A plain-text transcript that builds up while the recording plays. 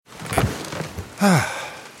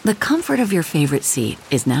The comfort of your favorite seat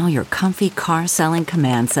is now your comfy car selling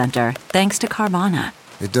command center, thanks to Carvana.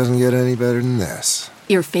 It doesn't get any better than this.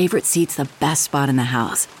 Your favorite seat's the best spot in the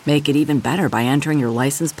house. Make it even better by entering your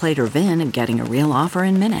license plate or VIN and getting a real offer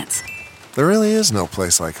in minutes. There really is no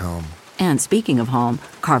place like home. And speaking of home,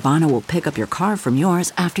 Carvana will pick up your car from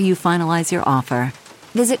yours after you finalize your offer.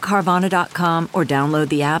 Visit Carvana.com or download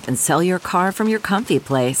the app and sell your car from your comfy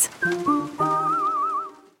place.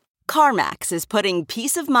 CarMax is putting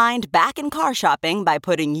peace of mind back in car shopping by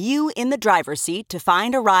putting you in the driver's seat to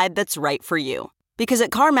find a ride that's right for you. Because at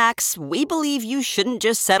CarMax, we believe you shouldn't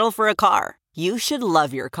just settle for a car. You should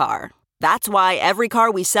love your car. That's why every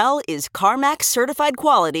car we sell is CarMax certified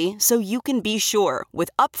quality, so you can be sure with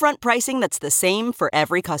upfront pricing that's the same for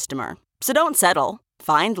every customer. So don't settle.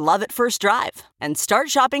 Find love at first drive and start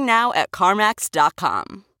shopping now at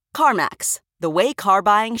CarMax.com. CarMax, the way car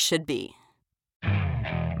buying should be.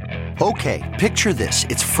 Okay, picture this.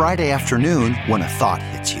 It's Friday afternoon when a thought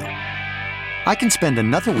hits you. I can spend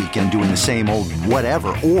another weekend doing the same old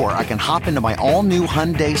whatever, or I can hop into my all-new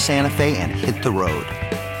Hyundai Santa Fe and hit the road.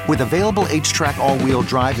 With available H-Track all-wheel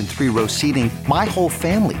drive and 3-row seating, my whole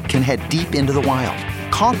family can head deep into the wild.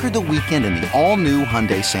 Conquer the weekend in the all-new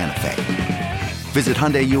Hyundai Santa Fe. Visit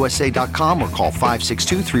HyundaiUSA.com or call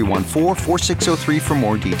 562-314-4603 for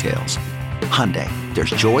more details. Hyundai, there's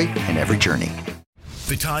joy in every journey.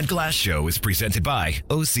 The Todd Glass Show is presented by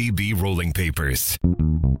OCB Rolling Papers.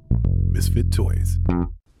 Misfit Toys.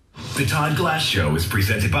 The Todd Glass Show is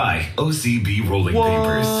presented by OCB Rolling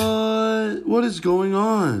Papers. What is going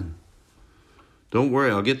on? Don't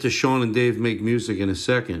worry, I'll get to Sean and Dave Make Music in a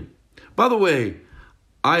second. By the way,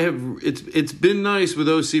 it's been nice with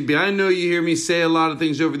OCB. I know you hear me say a lot of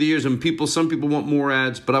things over the years, and some people want more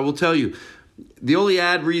ads, but I will tell you, the only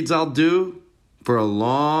ad reads I'll do for a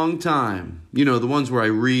long time, the ones where I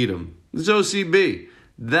read them, it's OCB.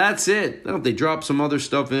 That's it. Now, if they drop some other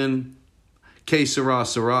stuff in, que sera,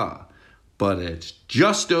 sera. But it's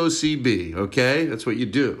just OCB, okay? That's what you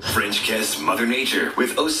do. French Kiss Mother Nature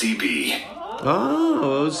with OCB.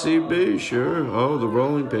 Oh, OCB, sure. Oh, the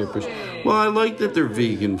rolling papers. Well, I like that they're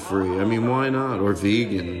vegan-free. I mean, why not? Or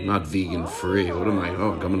vegan, not vegan-free. What am I?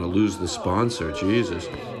 Oh, I'm going to lose the sponsor. Jesus.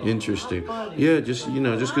 Interesting. Yeah, just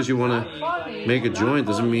because you want to make a joint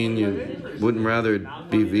doesn't mean you wouldn't rather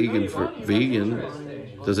be vegan.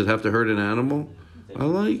 Does it have to hurt an animal? I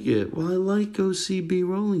like it. Well, I like OCB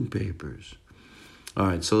rolling papers. All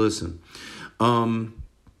right, so listen. But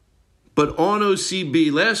on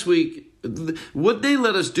OCB, last week, what they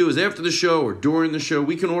let us do is after the show or during the show,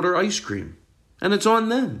 we can order ice cream. And it's on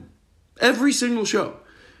them. Every single show.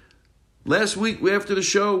 Last week, after the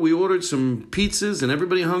show, we ordered some pizzas and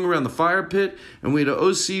everybody hung around the fire pit and we had an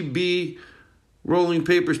OCB rolling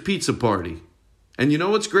papers pizza party. And you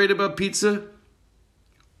know what's great about pizza?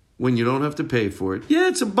 When you don't have to pay for it. Yeah,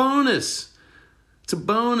 it's a bonus. It's a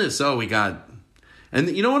bonus. Oh, we got...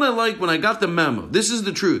 And you know what I like? When I got the memo, this is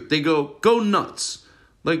the truth. They go nuts.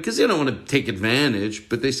 Because they don't want to take advantage,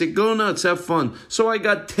 but they say, go nuts, have fun. So I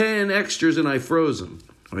got 10 extras and I froze them.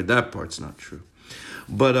 All right, that part's not true.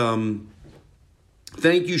 But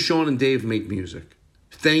thank you, Sean and Dave Make Music.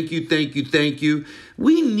 Thank you.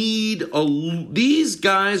 We need these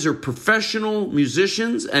guys are professional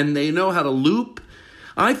musicians and they know how to loop.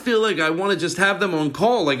 I feel like I want to just have them on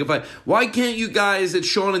call. Why can't you guys at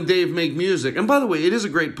Sean and Dave Make Music? And by the way, it is a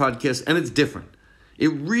great podcast and it's different. It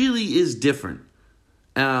really is different.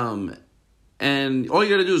 And all you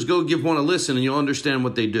got to do is go give one a listen and you'll understand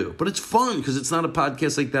what they do. But it's fun because it's not a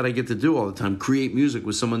podcast like that I get to do all the time. Create music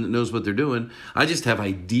with someone that knows what they're doing. I just have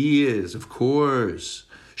ideas, of course.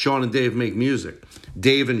 Sean and Dave Make Music.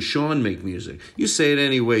 Dave and Sean Make Music. You say it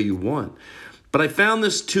any way you want. But I found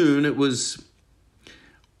this tune. It was...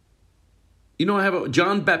 I have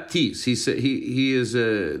John Baptiste. He is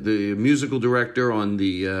the musical director on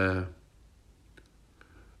the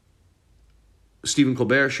Stephen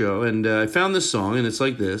Colbert Show, and I found this song, and it's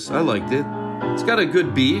like this. I liked it. It's got a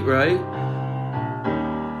good beat, right?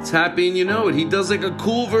 It's Happy and You Know It. He does like a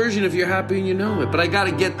cool version if you're happy and you know it, but I got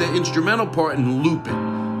to get the instrumental part and loop it.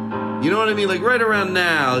 You know what I mean? Like right around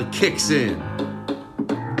now, it kicks in.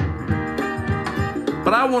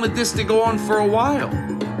 But I wanted this to go on for a while.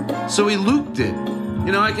 So he looped it.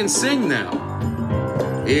 I can sing now.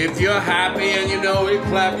 If you're happy and you know it,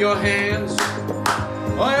 clap your hands.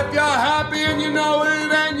 Or if you're happy and you know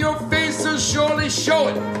it, and your face will surely show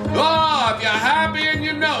it. Oh, if you're happy and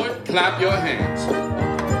you know it, clap your hands.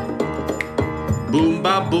 Boom,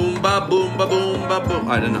 ba, boom, ba, boom, ba, boom, ba, boom. All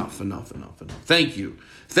right, enough. Thank you.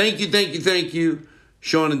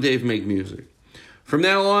 Sean and Dave Make Music. From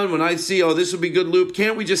now on, when I see, this will be good loop,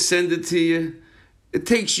 can't we just send it to you? It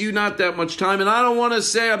takes you not that much time, and I don't want to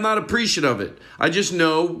say I'm not appreciative of it. I just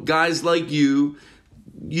know guys like you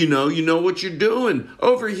know what you're doing.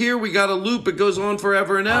 Over here, we got a loop. It goes on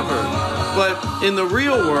forever and ever. But in the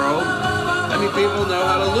real world, I mean, people know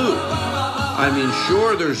how to loop. I mean,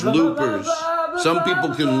 sure, there's loopers. Some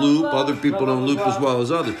people can loop. Other people don't loop as well as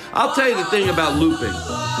others. I'll tell you the thing about looping.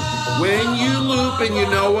 When you loop and you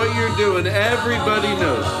know what you're doing, everybody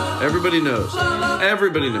knows. Everybody knows.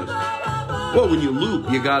 Everybody knows. Well, when you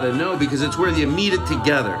loop, you got to know because it's where you meet it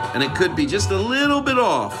together. And it could be just a little bit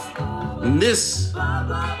off. And this,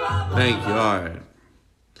 thank you. All right.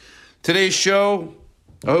 Today's show,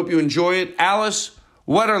 I hope you enjoy it. Alice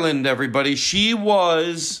Wetterlund, everybody. She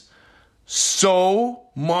was so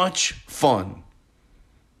much fun.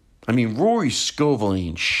 I mean, Rory Scovel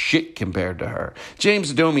ain't shit compared to her.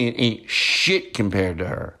 James Adomian ain't shit compared to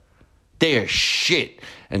her. They are shit.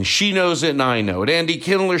 And she knows it and I know it. Andy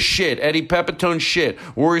Kindler shit. Eddie Pepitone shit.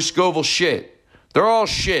 Rory Scovel shit. They're all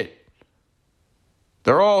shit.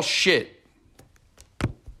 They're all shit.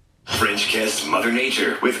 French Kiss Mother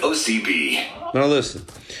Nature with OCB. Now listen.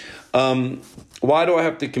 Why do I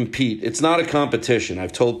have to compete? It's not a competition.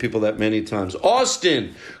 I've told people that many times.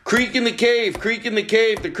 Austin, Creek in the Cave, Creek in the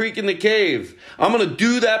Cave, the Creek in the Cave. I'm going to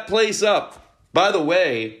do that place up. By the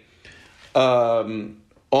way, on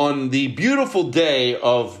the beautiful day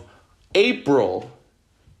of April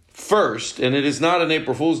 1st, and it is not an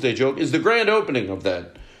April Fool's Day joke, is the grand opening of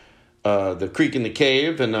that, the Creek in the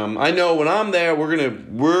Cave. And I know when I'm there,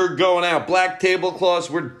 we're going out. Black tablecloths,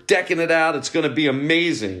 we're decking it out. It's going to be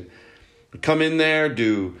amazing. Come in there,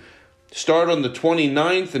 start on the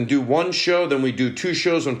 29th and do one show. Then we do two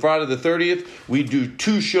shows on Friday the 30th. We do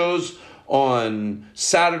two shows on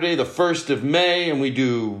Saturday the 1st of May. And we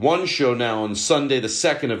do one show now on Sunday the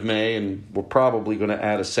 2nd of May. And we're probably going to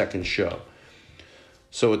add a second show.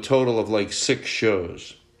 So a total of like 6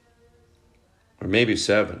 shows. Or maybe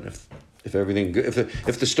 7 if everything good.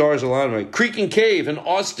 If the stars align right. Creek and Cave in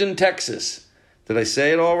Austin, Texas. Did I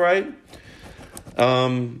say it all right?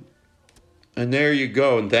 And there you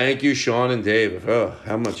go. And thank you, Sean and Dave. Oh,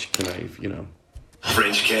 how much can I,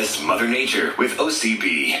 French Kiss Mother Nature with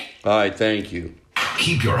OCB. All right, thank you.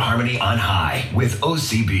 Keep your harmony on high with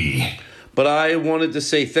OCB. But I wanted to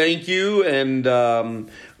say thank you,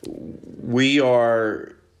 and we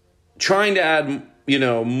are trying to add,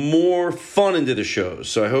 more fun into the shows.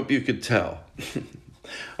 So I hope you could tell.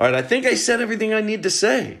 All right, I think I said everything I need to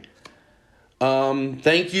say.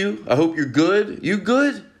 Thank you. I hope you're good. You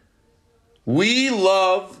good? We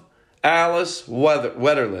love Alice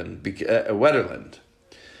Wetterlund.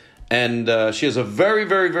 And she has a very,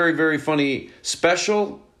 very, very, very funny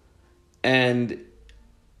special. And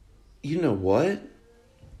you know what?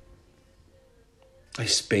 I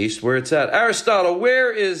spaced where it's at. Aristotle,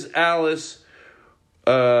 where is Alice?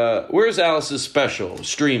 Where's Alice's special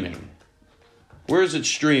streaming? Where is it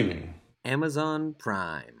streaming? Amazon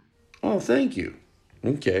Prime. Oh, thank you.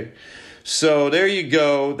 Okay. So there you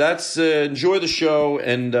go. That's enjoy the show,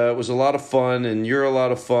 and it was a lot of fun, and you're a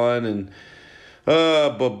lot of fun, and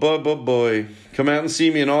boy, come out and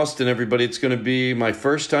see me in Austin, everybody. It's going to be my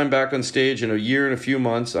first time back on stage in a year and a few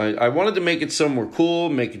months. I wanted to make it somewhere cool,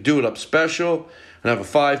 do it up special, and have a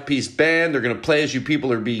 5-piece band. They're going to play as you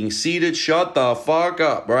people are being seated. Shut the fuck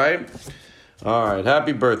up, right? All right.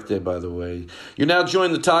 Happy birthday, by the way. You're now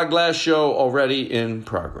joining the Todd Glass Show, already in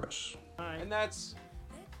progress. And that's...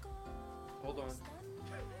 Hold on.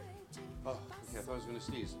 Oh, okay, I thought I was going to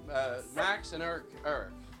sneeze. Max and Eric.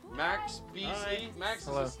 Max Beasley. Hi. Max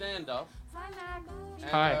Hello. Is a stand-up. Hi, Max.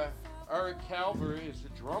 And, hi. Eric Calver is a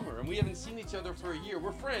drummer. And we haven't seen each other for a year.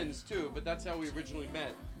 We're friends, too, but that's how we originally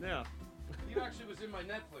met. Yeah. He actually was in my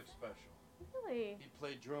Netflix special. Really? He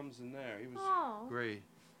played drums in there. He was great.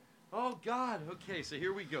 Oh, God. Okay, so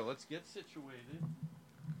here we go. Let's get situated.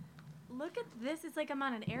 Look at this. It's like I'm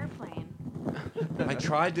on an airplane. I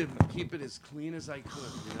tried to keep it as clean as I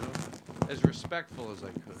could, as respectful as I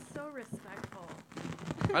could. So respectful.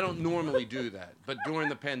 I don't normally do that, but during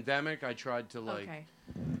the pandemic, I tried to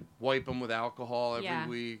wipe them with alcohol every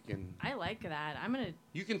week, and I like that.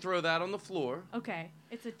 You can throw that on the floor. Okay,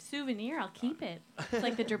 it's a souvenir. I'll keep it. It's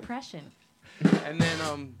like the Depression. And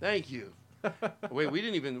then, thank you. Wait,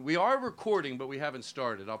 we are recording, but we haven't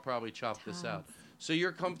started. I'll probably chop this out. So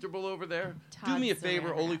you're comfortable over there? Do me a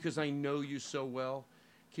favor, only because I know you so well.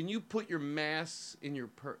 Can you put your masks in your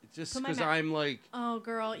purse? Just because I'm like... Oh,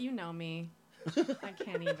 girl, you know me. I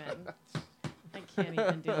can't even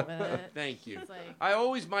deal with it. Thank you.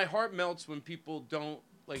 My heart melts when people don't,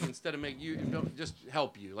 instead of don't just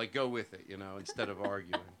help you, go with it, instead of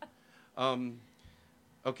arguing.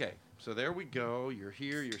 Okay, So there we go. You're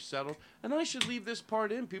here. You're settled. And I should leave this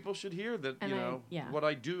part in. People should hear that, what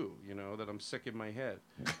I do, that I'm sick in my head.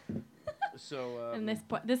 So. And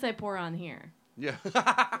this I pour on here. Yeah.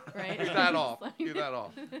 Right? Get that off. Get that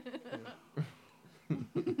off.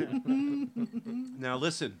 Now,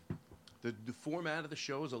 listen. The format of the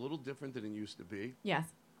show is a little different than it used to be. Yes.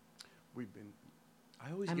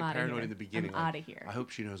 I always get paranoid in the beginning. I'm out of here. I hope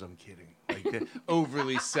she knows I'm kidding. Like,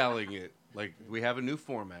 overly selling it. Like, we have a new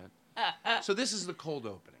format. So this is the cold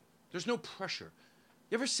opening. There's no pressure.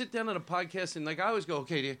 You ever sit down on a podcast and, like, I always go,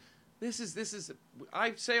 okay, this is,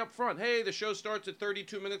 I say up front, hey, the show starts at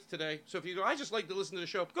 32 minutes today. So if you go, I just like to listen to the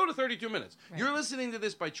show, go to 32 minutes. Right. You're listening to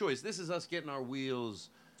this by choice. This is us getting our wheels.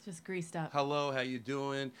 Just greased up. Hello, how you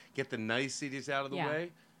doing? Get the niceties out of the way.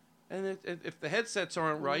 And if the headsets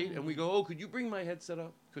aren't right, and we go, could you bring my headset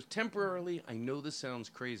up? Because temporarily, I know this sounds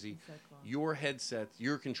crazy. So cool. Your headsets,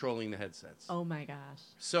 you're controlling the headsets. Oh my gosh.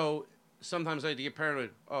 So sometimes I had to get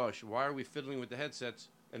paranoid. Oh, why are we fiddling with the headsets?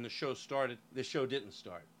 And the show started. The show didn't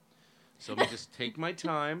start. So let me just take my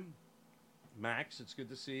time. Max, it's good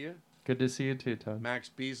to see you. Good to see you too, Todd. Max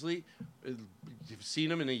Beasley. You've seen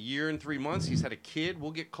him in a year and 3 months. He's had a kid.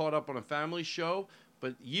 We'll get caught up on a family show.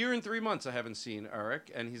 But year and 3 months I haven't seen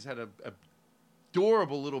Eric, and he's had a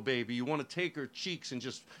adorable little baby. You want to take her cheeks and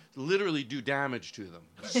just literally do damage to them.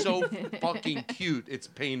 So fucking cute. It's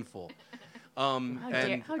painful. How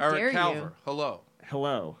Eric dare Calver, you? hello.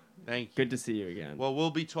 Hello. Thank you. Good to see you again. Well, we'll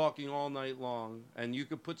be talking all night long, and you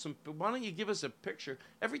could put some. Why don't you give us a picture?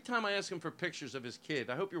 Every time I ask him for pictures of his kid,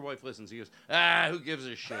 I hope your wife listens. He goes, who gives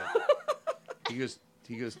a shit?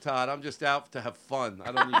 He goes, Todd, I'm just out to have fun.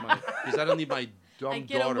 I don't need my dumb I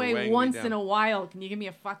get daughter away once in a while. Can you give me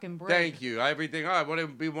a fucking break? Thank you. Everything. I want to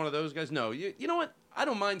be one of those guys. No, you know what? I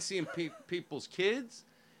don't mind seeing people's kids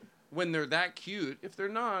when they're that cute. If they're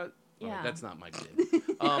not, that's not my kid.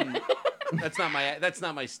 That's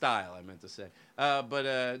not my style. I meant to say.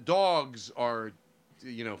 But dogs are,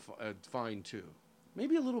 fine too.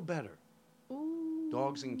 Maybe a little better. Ooh.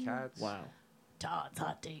 Dogs and cats. Wow. Todd's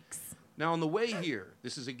hot takes. Now, on the way here,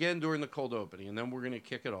 this is again during the cold opening, and then we're going to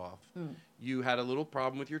kick it off. You had a little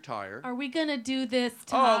problem with your tire. Are we going to do this,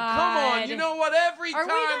 Todd? Oh, come on. You know what? Every time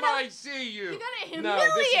I see you. You're going to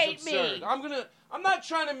humiliate me. I'm not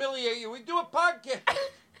trying to humiliate you. We do a podcast.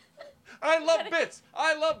 I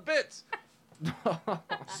love bits.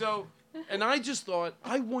 So, and I just thought,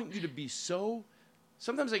 I want you to be so...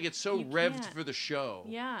 Sometimes I get so revved for the show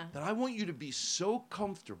that I want you to be so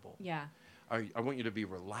comfortable. Yeah. I want you to be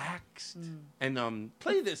relaxed and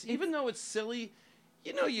play this, even though it's silly.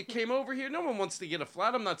 You came over here. No one wants to get a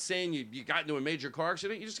flat. I'm not saying you got into a major car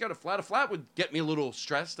accident. You just got a flat. A flat would get me a little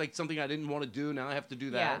stressed, like something I didn't want to do. Now I have to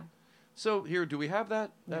do that. Yeah. So here, do we have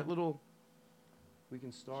that little? We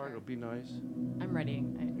can start. Sure. It'll be nice. I'm ready.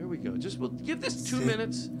 Here we go. We'll give this 2 Sit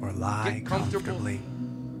minutes. Or lie comfortably,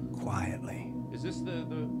 quietly. Is this the?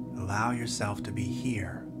 Allow yourself to be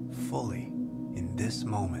here, fully, in this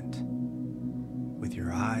moment. With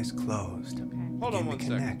your eyes closed, Hold on begin to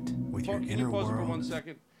connect with your inner world. world. For 1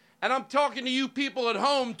 second? And I'm talking to you people at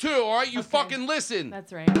home too, all right? You fucking listen.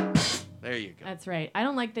 That's right. There you go. That's right. I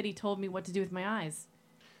don't like that he told me what to do with my eyes.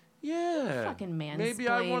 Yeah. Fucking mansplain. Maybe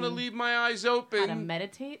I want to leave my eyes open. How to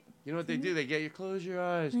meditate? You know what they do? They get you close your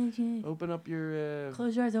eyes, open up your.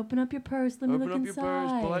 Close your eyes. Open up your purse. Let me look inside. Open up your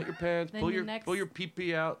purse. Pull out your pants. Pull your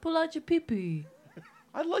pee-pee out. Pull out your pee-pee.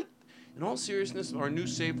 I like. In all seriousness, our new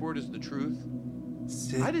safe word is the truth.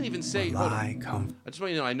 Sit I didn't even say. Hold I just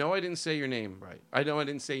want you to know. I know I didn't say your name right. I know I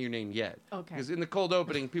didn't say your name yet. Okay. Because in the cold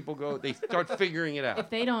opening, people go. They start figuring it out.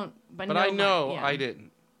 If they don't, but I know I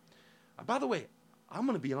didn't. By the way, I'm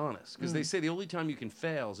going to be honest because they say the only time you can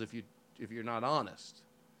fail is if you're not honest.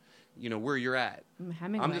 Where you're at.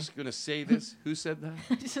 Hemingway. I'm just going to say this. Who said that?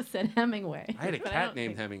 I just said Hemingway. I had a cat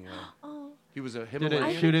named Hemingway. Oh. He was a Himalayan.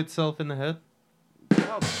 Did it shoot itself in the head?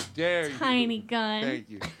 How dare you? Tiny gun. Thank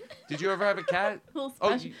you. Did you ever have a cat?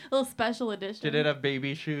 little special edition. Did it have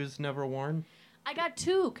baby shoes never worn? I got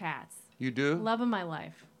 2 cats. You do? Love of my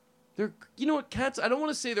life. You know what, cats, I don't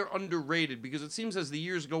want to say they're underrated because it seems as the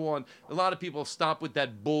years go on, a lot of people stop with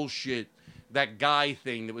that bullshit, that guy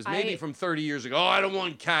thing that was maybe from 30 years ago. Oh, I don't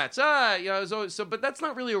want cats. But that's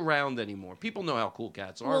not really around anymore. People know how cool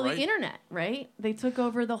cats are, right? Well, the internet, right? They took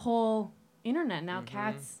over the whole internet. Now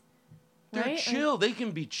cats, they're chill. They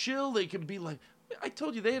can be chill. They can be like, I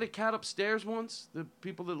told you, they had a cat upstairs once, the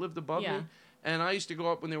people that lived above me. And I used to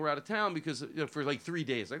go up when they were out of town because for like 3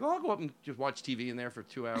 days. Like, I'll go up and just watch TV in there for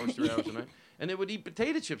 2 hours, 3 hours a night. And they would eat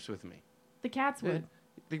potato chips with me. The cats would.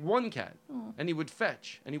 The one cat. And he would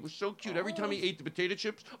fetch. And he was so cute. Every time he ate the potato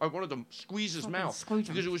chips, I wanted to squeeze his mouth.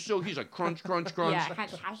 Because it was so, he's like, crunch, crunch, crunch.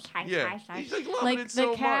 Yeah. He's like loving it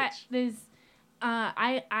so much. The cat is,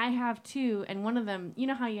 I have two, and one of them, you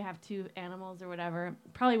know how you have two animals or whatever?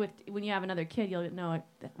 Probably when you have another kid, you'll know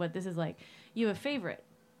what this is like. You have a favorite.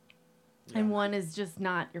 Yeah. And one is just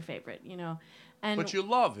not your favorite, you know? But you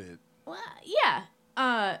love it. Well, yeah.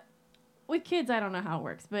 With kids, I don't know how it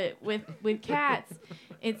works, but with cats,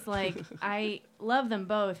 it's like I love them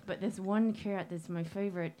both, but this one cat that's my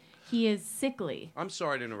favorite, he is sickly. I'm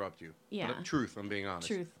sorry to interrupt you. Yeah. But truth, I'm being honest.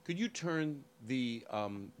 Truth. Could you turn the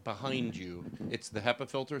behind you? It's the HEPA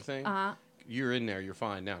filter thing. You're in there. You're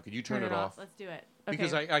fine now. Could you turn it off? Let's do it. Okay.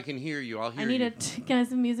 Because I can hear you. I'll hear you. I need can I have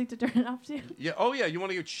some music to turn it off to? Yeah. Oh yeah. You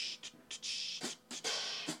want to go?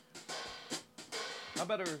 How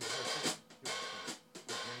better?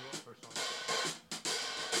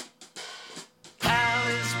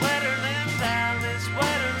 Alice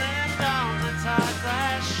Wetterlund on the Todd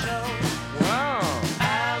Glass Show. Wow.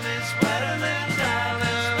 Alice Wetterlund.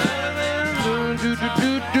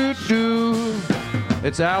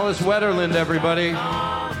 It's Alice Wetterlund, everybody.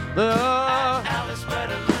 Alice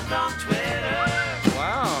Wetterlund on Twitter.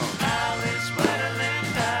 Wow. Alice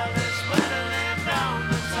Wetterlund on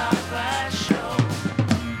the Todd Glass Show.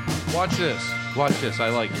 Watch this. Watch this. I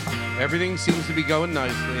like it. Everything seems to be going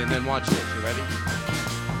nicely, and then watch this. You ready?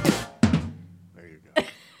 There you go.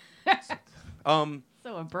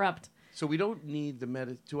 So abrupt. So we don't need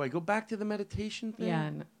the Do I go back to the meditation thing? Yeah.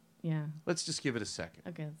 Yeah. Let's just give it a second.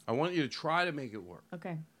 Okay. I want you to try to make it work.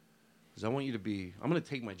 Okay. Because I want you to be... I'm going to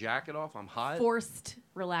take my jacket off. I'm hot. Forced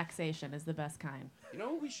relaxation is the best kind. You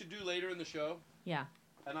know what we should do later in the show? Yeah.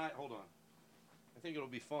 And hold on. I think it'll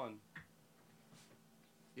be fun.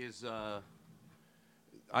 Is...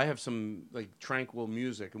 I have some like tranquil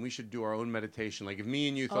music, and we should do our own meditation. Like if me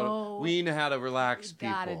and you thought we know how to relax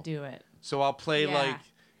people, gotta do it. So I'll play like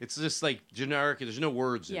it's just like generic. There's no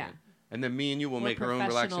words in it, and then me and you will make our own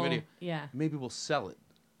relaxing video. Yeah, maybe we'll sell it.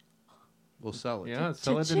 We'll sell it. Yeah,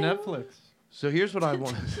 sell it to Netflix. So here's what I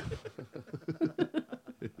want.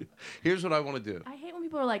 Here's what I want to do. I hate when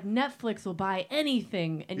people are like, Netflix will buy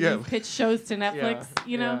anything, and you pitch shows to Netflix.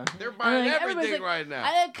 You know, they're buying everything like, right now.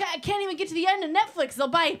 I can't even get to the end of Netflix. They'll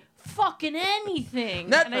buy fucking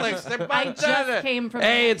anything. Netflix. They're buying. I just came from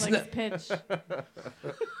a Netflix pitch.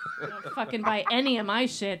 They don't fucking buy any of my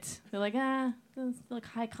shit. They're like, it's like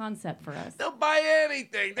high concept for us. They'll buy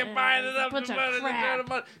anything. They're buying it up. Bunch of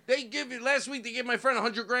crap. They give you last week. They gave my friend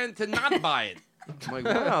 $100,000 to not buy it. I'm like,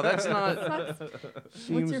 wow, that's not.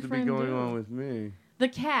 Seems to be going on with me. The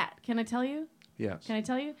cat. Can I tell you? Yes. Can I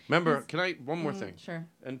tell you? Remember, one more thing. Sure.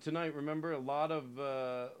 And tonight, remember, a lot of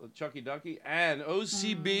Chucky Ducky and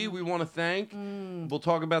OCB we want to thank. We'll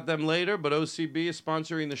talk about them later, but OCB is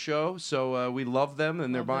sponsoring the show, so we love them,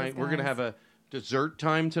 and they're buying. We're going to have a dessert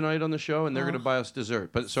time tonight on the show, and they're going to buy us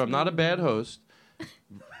dessert. But so I'm not a bad host.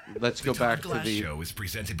 Let's go back to the... The show is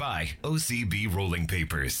presented by OCB Rolling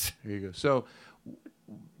Papers. Here you go. So,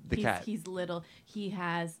 cat. He's little. He's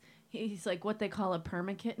like what they call a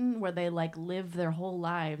perma-kitten, where they like live their whole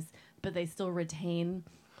lives, but they still retain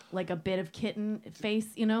like a bit of kitten face,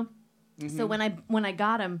 you know? Mm-hmm. So when I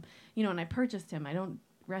got him, you know, and I purchased him, I don't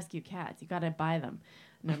rescue cats. You got to buy them.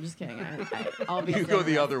 No, I'm just kidding. You go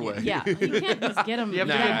the other way. Yeah, you can't just get them. You have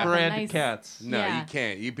to get brand cats. No, you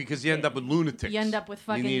can't. Because you end up with lunatics. You end up with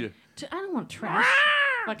fucking... I don't want trash.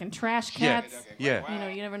 Fucking trash cats. Yeah. You know,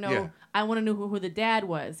 you never know. Yeah. I want to know who the dad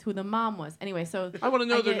was, who the mom was. Anyway, so... I want to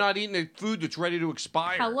know they're not eating the food that's ready to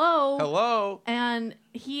expire. Hello. And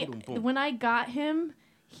when I got him,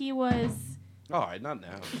 he was... All right, not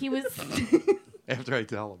now. He was... After I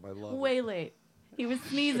tell him, I love way late. He was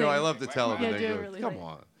sneezing. No, I love to tell him. Yeah, and do they it go, really come late.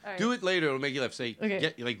 on. Right. Do it later. It'll make you laugh. Say,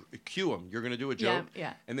 okay. Cue him. You're going to do a joke.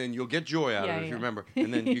 Yeah. And then you'll get joy out of it if you remember.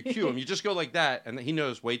 And then you cue him. You just go like that. And he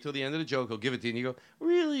knows, wait till the end of the joke. He'll give it to you. And you go,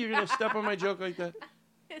 really? You're going to step on my joke like that?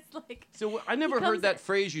 It's like... So I never heard that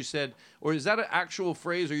phrase you said. Or is that an actual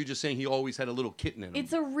phrase? Or are you just saying he always had a little kitten in him?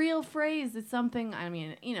 It's a real phrase. It's something, I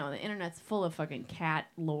mean, you know, the internet's full of fucking cat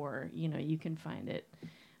lore. You know, you can find it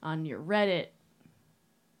on your Reddit.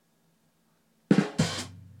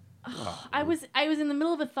 I was in the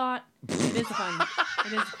middle of a thought. It is fun.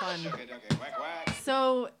 It is fun.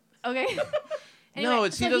 So, okay. Anyway, no,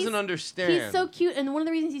 he doesn't understand. He's so cute, and one of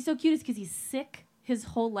the reasons he's so cute is because he's sick his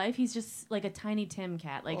whole life. He's just like a tiny Tim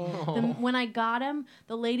cat. Like when I got him,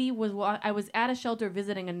 the lady was I was at a shelter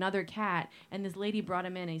visiting another cat, and this lady brought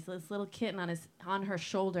him in. And he's this little kitten on her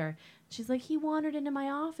shoulder. She's like, he wandered into my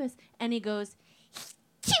office, and he goes,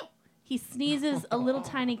 Chew! He sneezes, a little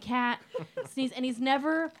tiny cat sneeze, and he's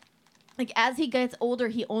never like as he gets older,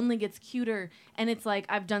 he only gets cuter, and it's like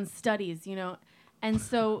I've done studies, and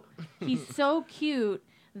so he's so cute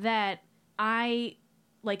that I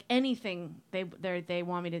like anything they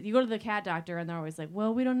want me to. You go to the cat doctor, and they're always like,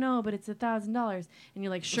 "Well, we don't know, but it's $1,000," and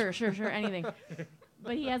you're like, "Sure, anything."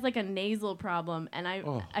 But he has like a nasal problem, and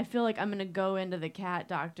I feel like I'm gonna go into the cat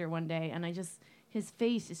doctor one day, and his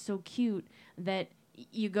face is so cute that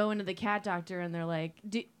you go into the cat doctor and they're like,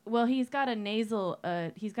 well, he's got a nasal,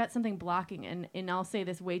 he's got something blocking, and I'll say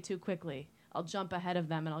this way too quickly. I'll jump ahead of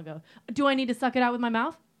them and I'll go, do I need to suck it out with my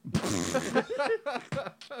mouth?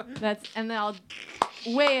 And then I'll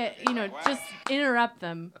weigh it, just interrupt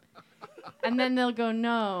them. And then they'll go,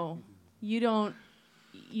 no, you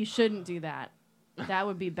shouldn't do that. That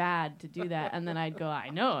would be bad to do that. And then I'd go, I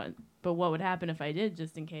know, but what would happen if I did,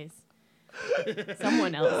 just in case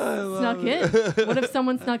someone else snuck in? What if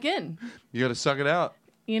someone snuck in? You got to suck it out.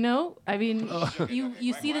 I mean,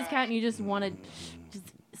 you see this cat and you just want to just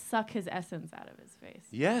suck his essence out of his face.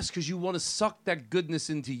 Yes, because you want to suck that goodness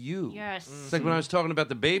into you. Yes. It's like when I was talking about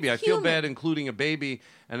the baby. I feel bad including a baby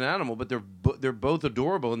and an animal, but they're both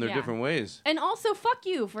adorable in their different ways. And also, fuck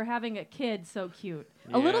you for having a kid so cute.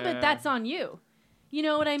 A little bit, that's on you. You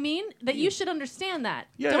know what I mean? That you should understand that.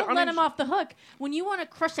 Yeah, Don't let him off the hook. When you want to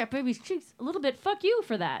crush that baby's cheeks a little bit, fuck you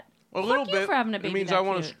for that. Fuck you for having a baby. It means I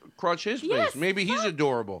want to crush his face. Maybe he's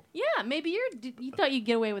adorable. Yeah, maybe you thought you'd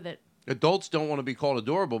get away with it. Adults don't want to be called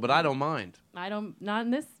adorable, but I don't mind. Not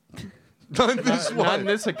in this. Not in this one. Not in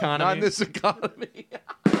this economy. Not in this economy.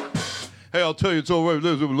 Hey, I'll tell you, it's all right.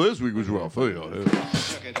 Last week was rough.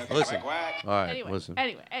 Listen. All right, listen.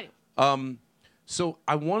 Anyway. So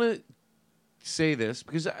I want to say this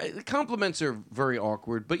because the compliments are very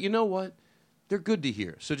awkward, but you know what? They're good to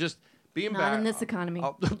hear. So just be embarrassed. Not in this economy. I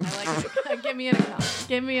like it. Get me in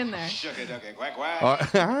Get me in there. Shucky ducky quack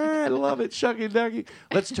quack. I love it. Shucky ducky.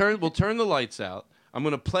 We'll turn the lights out. I'm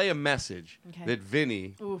going to play a message that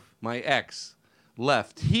Vinny, my ex,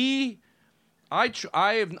 left. I'm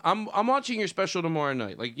watching your special tomorrow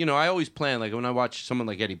night. Like, I always plan, like when I watch someone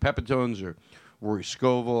like Eddie Pepitones or Rory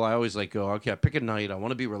Scovel, I always like go, okay, I pick a night. I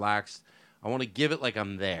want to be relaxed. I want to give it like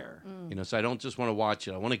I'm there, so I don't just want to watch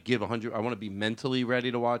it. I want to give 100. I want to be mentally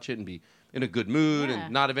ready to watch it and be in a good mood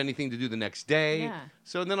and not have anything to do the next day. Yeah.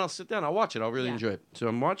 So then I'll sit down. I'll watch it. I'll really enjoy it. So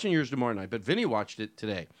I'm watching yours tomorrow night, but Vinny watched it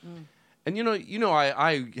today. And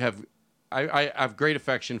I have great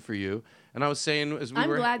affection for you. And I was saying I'm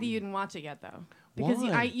glad that you didn't watch it yet, though, because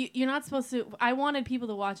you're not supposed to. I wanted people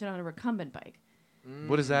to watch it on a recumbent bike.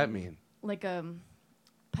 What does that mean? Like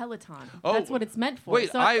Peloton. Oh, that's what it's meant for. Wait,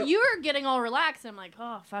 so you're getting all relaxed. I'm like,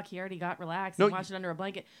 oh fuck, he already got relaxed and watched it under a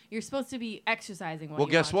blanket. You're supposed to be exercising. Well,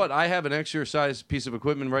 guess what? I have an exercise piece of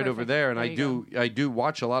equipment right over there, and I do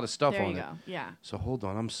watch a lot of stuff on it. There you go. Yeah. So hold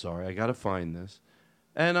on, I'm sorry, I gotta find this.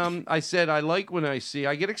 And I said I like when I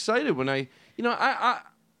get excited when I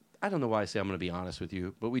don't know why I say I'm gonna be honest with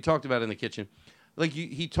you, but we talked about it in the kitchen. Like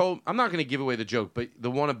he told, I'm not gonna give away the joke, but the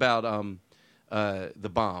one about the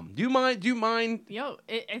bomb. Do you mind? Yo,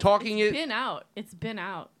 talking it's been out. It's been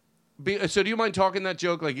out. So do you mind talking that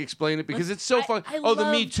joke? Like explain it because it's so fun. I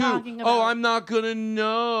the Me Too. I'm not gonna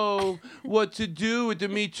know what to do with the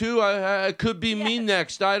Me Too. It could be me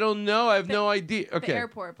next. I don't know. I have no idea. Okay. The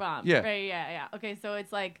airport bomb. Yeah. Right, yeah. Okay, so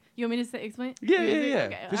it's like you want me to explain?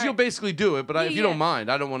 Yeah. Because you'll basically do it, but if you don't mind,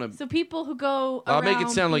 I don't want to. So people who go. I'll make it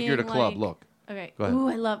sound like you're at a club. Look. Okay. Go ahead. Ooh,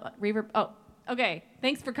 I love reverb. Oh, okay.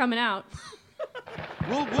 Thanks for coming out.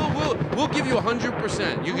 We'll give you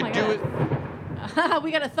 100%. You can do it.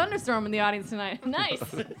 We got a thunderstorm in the audience tonight. Nice.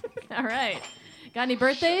 All right. Got any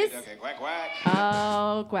birthdays? Okay, quack quack.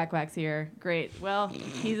 Oh, Quack Quack's here. Great. Well,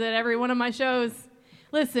 he's at every one of my shows.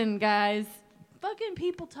 Listen, guys. Fucking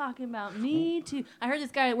people talking about Me Too. I heard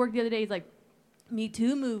this guy at work the other day. He's like, Me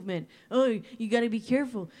Too movement. Oh, you got to be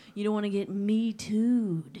careful. You don't want to get Me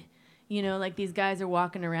Too'd. Like these guys are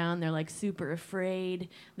walking around, they're like super afraid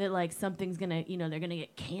that like something's gonna, they're gonna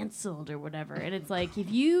get canceled or whatever. And it's like he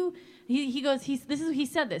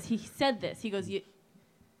said this. He goes,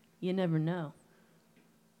 you never know.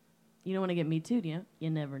 You don't want to get Me Too, do you? You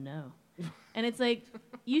never know. And it's like,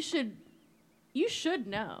 you should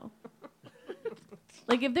know.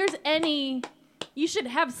 Like if there's you should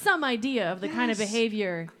have some idea of the kind of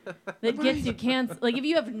behavior that gets you canceled. Like if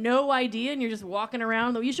you have no idea and you're just walking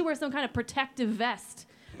around, you should wear some kind of protective vest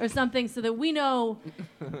or something so that we know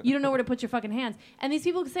you don't know where to put your fucking hands. And these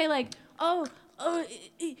people say like, oh,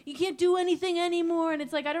 you can't do anything anymore. And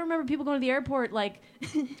it's like, I don't remember people going to the airport like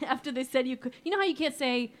after they said you could. You know how you can't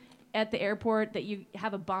say at the airport that you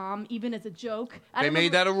have a bomb, even as a joke. They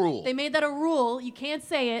made that a rule. They made that a rule. You can't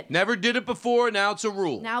say it. Never did it before. Now it's a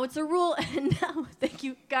rule. Now it's a rule. And now, thank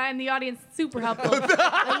you, guy in the audience, super helpful.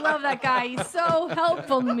 I love that guy. He's so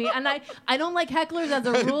helpful to me. And I don't like hecklers as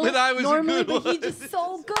a rule But I was normally, a good but he's just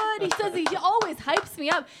so good. He says he always hypes me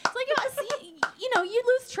up. It's like, you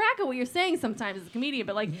lose track of what you're saying sometimes as a comedian,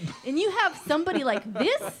 but and you have somebody like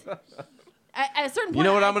this. At a certain point, you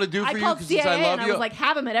know what I'm going to do for I you? called Since CIA I love and you, I was like,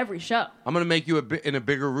 have him at every show. I'm going to make you in a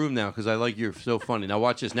bigger room now because I like you're so funny. Now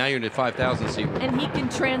watch this. Now you're in a 5,000 seat room. And he can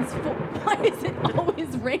transform. Why is it always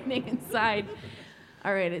raining inside?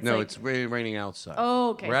 All right, it's raining outside. Oh,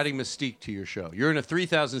 okay. We're adding mystique to your show. You're in a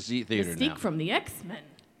 3,000 seat theater now. Mystique from the X-Men.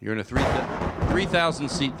 You're in a 3,000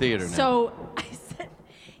 seat theater now. So I said,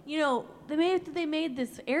 they made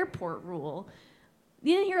this airport rule.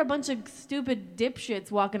 You didn't hear a bunch of stupid dipshits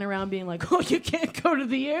walking around being like, oh, you can't go to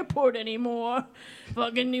the airport anymore.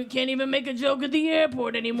 Fucking, you can't even make a joke at the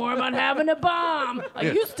airport anymore about having a bomb. I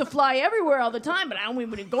used to fly everywhere all the time, but I don't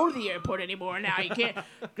even go to the airport anymore. Now you can't.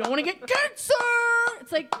 Don't want to get cancer.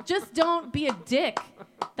 It's like, just don't be a dick.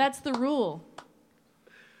 That's the rule.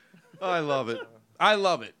 I love it. I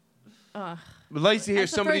love it. I'd like to hear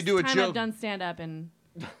somebody do a That's the first time joke. I've done stand-up in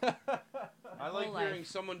I like hearing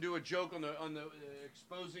someone do a joke on the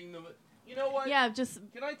exposing the. You know what? Yeah, just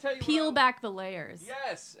can I tell you peel back the layers.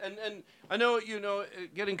 Yes, and I know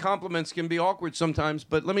getting compliments can be awkward sometimes,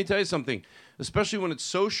 but let me tell you something, especially when it's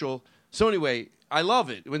social. So anyway, I love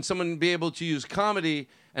it when someone be able to use comedy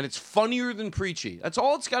and it's funnier than preachy. That's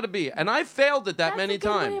all it's got to be. And I failed at that many times.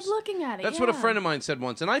 That's a good way of looking at it. That's what a friend of mine said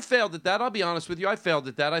once, and I failed at that. I'll be honest with you, I failed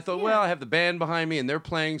at that. I thought, well, I have the band behind me and they're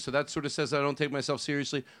playing, so that sort of says I don't take myself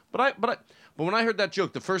seriously. But when I heard that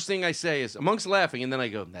joke, the first thing I say is, amongst laughing, and then I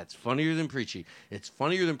go, that's funnier than preachy. It's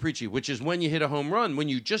funnier than preachy, which is when you hit a home run, when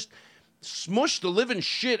you just smush the living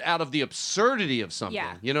shit out of the absurdity of something.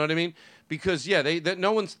 Yeah. You know what I mean? Because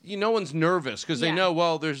no one's nervous because they know,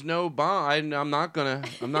 well, there's no bomb. I'm not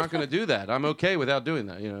gonna do that. I'm okay without doing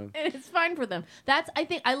that. It's fine for them.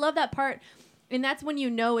 I love that part. And that's when you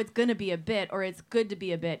know it's going to be a bit or it's good to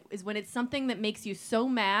be a bit, is when it's something that makes you so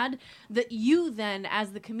mad that you then,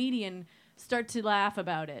 as the comedian, start to laugh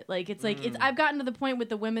about it. I've gotten to the point with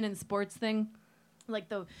the women in sports thing.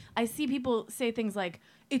 I see people say things like,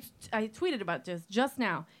 I tweeted about this just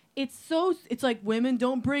now. It's like women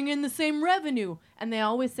don't bring in the same revenue. And they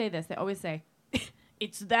always say this. They always say,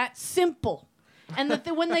 it's that simple. And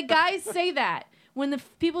when the guys say that, when the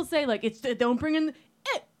people say don't bring in,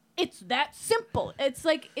 it's that simple. It's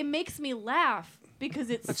like, it makes me laugh because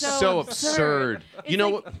it's so absurd. You know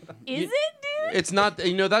what? Is it, dude? It's not.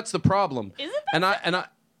 That's the problem. Is it? And I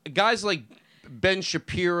guys like Ben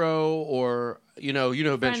Shapiro or Ben Shapiro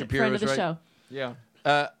is, right? Friend of the show.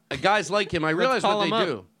 Yeah. Guys like him, I realize what they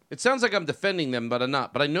do. It sounds like I'm defending them, but I'm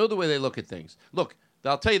not. But I know the way they look at things. Look,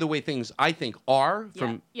 I'll tell you the way things I think are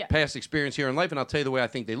from past experience here in life, and I'll tell you the way I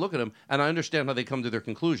think they look at them, and I understand how they come to their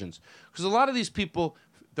conclusions. Because a lot of these people,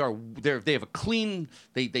 they have a clean.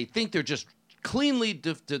 They think they're just cleanly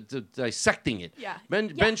dissecting it. Yeah.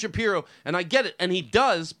 Ben Shapiro, and I get it, and he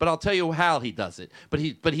does, but I'll tell you how he does it. But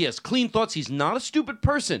he has clean thoughts. He's not a stupid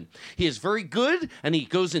person. He is very good, and he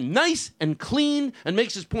goes in nice and clean and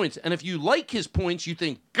makes his points. And if you like his points, you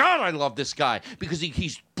think, God, I love this guy because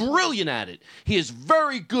he's brilliant at it. He is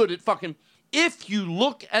very good at fucking. If you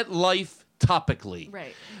look at life topically.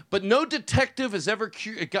 Right. But no detective has ever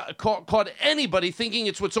caught anybody thinking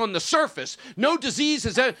it's what's on the surface. No disease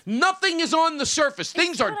has ever. Nothing is on the surface.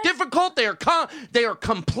 Things are difficult. They are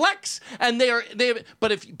complex, and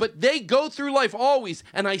but they go through life always,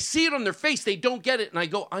 and I see it on their face. They don't get it, and I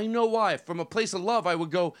go, I know why. From a place of love, I would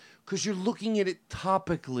go, because you're looking at it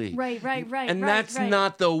topically. Right. And that's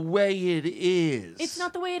not the way it is. It's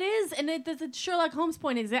not the way it is. And the Sherlock Holmes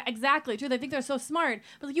point is exactly true. They think they're so smart,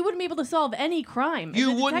 but you wouldn't be able to solve any crime.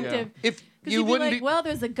 You as a wouldn't. Detective, If you you wouldn't be like, well,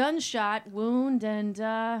 there's a gunshot wound, and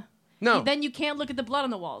no. Then you can't look at the blood on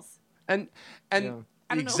the walls. And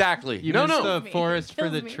exactly. You no. The forest for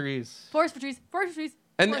the trees. Forest for trees. Forest for trees.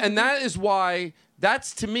 And that is why.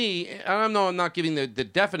 That's, to me, I know I'm not giving the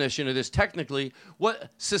definition of this technically,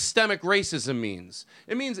 what systemic racism means.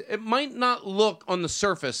 It means it might not look on the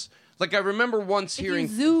surface. Like I remember once hearing...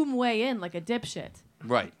 you zoom way in like a dipshit.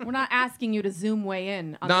 Right. We're not asking you to zoom way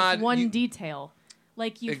in on this one detail.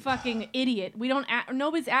 Like, you fucking idiot. We don't.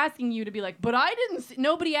 Nobody's asking you to be like, but I didn't...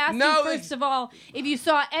 Nobody asked you, first of all, if you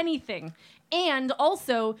saw anything. And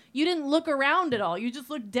also, you didn't look around at all. You just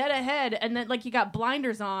looked dead ahead, and then, you got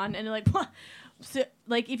blinders on, and you're like, what? So,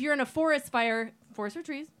 if you're in a forest fire, Forest for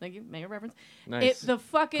Trees. Thank you. Make a reference. Nice. The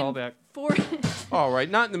fucking Callback. All right,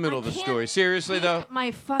 not in the middle of the story. Seriously, though?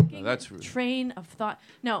 My fucking that's rude. train of thought.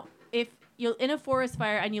 No, if you're in a forest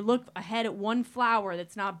fire and you look ahead at one flower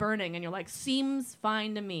that's not burning and you're like, seems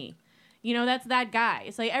fine to me. You know, that's that guy.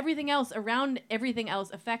 It's like everything else around everything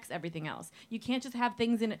else affects everything else. You can't just have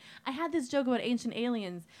things in it. I had this joke about Ancient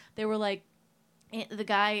Aliens. They were like, the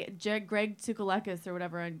guy, Greg Tsukalakis or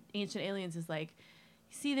whatever, on Ancient Aliens is like,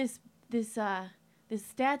 you see this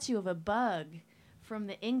statue of a bug from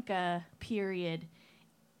the Inca period.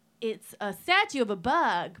 It's a statue of a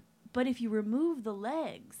bug, but if you remove the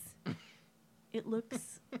legs, it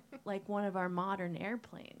looks like one of our modern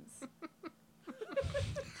airplanes.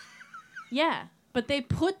 Yeah, but they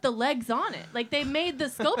put the legs on it. Like, they made the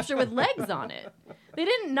sculpture with legs on it. They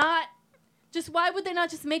didn't not... Just why would they not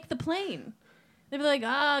just make the plane? They'd be like,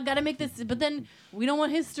 gotta make this... But then we don't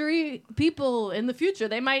want history people in the future.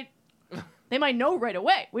 They might know right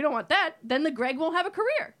away. We don't want that. Then the Greg won't have a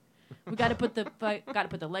career. We gotta put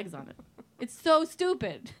the legs on it. It's so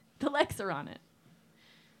stupid. The legs are on it.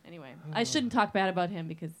 Anyway, I shouldn't talk bad about him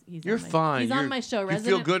because You're fine. He's on my show. You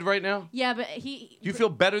feel good right now? Yeah, but Do you feel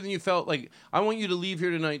better than you felt? Like, I want you to leave here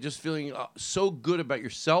tonight just feeling so good about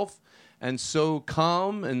yourself and so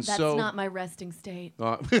calm and That's so... That's not my resting state.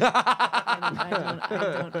 I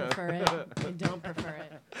don't prefer it. I don't prefer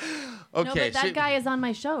it. Okay, no, but that guy is on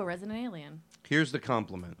my show, Resident Alien. Here's the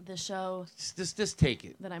compliment. The show... Just take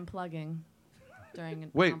it. That I'm plugging during a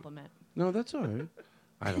Wait. compliment. No, that's all right.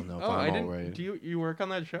 I don't know if I'm all right. Do you work on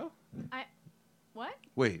that show? What?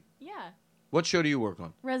 Wait. Yeah. What show do you work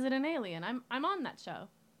on? Resident Alien. I'm on that show.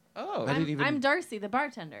 Oh. I'm Darcy, the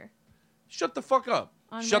bartender. Shut the fuck up.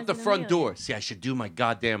 On Shut the Resident front Alien. door. See, I should do my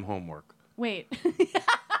goddamn homework. Wait.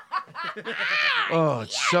 Oh,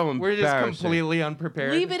 it's so We're embarrassing. just completely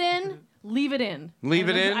unprepared. Leave it in. Leave it in. Leave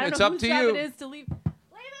it in? I don't It's know up whose to job you. It is to leave it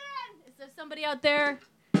in. Is there somebody out there?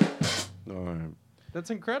 All right. That's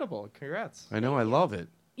incredible. Congrats. I know. I love it.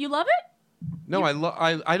 You love it? No,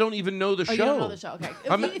 I don't even know the show. You don't know the show. Okay.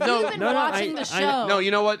 If you've been no, watching the show, no, you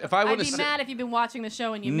know what? If I would I'd have be mad if you've been watching the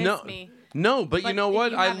show and you missed me. No, but you know if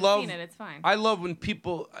what? you I haven't love. seen it, it's fine. I love when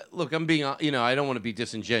people look. I'm being, I don't want to be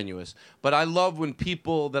disingenuous, but I love when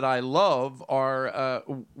people that I love are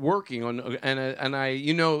working on, and I,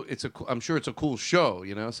 it's I'm sure it's a cool show,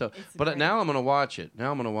 So, but now I'm gonna watch it.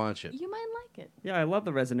 You might like it. Yeah, I love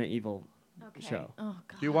the Resident Evil show. Oh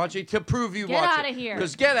God. Do you watch it to prove you Get watch outta it? here.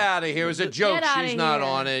 Because get out of here. It was a joke. Get outta She's not here.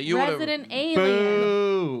 on it. You Resident Alien.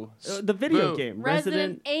 Boo. The video Boo. game.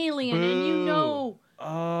 Resident Alien, and you know.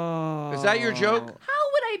 Oh. Is that your joke?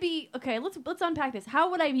 How would I be? Okay, let's unpack this.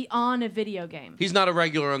 How would I be on a video game? He's not a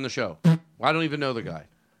regular on the show. I don't even know the guy.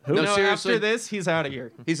 Who? No, No, seriously. after this, he's out of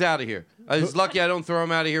here. He's out of here. It's lucky I don't throw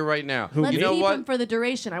him out of here right now. Let's You know keep what? him for the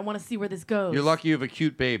duration. I want to see where this goes. You're lucky you have a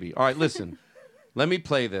cute baby. All right, listen. Let me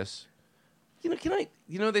play this. Can I?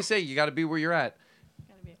 They say you got to be where you're at.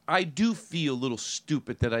 I do feel a little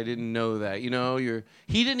stupid that I didn't know that. He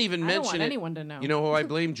didn't even I don't mention want it. anyone to know. You know who I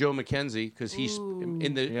blame? Joe McKenzie, because he's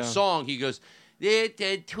in the song. He goes,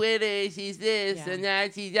 Twitter, he's this and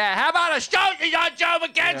that, he's that. How about a show? On Joe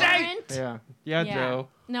McKenzie? Yeah, Joe.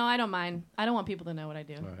 No, I don't mind. I don't want people to know what I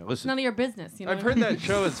do. All right, It's listen. none of your business. I've heard that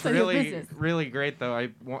show is None of your really, business. really great, though. I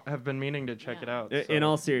have been meaning to check it out. In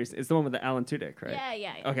all seriousness, it's the one with the Alan Tudyk, right?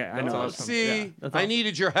 Yeah. Okay, I That's know. awesome. See, Yeah, that's I awesome.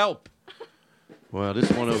 needed your help. Well,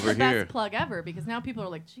 this one This over is the here. best plug ever because now people are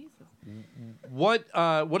like, Jesus.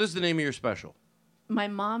 What is the name of your special? My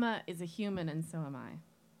mama is a human and so am I.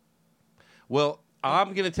 Well,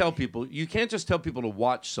 I'm going to tell people, you can't just tell people to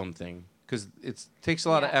watch something because it takes a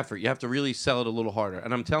lot of effort. You have to really sell it a little harder.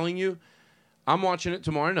 And I'm telling you, I'm watching it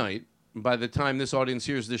tomorrow night. By the time this audience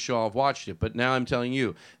hears this show, I've watched it. But now I'm telling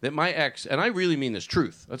you that my ex, and I really mean this,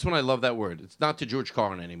 truth. That's when I love that word. It's not to George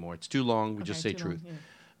Carlin anymore. It's too long. We just say too long, truth.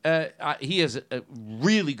 yeah. He has a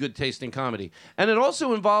really good taste in comedy. And it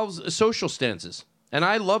also involves social stances. And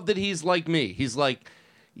I love that he's like me. He's like...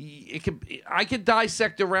 I could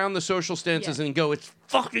dissect around the social stances and go, it's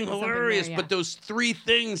fucking hilarious. there, yeah. But those three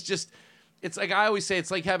things just, it's like I always say,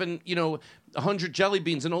 it's like having, 100 jelly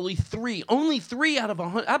beans and only three out of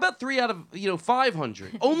 100. How about 3 out of,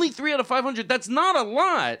 500? Only 3 out of 500. That's not a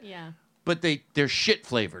lot. Yeah. But they're shit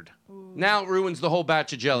flavored. Now it ruins the whole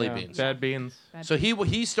batch of jelly beans. Bad beans. So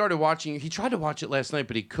he started watching. He tried to watch it last night,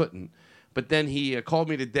 but he couldn't. But then he called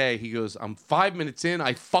me today. He goes, I'm 5 minutes in.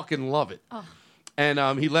 I fucking love it. Oh.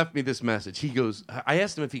 And he left me this message. He goes, I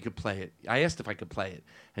asked him if he could play it. I asked if I could play it.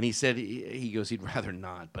 And he said, he goes, he'd rather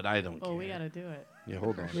not, but I don't care. Oh, we got to do it. Yeah,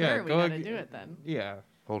 hold on. Sure, we got to do it then. Yeah.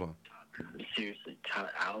 Hold on. Seriously,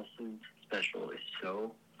 Allison's special is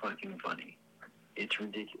so fucking funny. It's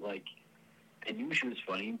ridiculous. Like, I knew she was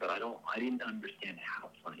funny, but I didn't understand how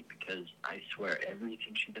funny, because I swear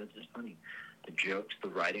everything she does is funny. The jokes, the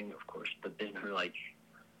writing, of course, but then her, like,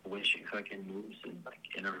 the way she fucking moves and, like,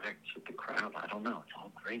 interacts with the crowd, I don't know. It's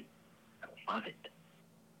all great. I love it.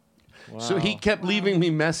 Wow. So he kept leaving me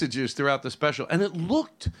messages throughout the special, and it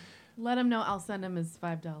looked... Let him know I'll send him his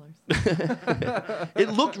 $5. It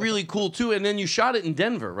looked really cool, too, and then you shot it in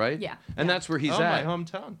Denver, right? Yeah. And that's where he's my at.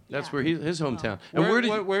 hometown. That's where his hometown. And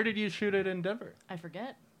And where did you shoot it in Denver? I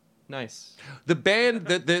forget. Nice. The band,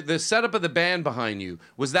 the setup of the band behind you,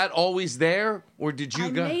 was that always there, or did you I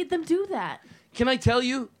go? made them do that. Can I tell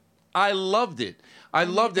you? I loved it. I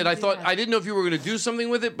loved it. I thought I didn't know if you were going to do something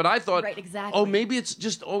with it, but I thought, Right, exactly. oh, maybe it's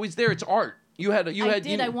just always there. It's art.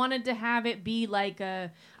 I wanted to have it be like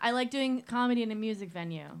I like doing comedy in a music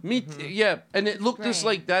venue. Yeah, and it looked just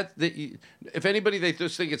great. like that. If anybody, they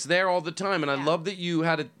just think it's there all the time, and I love that you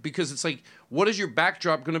had it, because it's like, what is your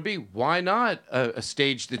backdrop going to be? Why not a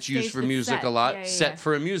stage that's used stage for that's music set. a lot, Yeah, set yeah.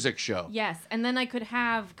 for a music show? Yes, and then I could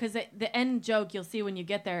have, because the end joke you'll see when you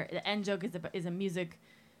get there. The end joke is a music.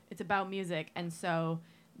 It's about music, and so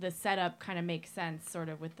the setup kind of makes sense, sort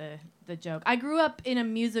of, with the joke. I grew up in a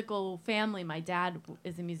musical family. My dad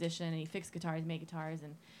is a musician, and he fixed guitars, made guitars,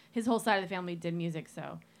 and his whole side of the family did music.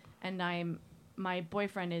 So, and my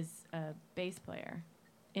boyfriend is a bass player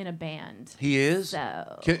in a band. He is.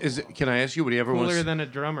 So Can I ask you? Would he ever want Cooler than a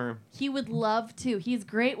drummer. he would love to. He's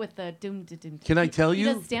great with the doom doom doom. Can I tell you?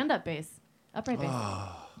 He does stand-up bass, upright bass.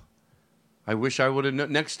 I wish I would have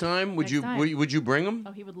known. Next time, would Next time. would you bring him?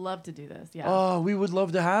 Oh, he would love to do this. Yeah. Oh, we would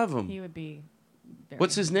love to have him. He would be.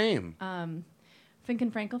 What's his name?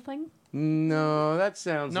 Finken Frankelfling. No, that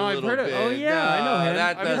sounds No, a I've little heard of- bit. oh, yeah, I know him.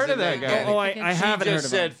 That I've heard of that doesn't guy. make Oh, I any- haven't She heard just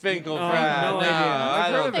of said him. Finkel Oh, Fry. no No, idea. I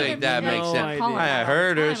I've don't heard think of that him. makes No sense. idea. I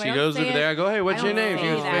heard her. She I don't goes say over it. there. I go, hey, what's I your don't name? say She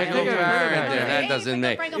goes, that. Finkel I think I've Fry. heard of Right that. there. That Hey, doesn't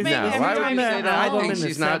make. Finkel No, Fry. why Is would he you from say that that? I album think in the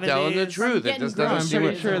she's not telling the 70s? truth. It Getting just doesn't drunk. seem. I'm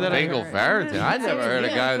pretty sure that I Finkel heard. Farrington. I never heard a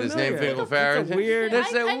guy with his name Finkel Farrington. weird-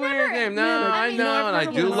 That's a I weird never- name. No, Man, I I mean, know, I've and I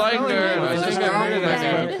heard do of him. like I her. know I him. just I've never heard of heard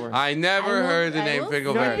him. of him. I never I will- heard the I name will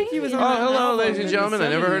Finkel say I think he was Farrington. on Oh, that hello, album ladies and in the gentlemen. I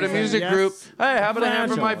never heard a 70s. music Yes. group. Hey, how about a hand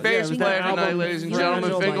for Fragile. my Yeah, bass it was player that tonight, album, ladies and gentlemen,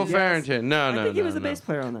 Fragile, Finkel yes. Farrington. No, I no, think he no, was a no. bass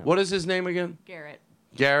player on that. What is his name again? Garrett.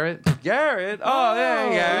 Garrett. Garrett. Oh, yeah,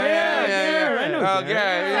 Oh, yeah, yeah, Garrett. I know Oh, Garrett.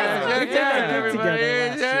 Garrett. Yeah, We did that Garrett. gig Everybody. together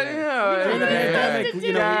last year. Yeah, During the pandemic,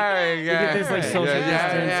 you know, Garrett. we did this, like, social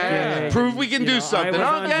distance gig. Prove we can You do know, something. I was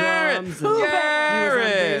Oh, on Garrett. drums and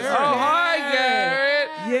Garrett. he was on Oh, bass. hi, Garrett.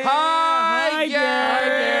 Yeah. Hi,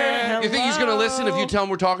 Garrett. You think he's gonna Hello. listen if you tell him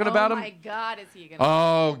we're talking about Oh him? my God, is he gonna?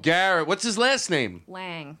 Oh, Garrett. What's his last name?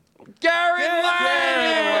 Lang. Garrett Lang,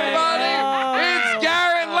 everybody! It's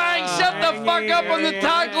Garrett Lang! Shut the fuck up on the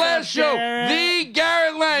Todd Glass Show! The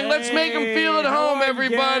Garrett Lang! Let's make him feel at home,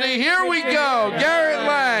 everybody! Here we go! Garrett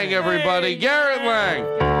Lang, everybody! Garrett Lang!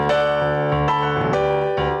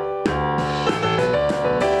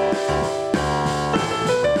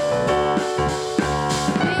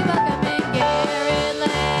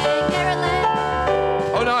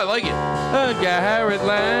 Oh no, I like it! Garrett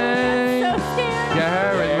Lang!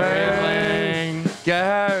 Garrett Lang!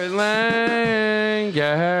 Garrett Lang!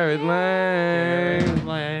 Garrett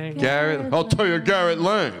Lang! Garrett, I'll tell you, Garrett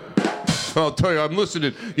Lang. I'll tell you, I'm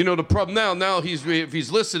listening. You know the problem now. If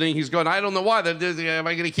he's listening, he's going. I don't know why. Am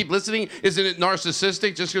I going to keep listening? Isn't it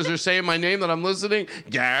narcissistic just because they're saying my name that I'm listening?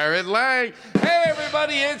 Garrett Lang. Hey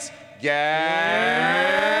everybody, it's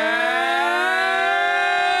Garrett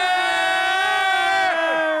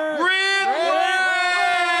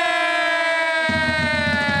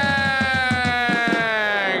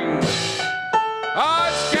Lang.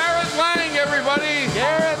 It's Garrett Lang, everybody.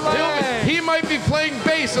 Garrett Lang. He might be playing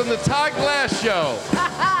bass on the Todd Glass Show.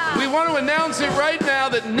 We want to announce it right now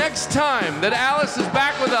that next time that Alice is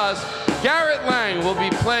back with us, Garrett Lang will be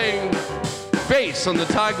playing bass on the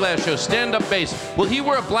Todd Glass Show, stand-up bass. Will he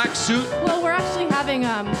wear a black suit? Well, we're actually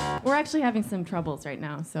having some troubles right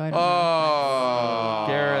now, so I don't know. Oh,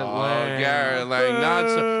 Garrett Lang. Garrett Lang, not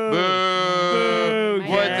so. Boo!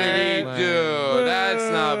 What did he do? That's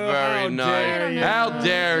not very nice. How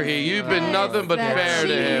dare he? You've been nothing but fair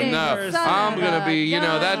to him. No, I'm gonna be.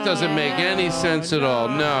 That doesn't make any sense at all.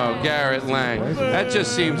 No, Garrett Lang. That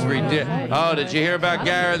just seems ridiculous. Oh, did you hear about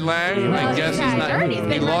Garrett Lang? I guess he's not.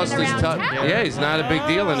 He lost his touch. Yeah, he's not a big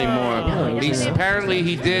deal anymore. Apparently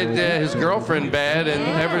he did his girlfriend bad, and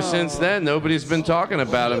ever since then nobody's been talking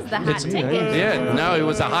about him. The hot ticket. Yeah, no, it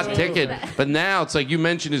was a hot ticket. But now it's like you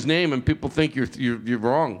mention his name and people think you're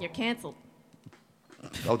wrong. You're canceled.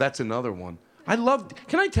 Oh, that's another one.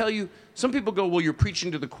 Can I tell you, some people go, well, you're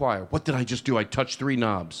preaching to the choir. What did I just do? I touched 3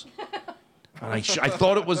 knobs. And I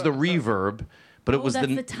thought it was the reverb, But it was that's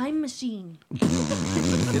the time machine. It's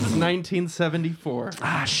 1974.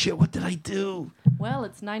 Ah, shit, what did I do? Well,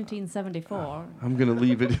 it's 1974. I'm going to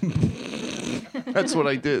leave it. That's what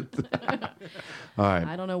I did. All right.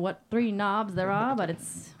 I don't know what 3 knobs there are, but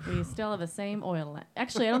we still have the same oil.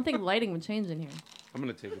 Actually, I don't think lighting would change in here. I'm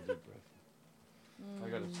going to take a deep breath. I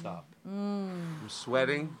got to stop. I'm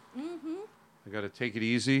sweating. Mm-hmm. I got to take it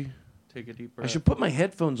easy. Take a deep I breath. should put my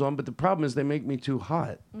headphones on, but the problem is they make me too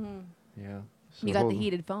hot. Mm. Yeah. So You got the hold on.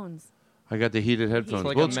 heated phones. I got the heated headphones. It's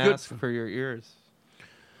like well, a it's mask good for your ears.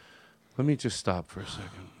 Let me just stop for a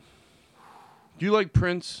second. Do you like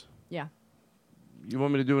Prince? Yeah. You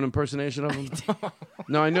want me to do an impersonation of him?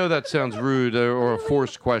 No, I know that sounds rude or a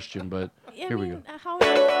forced question, but here we go.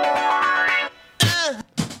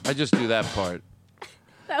 I just do that part.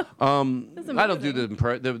 I don't do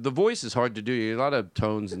the voice is hard to do. A lot of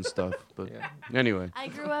tones and stuff, but anyway. I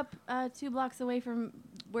grew up 2 blocks away from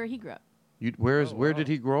where he grew up. Where did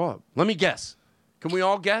he grow up? Let me guess. Can we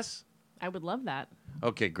all guess? I would love that.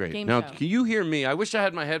 Okay, great. Game Now, show. can you hear me? I wish I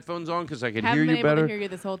had my headphones on because I could Haven't hear been you able better. to hear you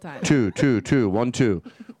this whole time. 2, 2, 2, 1, 2.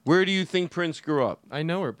 Where do you think Prince grew up? I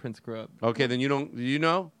know where Prince grew up. Okay, then you don't. Do you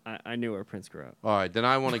know? I knew where Prince grew up. All right, then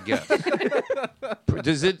I want to guess.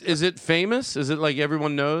 Is it famous? Is it like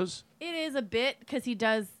everyone knows? It is a bit because he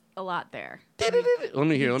does a lot there. Let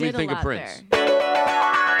me hear. Let me did a think of lot Prince.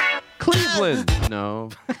 there. Cleveland. No.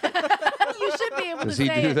 You should be able Does to he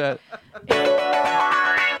say do it.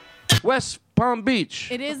 that? West Palm Beach.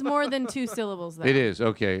 It is more than 2 syllables, though. It is.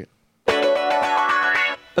 Okay.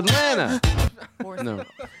 Atlanta. 4 No.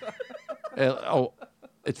 syllables.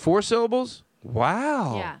 It's 4 syllables?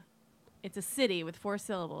 Wow. Yeah. It's a city with 4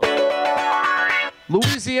 syllables.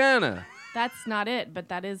 Louisiana. That's not it, but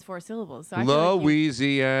that is 4 syllables. So I feel like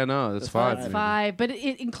Louisiana. That's 5. That's 5, but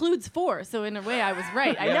it includes 4. So in a way, I was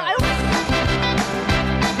right. I know.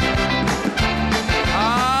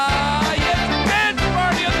 Yes, you did,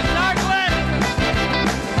 Party of the Chocolate.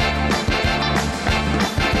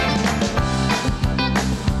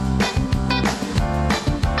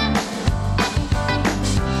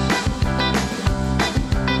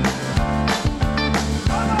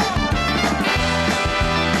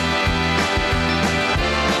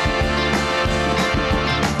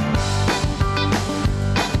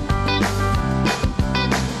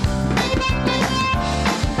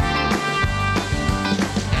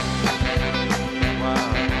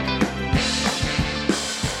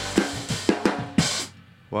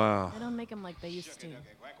 Wow. I don't make them like they used to.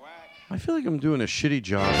 I feel like I'm doing a shitty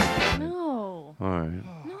job. No. All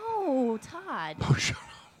right. No, Todd. Oh, shut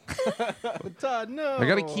up. Todd, no. I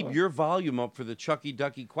got to keep your volume up for the Chucky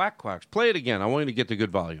Ducky Quack Quacks. Play it again. I want you to get the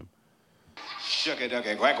good volume. Shucky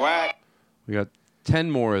ducky quack quack. We got 10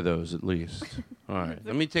 more of those at least. All right.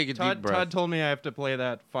 Let me take a deep breath. Todd told me I have to play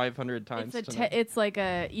that 500 times tonight. It's like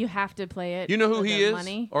you have to play it. You know who for he the is?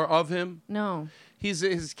 Money. Or of him? No. His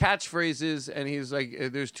catchphrase is, and he's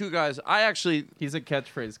like, there's 2 guys. He's a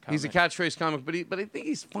catchphrase comic. He's a catchphrase comic, but I think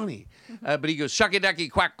he's funny. But he goes, shucky ducky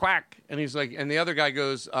quack quack. And he's like, and the other guy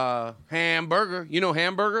goes, hamburger. You know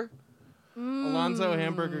hamburger? Alonzo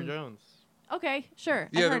Hamburger Jones. Okay, sure.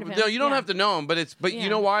 Yeah, I've heard of him. no, you don't Yeah. have to know him, but Yeah. you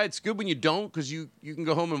know why it's good when you don't, because you can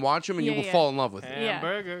go home and watch him and you will fall in love with him.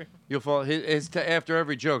 Hamburger. You'll fall. After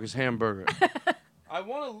every joke is hamburger. I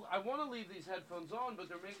want to leave these headphones on, but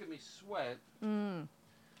they're making me sweat. Mm.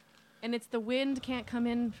 And it's the wind can't come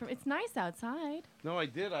in from. It's nice outside. No, I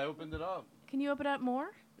did. I opened it up. Can you open it up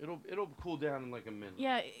more? It'll cool down in like a minute.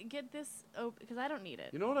 Yeah, get this because I don't need it.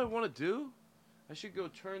 You know what I want to do? I should go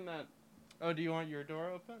turn that. Oh, do you want your door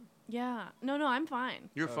open? Yeah. No, I'm fine.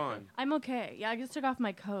 You're fine. I'm okay. Yeah, I just took off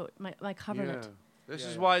my coat, my coverlet. This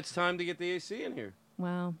is why it's time to get the AC in here.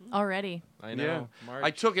 Wow. Already. I know. Yeah. March. I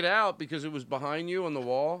took it out because it was behind you on the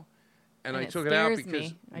wall, and I took it out because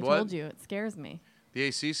me. I what? told you it scares me. The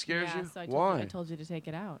AC scares Yeah, you? so Why? I told you to take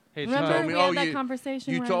it out. Hey, remember we had that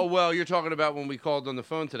conversation? You where told. Well, you're talking about when we called on the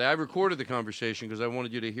phone today. I recorded the conversation because I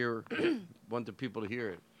wanted you to hear, want the people to hear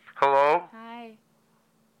it. Hello. Hi.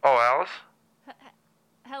 Oh, Alice.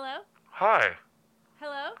 Hello. Hi.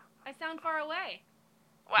 Hello. I sound far away.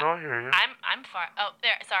 What? No, I hear you. I'm far. Oh,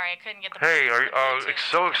 there. Sorry, I couldn't get the. Hey, are you? Bluetooth.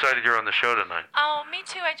 So excited you're on the show tonight. Oh, me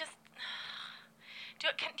too. I just. Do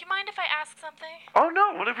you mind if I ask something? Oh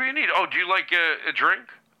no, whatever you need. Oh, do you like a drink?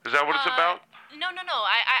 Is that what it's about? No.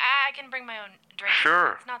 I can bring my own drink.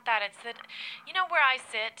 Sure. It's not that. It's that. You know where I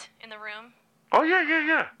sit in the room? Oh yeah.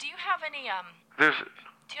 Do you have any There's.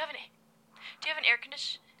 Do you have an air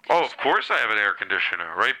conditioner? Oh, of course I have an air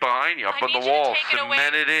conditioner right behind you, up on the wall,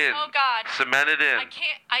 cemented in. Oh God. Cemented in. I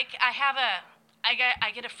can't. I have a. I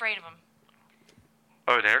get afraid of them.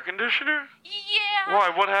 Oh, an air conditioner? Yeah. Why?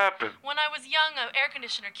 What happened? When I was young, an air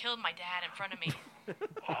conditioner killed my dad in front of me.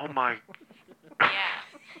 Oh, my... Yeah.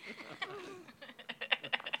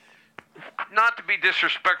 Not to be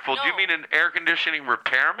disrespectful, do you No. mean an air conditioning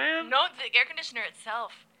repairman? No, the air conditioner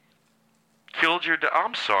itself. Killed your dad?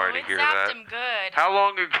 I'm sorry to hear zapped that. him good. How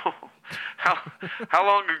long ago? How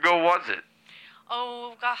long ago was it?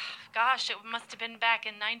 Oh, gosh, it must have been back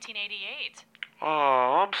in 1988.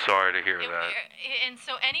 Oh, I'm sorry to hear that. And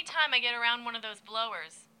so anytime I get around one of those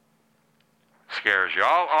blowers... Scares you.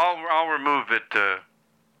 I'll remove it.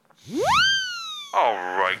 All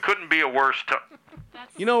right, couldn't be a worse time.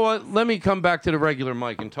 You know what? Let me come back to the regular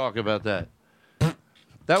mic and talk about that.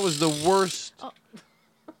 That was the worst. Oh.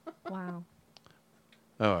 Wow.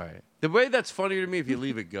 All right. The way that's funnier to me if you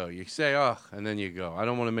leave it go. You say, oh, and then you go. I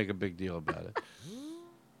don't want to make a big deal about it.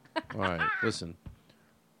 All right, listen.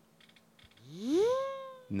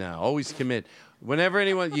 No, always commit. Whenever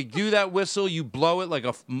anyone, you do that whistle, you blow it like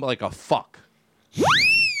a fuck.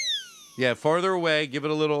 Yeah, farther away. Give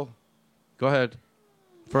it a little. Go ahead.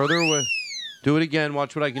 Further away. Do it again.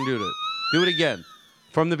 Watch what I can do to it. Do it again.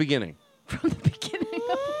 From the beginning. From the beginning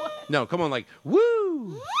of what? No, come on, like,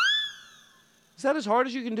 woo! Is that as hard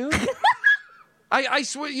as you can do it? I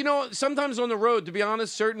swear, you know, sometimes on the road, to be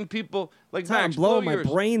honest, certain people, like That's how I'm Max, blowing blow my yours.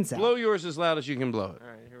 brains out. Blow yours as loud as you can blow it. All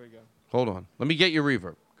right, here we go. Hold on. Let me get your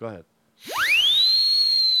reverb. Go ahead.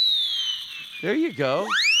 There you go.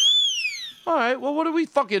 All right, well, what are we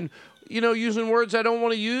fucking, using words I don't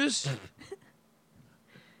want to use?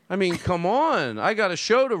 I mean, come on! I got a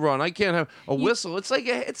show to run. I can't have a whistle. It's like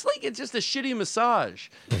it's just a shitty massage.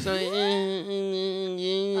 So,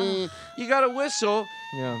 you got a whistle.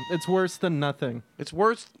 Yeah, it's worse than nothing. It's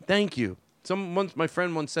worse. Thank you. My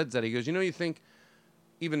friend once said that. He goes, you think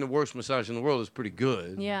even the worst massage in the world is pretty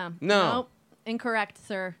good? Yeah. No. Nope. Incorrect,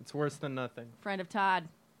 sir. It's worse than nothing. Friend of Todd.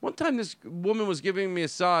 One time, this woman was giving me a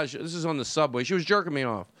massage. This is on the subway. She was jerking me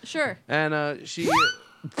off. Sure. And she.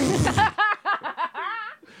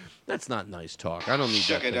 That's not nice talk. I don't need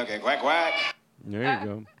that. Shucky ducky quack quack. There you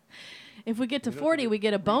go. If we get to 40, we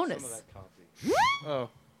get a bonus. Oh.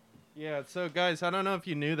 Yeah, so guys, I don't know if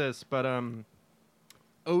you knew this, but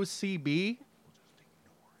OCB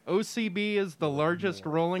is the largest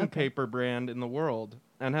rolling paper brand in the world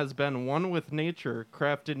and has been one with nature,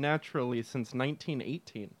 crafted naturally since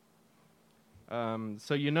 1918.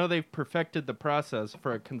 So they've perfected the process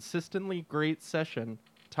for a consistently great session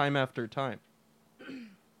time after time.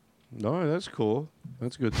 No, that's cool.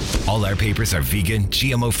 That's good. All our papers are vegan,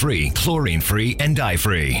 GMO-free, chlorine-free, and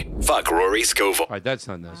dye-free. Fuck Rory Scovel. All right, that's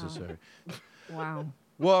not necessary. Wow.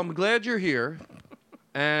 Well, I'm glad you're here,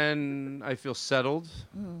 and I feel settled.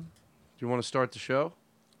 Do you want to start the show?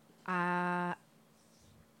 Yeah,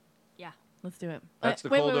 let's do it. That's the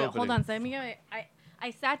wait, cold wait, opening. Hold on. So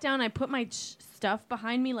I sat down. I put my stuff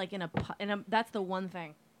behind me, like in a. That's the one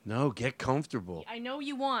thing. No, get comfortable. I know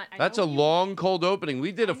you want. That's a long cold opening.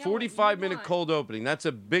 We did a 45-minute cold opening. That's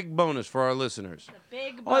a big bonus for our listeners.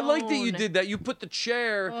 Big Oh, I like that you did that. You put the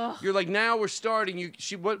chair. Ugh. You're like, now we're starting.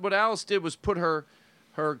 What Alice did was put her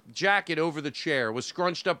jacket over the chair. Was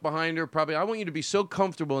scrunched up behind her. Probably. I want you to be so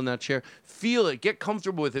comfortable in that chair. Feel it. Get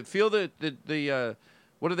comfortable with it. Feel the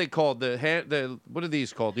what are they called? What are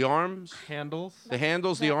these called? The arms? Handles. The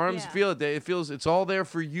handles, the arms. Yeah. Feel it. It feels. It's all there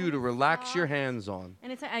for you to relax your hands on.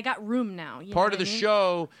 And I got room now. Part of the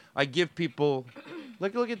show, I give people.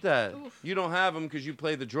 Look at that. Oof. You don't have them because you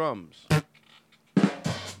play the drums.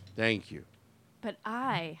 Thank you. But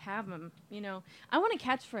I have them. I want a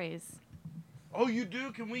catchphrase. Oh, you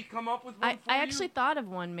do? Can we come up with one? I actually thought of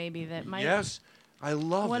one maybe that might. Yes, I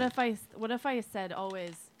love it. What if I said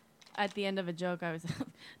always at the end of a joke? I was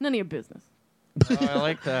none of your business. Oh, I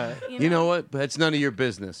like that. You know what? But it's none of your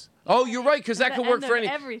business. Oh, you're right, because that could work for any.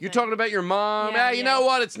 You're talking about your mom. Yeah, You know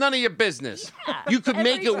what? It's none of your business. Yeah. You could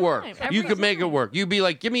make it work. You could make it work. You'd be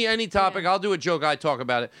like, give me any topic. I'll do a joke. I talk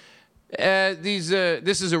about it.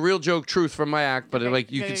 This is a real joke, truth from my act. But like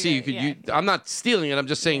you can see, you could. I'm not stealing it. I'm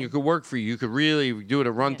just saying it could work for you. You could really do it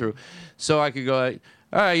a run through. So I could go.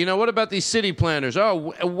 All right, what about these city planners?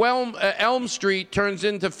 Oh, Elm Street turns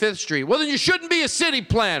into 5th Street. Well, then you shouldn't be a city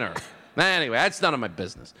planner. Anyway, that's none of my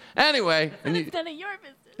business. Anyway. It's none of your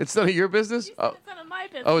business. It's none of your business? You said it's none of my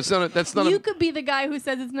business. Oh, that's none of... You could be the guy who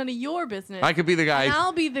says it's none of your business. I could be the guy... And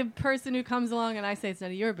I'll be the person who comes along and I say it's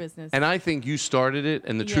none of your business. And I think you started it,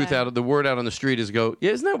 and the word out on the street is go,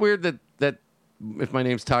 yeah, isn't that weird that if my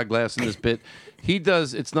name's Todd Glass in this bit, he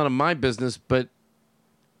does, it's none of my business, but,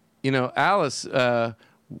 Alice...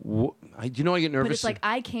 I get nervous. But it's like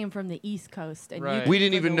I came from the East Coast, and you we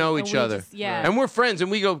didn't even know each other. And we're friends,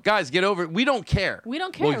 and we go, guys, get over it. We don't care. We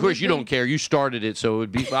don't care. Well, of course, you don't care. You started it, so it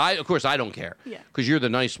would be. Of course, I don't care. Yeah. Because you're the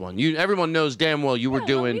nice one. Everyone knows damn well you were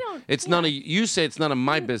doing. It's none of. You say it's none of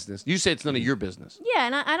my business. You say it's none of your business. Yeah,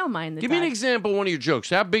 and I don't mind. Give me an example of one of your jokes.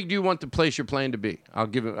 How big do you want the place you're playing to be? I'll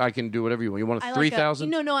give it. I can do whatever you want. You want a 3,000?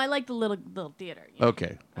 No, I like the little theater.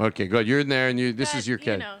 Okay, good. You're in there, and this is your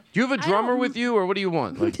kid. Do you have a drummer with you, or what do you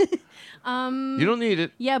want? Like, you don't need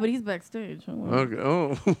it. Yeah, but he's backstage. Okay.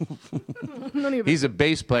 Oh, None of your he's a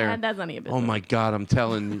bass player. That's none of your business. Oh my God, I'm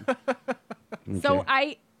telling you. Okay. So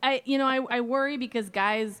I worry because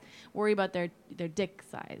guys worry about their dick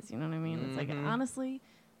size. You know what I mean? It's like, honestly,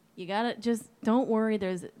 you gotta just don't worry.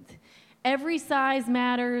 Every size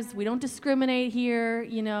matters. We don't discriminate here,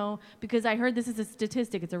 because I heard this is a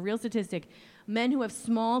statistic. It's a real statistic. Men who have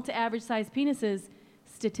small to average size penises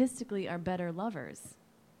statistically are better lovers.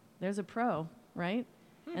 There's a pro, right?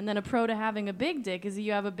 And then a pro to having a big dick is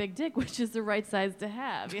you have a big dick, which is the right size to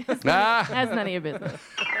have. That's none of your business.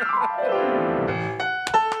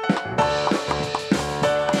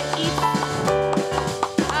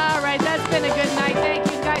 All right, that's been a good night. Thank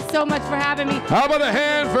you guys so much for having me. How about a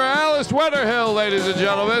hand for Alice Wetterhill, ladies and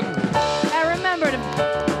gentlemen? And remember to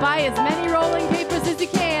buy as many rolling papers as you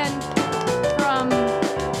can from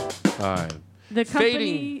the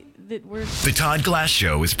company that we're... The Todd Glass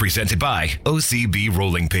Show is presented by OCB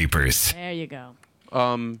Rolling Papers. There you go.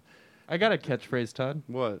 I got a catchphrase, Todd.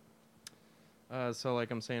 What? So,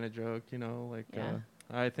 like, I'm saying a joke,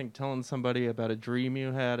 I think telling somebody about a dream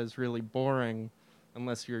you had is really boring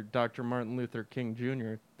unless you're Dr. Martin Luther King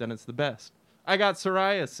Jr., then it's the best. I got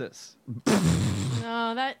psoriasis.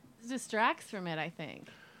 No, that distracts from it, I think.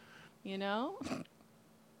 Well,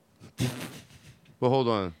 hold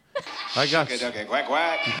on. I got... Quack,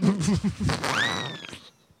 quack.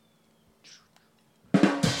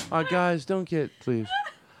 Guys, don't get, please.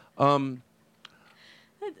 I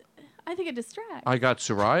think it distracts. I got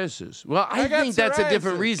psoriasis. Well, I think that's a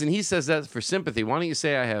different reason. He says that's for sympathy. Why don't you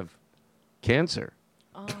say I have cancer?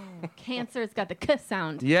 Oh, cancer. It's got the k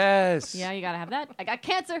sound. Yes. Yeah, you got to have that. I got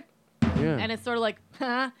cancer. Yeah. And it's sort of like,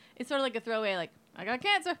 it's sort of like a throwaway, like, I got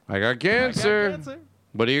cancer. I got cancer.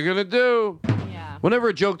 What are you going to do? Yeah. Whenever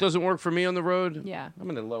a joke doesn't work for me on the road, yeah, I'm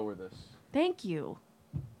going to lower this. Thank you.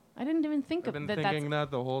 I didn't even think I've of been thinking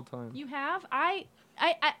that the whole time. You have? I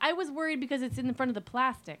was worried because it's in the front of the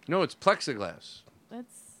plastic. No, it's plexiglass.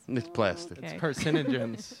 It's plastic. Okay. It's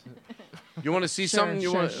carcinogens. You want to see something?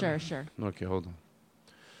 Sure. Okay, hold on.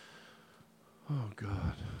 Oh,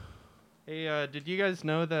 God. Hey, did you guys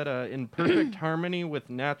know that in perfect harmony with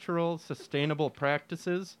natural, sustainable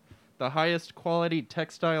practices, the highest quality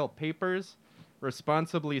textile papers,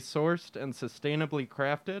 responsibly sourced and sustainably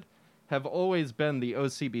crafted, have always been the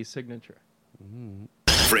OCB signature?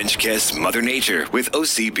 French Kiss Mother Nature with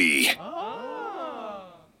OCB.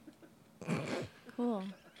 Cool.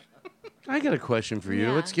 I got a question for you.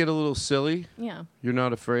 Yeah. Let's get a little silly. Yeah. You're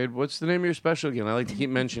not afraid. What's the name of your special again? I like to keep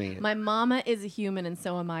mentioning it. My mama is a human, and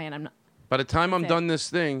so am I, and I'm not. By the time I'm done this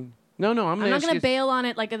thing, I'm not going to bail on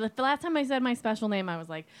it. Like the last time I said my special name, I was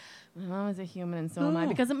like, my mama's a human, and so am I,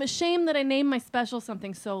 because I'm ashamed that I named my special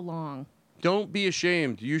something so long. Don't be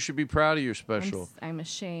ashamed. You should be proud of your special. I'm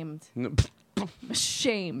ashamed. No. I'm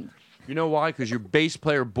ashamed. You know why? Because your bass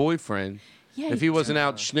player boyfriend, if he wasn't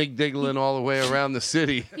out schnig-diggling all the way around the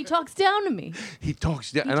city. He talks down to me. He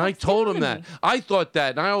talks down. And I told him that. I thought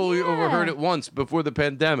that. And I only overheard it once before the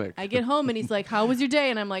pandemic. I get home and he's like, how was your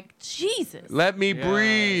day? And I'm like, Jesus. Let me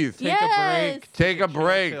breathe. Take a break. Take a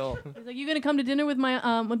break. He's like, you going to come to dinner with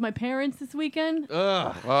my parents this weekend?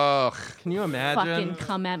 Ugh. Can you imagine? Fucking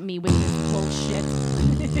come at me with this bullshit.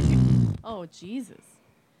 Oh, Jesus.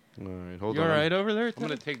 All right, hold you on. You all right over there? I'm going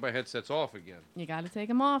to take my headsets off again. You got to take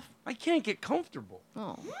them off. I can't get comfortable.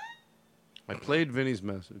 Oh. I played Vinny's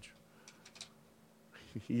message.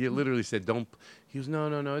 He literally said, don't. He goes,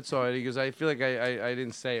 no, it's all right. He goes, I feel like I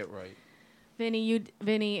didn't say it right. Vinny,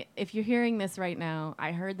 if you're hearing this right now,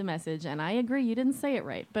 I heard the message, and I agree you didn't say it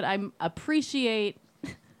right, but I appreciate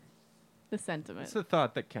the sentiment. It's the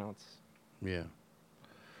thought that counts. Yeah.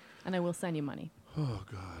 And I will send you money. Oh,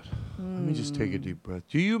 God. Let me just take a deep breath.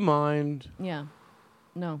 Do you mind? Yeah.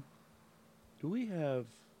 No. Do we have...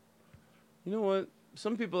 You know what?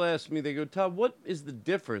 Some people ask me, they go, Todd, what is the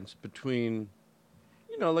difference between...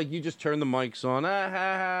 like you just turn the mics on.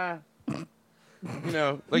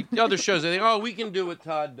 Like the other shows, they think, oh, we can do what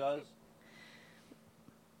Todd does.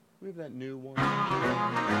 We have that new one. No.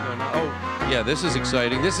 Oh, yeah, this is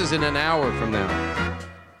exciting. This is in an hour from now.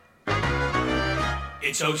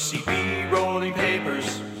 It's OCB rolling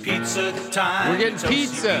papers. pizza time. We're getting It's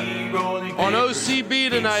pizza OCB rolling on papers. OCB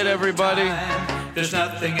tonight, Pizza everybody. time. There's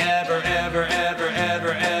nothing ever better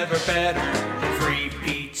than free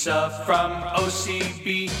pizza from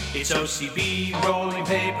OCB. It's OCB rolling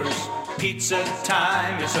papers. Pizza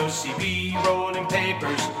time. It's OCB rolling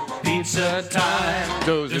papers. Pizza time.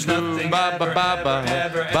 There's nothing ever I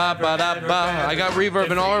got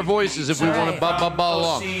reverb in all our voices if we want to ba ba ba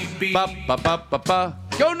along. Ba ba ba ba ba.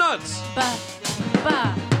 Go nuts! Ba,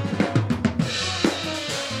 ba.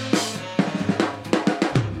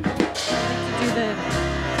 Do the.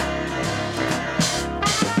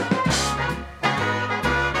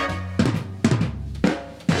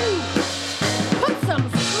 Put some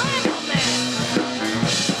slang on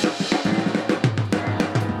there.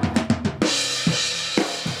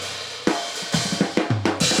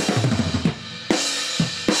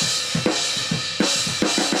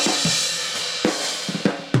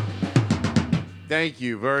 Thank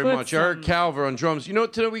you very Put much. Eric Calver on drums. You know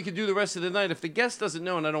what, tonight we could do the rest of the night? If the guest doesn't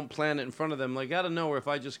know and I don't plan it in front of them, like out of nowhere, if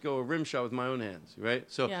I just go a rim shot with my own hands, right?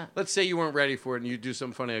 So Yeah. let's say you weren't ready for it and you do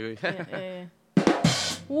something funny. I go, Yeah.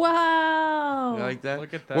 Wow. You like that?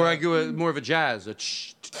 Look at that. Or I go more of a jazz.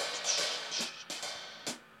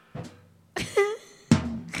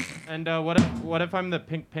 And what if I'm the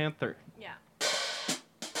Pink Panther? Yeah.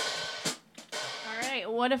 All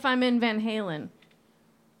right. What if I'm in Van Halen?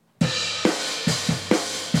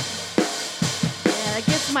 Yeah, that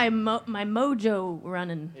gets my mojo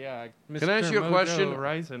running. Yeah. Can I ask you a question?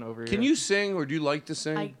 Rising over Can here. you sing or do you like to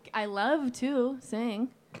sing? I love to sing.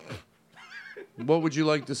 What would you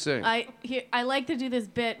like to sing? I like to do this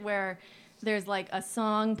bit where there's like a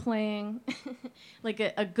song playing, like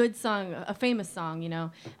a good song, a famous song, you know,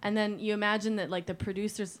 and then you imagine that like the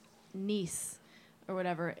producer's niece or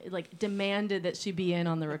whatever like demanded that she be in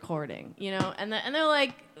on the recording, you know, and they're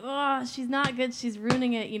like, oh, she's not good, she's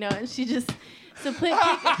ruining it, you know, and she just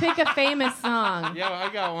pick a famous song. Yeah,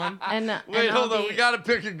 I got one. Wait, hold on. We got to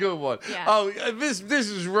pick a good one. Yeah. Oh, this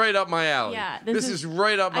is right up my alley. Yeah, this is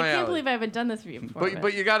right up my alley. I can't believe I haven't done this for you before.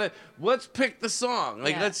 But you got to let's pick the song.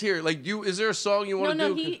 Like Yeah. let's hear. Like is there a song you want to do?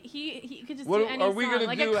 No, he could just What do any are we song. gonna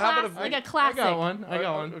like do? A How about like a classic. I got one. I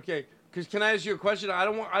got one. Okay. Because can I ask you a question? I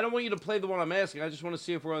don't want you to play the one I'm asking. I just want to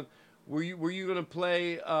see if we're on. Were you gonna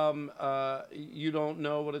play? You don't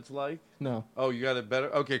know what it's like. No. Oh, you got it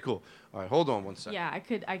better. Okay, cool. All right, hold on one second. Yeah, I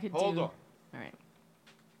could Hold do. on. All right.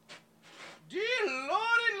 Dear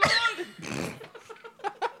Lordy Lord.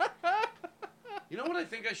 You know what I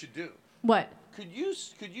think I should do? What? Could you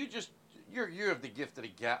just you have the gift of the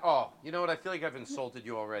gab. Oh, you know what? I feel like I've insulted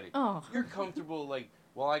you already. Oh. You're comfortable like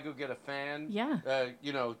while I go get a fan. Yeah.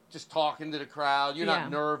 You know, just talking to the crowd. You're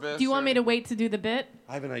not nervous. Do you want me to wait to do the bit?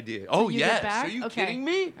 I have an idea. Till Oh you get yes. back? Are you Okay. kidding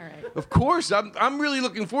me? All right. Of course. I'm really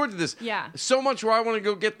looking forward to this. Yeah. So much where I want to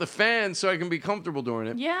go get the fan so I can be comfortable during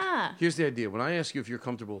it. Yeah. Here's the idea. When I ask you if you're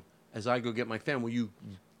comfortable as I go get my fan, will you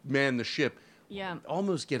man the ship? Yeah.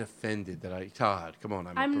 Almost get offended that Todd, come on,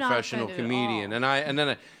 I'm I'm a not professional offended at comedian.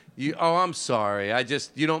 I'm sorry.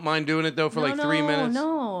 You don't mind doing it though for like 3 minutes?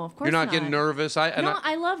 No, of course You're not getting nervous?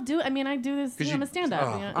 I love doing. I mean, I do this. 'Cause I'm a stand-up.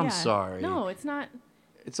 oh, you know? I'm yeah. sorry. No, it's not.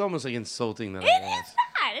 It's almost like insulting that It I is asked.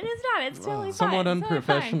 not. It is not. It's totally fine. Somewhat It's totally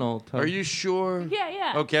unprofessional. Are you sure? Yeah,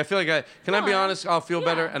 yeah. Okay, I feel like I be honest, I'll feel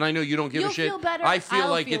better, and I know you don't give You'll a shit. feel better, I feel I'll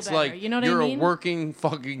like feel it's better. like You know what I you're mean? a working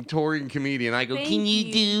fucking touring comedian. I go, Thank can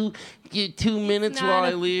you do 2 minutes Not while I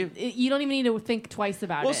a- leave? You don't even need to think twice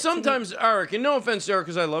about Well, it. sometimes, Eric, and no offense, Eric,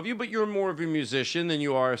 because I love you, but you're more of a musician than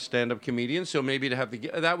you are a stand-up comedian. So maybe to have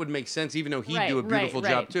that would make sense, even though he'd do a beautiful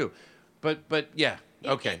job too. But yeah,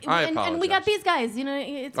 okay, I apologize. And we got these guys. You know,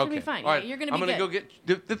 it's gonna be Okay. fine. All right. You're gonna be I'm gonna good.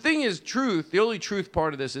 go get the thing is truth. The only truth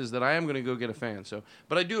part of this is that I am gonna go get a fan. So,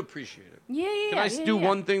 but I do appreciate it. Yeah, yeah. Can I yeah, do yeah.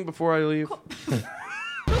 one thing before I leave?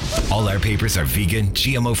 All our papers are vegan,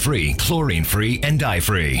 GMO-free, chlorine-free, and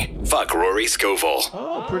dye-free. Fuck Rory Scovel.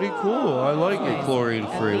 Oh, pretty cool. I like it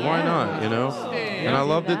chlorine-free. Why not, you know? And I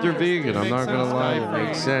love that they're vegan. I'm not going to lie. It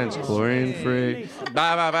makes sense. Chlorine-free.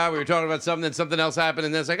 We were talking about something, then something else happened,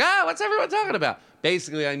 and then it's like, what's everyone talking about?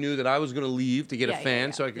 Basically, I knew that I was going to leave to get a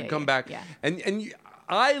fan so I could come back. yeah. And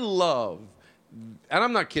I love, and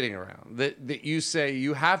I'm not kidding around, that you say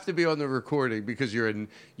you have to be on the recording because you're in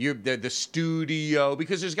the studio,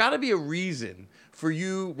 because there's got to be a reason for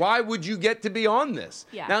you. Why would you get to be on this?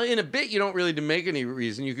 Yeah. Now, in a bit, you don't really make any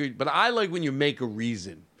reason. You could, but I like when you make a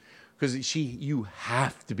reason. Because you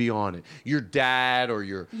have to be on it. Your dad or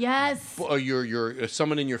your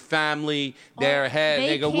someone in your family, they're ahead.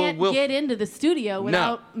 They go, can't we'll get into the studio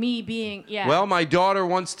without me being. Yeah. Well, my daughter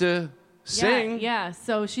wants to sing. Yeah.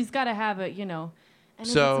 So she's got to have it. You know. And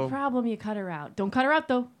if So- it's a problem, you cut her out. Don't cut her out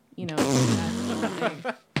though. You know.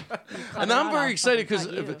 And I'm very excited because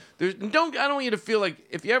I don't want you to feel like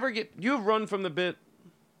if you ever you've run from the bit.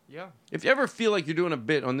 Yeah. If you ever feel like you're doing a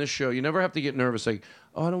bit on this show, you never have to get nervous. Like,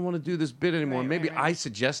 oh, I don't want to do this bit anymore. Maybe I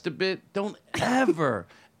suggest a bit. Don't ever,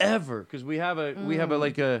 because we have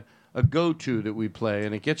a go-to that we play,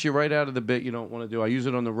 and it gets you right out of the bit you don't want to do. I use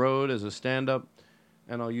it on the road as a stand-up,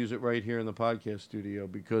 and I'll use it right here in the podcast studio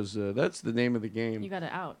because that's the name of the game. You got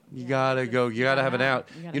to out. You gotta go. You gotta have it out.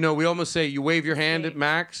 You know, we almost say you wave your hand at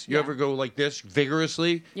Max. You ever go like this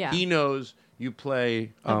vigorously? Yeah. He knows. You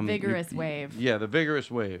play the vigorous wave. Yeah, the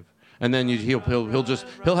vigorous wave, and then he'll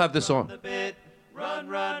have this on. Run,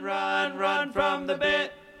 run, run, run from the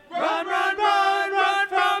bit. Run, run, run, run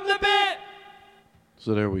from the bit.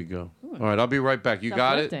 So there we go. All right, I'll be right back. You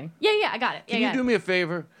got it? Yeah, I got it. Can you do me a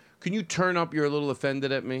favor? Can you turn up You're a Little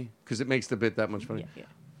Offended at me? Because it makes the bit that much funny. Yeah.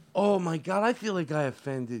 Oh, my God. I feel like I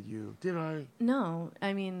offended you. Did I? No,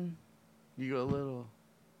 I mean... You go a little...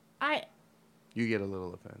 You get a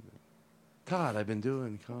little offended. Todd, I've been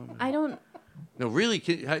doing comedy. I don't... No, really?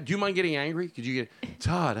 Do you mind getting angry? Could you get...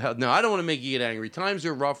 Todd, no, I don't want to make you get angry. Times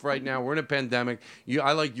are rough right now. We're in a pandemic.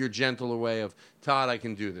 I like your gentler way of, Todd, I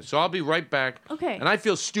can do this. So I'll be right back. Okay. And I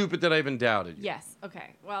feel stupid that I even doubted you. Yes,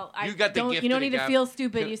 okay. Well, You got the gift you don't of the need to gab. feel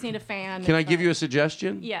stupid. You just need a fan. Can I give you a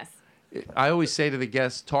suggestion? Yes. I always say to the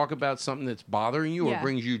guests, talk about something that's bothering you or Yeah.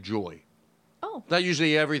 brings you joy. Oh. Not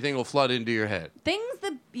usually everything will flood into your head. Things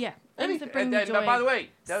that bring me joy. By the way,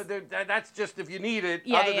 that's just if you need it.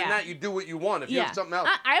 Yeah, Other than that, you do what you want. If you have something else.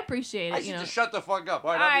 I appreciate it. I should just shut the fuck up.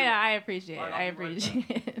 All right, I appreciate it. I appreciate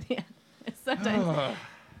it. Yeah. Sometimes.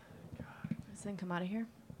 Does then come out of here?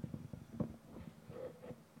 Oh,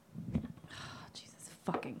 Jesus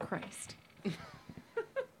fucking Christ.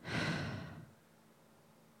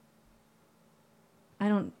 I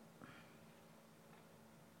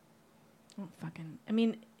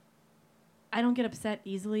don't get upset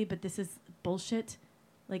easily, but this is bullshit.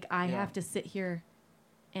 Like, I have to sit here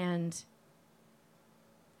and...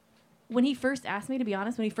 When he first asked me, to be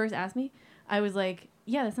honest, I was like,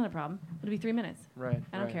 yeah, that's not a problem. It'll be 3 minutes. Right.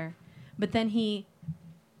 I don't care. But then he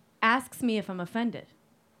asks me if I'm offended.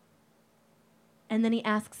 And then he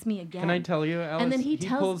asks me again. Can I tell you, Alice? And then he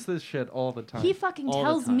pulls this shit all the time. He fucking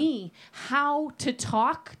tells me how to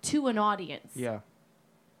talk to an audience. Yeah.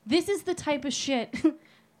 This is the type of shit.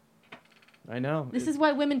 I know. This is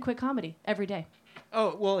why women quit comedy every day.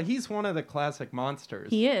 Oh, well, he's one of the classic monsters.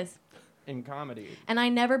 He is. In comedy. And I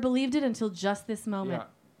never believed it until just this moment. Yeah.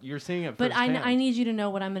 You're seeing it But firsthand. I need you to know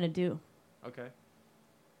what I'm going to do. Okay.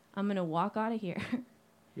 I'm going to walk out of here.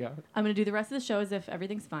 Yeah. I'm going to do the rest of the show as if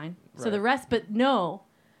everything's fine. Right. So the rest, but know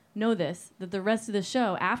this, that the rest of the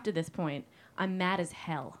show after this point, I'm mad as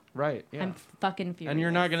hell. Right, yeah. I'm fucking furious. And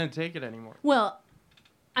you're not going to take it anymore. Well,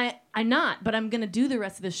 I'm not, but I'm going to do the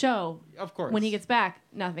rest of the show. Of course. When he gets back,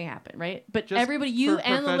 nothing happened, right? But Just everybody, you for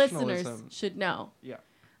and the listeners professionalism. should know Yeah.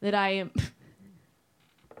 that I am...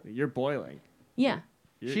 You're boiling. Yeah.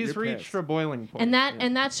 She's reached pissed. her boiling point.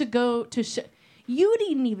 And that should go to... You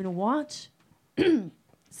didn't even watch.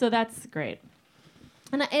 So that's great.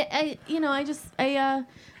 And I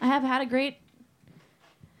have had a great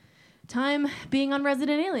time being on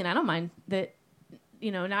Resident Alien. I don't mind that,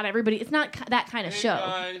 not everybody, it's not that kind of show.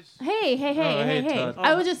 Guys. Hey. Todd.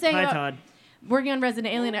 I was just saying Hi, about Todd. working on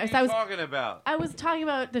Resident Alien. What are you talking about? I was talking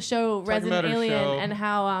about the show Talking Resident about her Alien show. and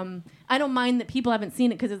how I don't mind that people haven't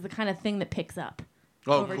seen it because it's the kind of thing that picks up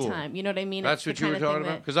over cool. time. You know what I mean? That's It's the what you were kind of talking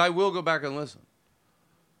thing about? Because I will go back and listen.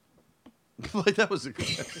 Like, that was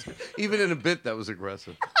aggressive. Even in a bit, that was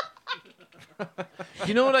aggressive.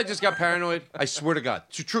 You know what? I just got paranoid. I swear to God,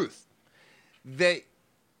 it's the truth. This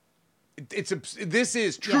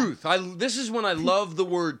is truth. This is when I love the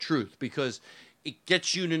word truth because it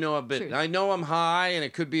gets you to know a bit. Truth. I know I'm high and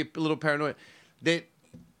it could be a little paranoid. That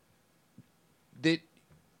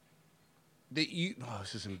you. Oh,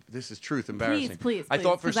 this is truth. Embarrassing. Please. I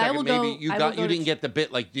thought for a 'cause I second will maybe go- you I will go to didn't get the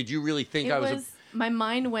bit. Like, did you really think It I was? was my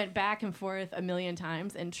mind went back and forth a million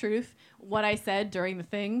times. And truth, what I said during the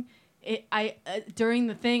thing, during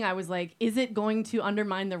the thing, I was like, "Is it going to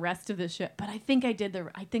undermine the rest of the show?" But I think I did the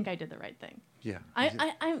right thing. Yeah.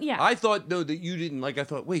 Yeah. I thought that you didn't like. I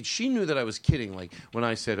thought, wait, she knew that I was kidding. Like when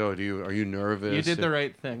I said, "Oh, are you nervous?" You did the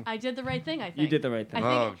right thing. I did the right thing. I think You did the right thing.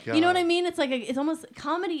 I think, Oh, God. You know what I mean? It's like it's almost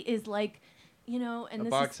comedy is like, and A this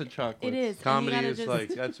box is, of chocolates. It is. And you Comedy gotta is just- like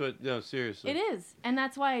that's what. No, seriously. It is, and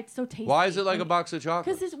that's why it's so tasty. Why is it like a box of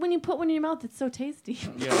chocolates? Because when you put one in your mouth, it's so tasty.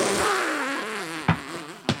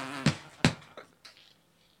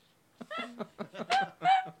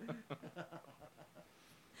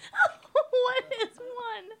 What is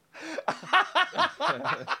one?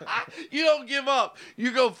 You don't give up.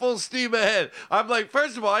 You go full steam ahead. I'm like,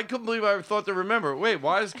 first of all, I couldn't believe I thought to remember. Wait,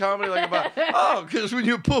 why is comedy like about? Oh, because when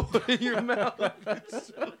you pull it in your mouth.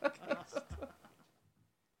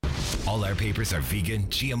 All our papers are vegan,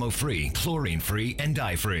 GMO-free, chlorine-free, and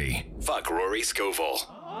dye-free. Fuck Rory Scovel.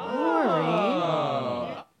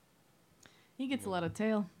 Rory. He gets a lot of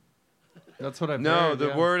tail. That's what I've heard. No, the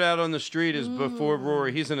word out on the street is before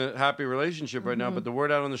Rory. He's in a happy relationship right now, but the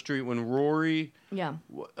word out on the street when Rory... Yeah.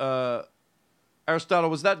 Aristotle,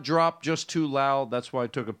 was that drop just too loud? That's why I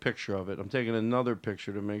took a picture of it. I'm taking another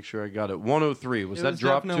picture to make sure I got it. 103. Was that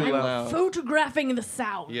drop too loud? Photographing the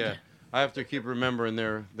sound. Yeah. I have to keep remembering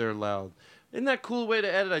they're loud. Isn't that a cool way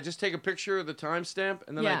to edit? I just take a picture of the timestamp,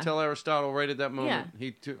 and then I tell Aristotle right at that moment. Yeah.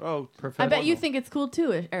 Perfect. I bet you think it's cool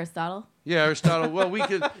too, Aristotle. Yeah, Aristotle. Well, we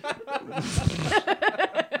could...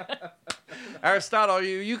 Aristotle,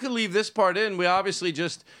 you could leave this part in. We obviously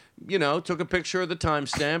just, took a picture of the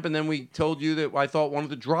timestamp, and then we told you that I thought one of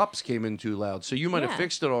the drops came in too loud. So you might have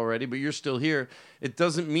fixed it already, but you're still here. It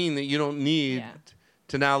doesn't mean that you don't need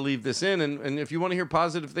to now leave this in. And if you want to hear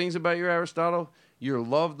positive things about your Aristotle, you're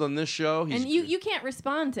loved on this show. And you can't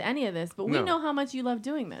respond to any of this, but we know how much you love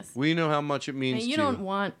doing this. We know how much it means to you. You don't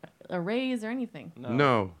want a raise or anything.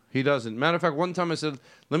 No, he doesn't. Matter of fact, one time I said,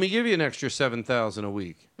 let me give you an extra $7,000 a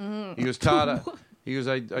week. He goes, Todd,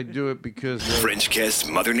 I do it because... French Kiss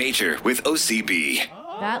Mother Nature with OCB.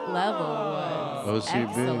 That level was OCB.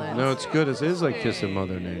 excellent. No, it's good. It is like kissing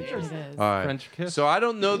Mother Nature. It is. All right. French kiss. So I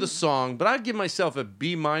don't know the song, but I'd give myself a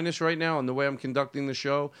B- right now on the way I'm conducting the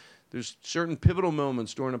show. There's certain pivotal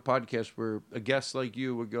moments during a podcast where a guest like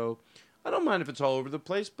you would go, I don't mind if it's all over the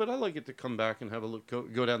place, but I like it to come back and have a look,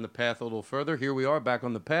 go down the path a little further. Here we are, back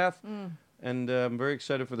on the path. And I'm very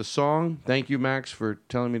excited for the song. Thank you, Max, for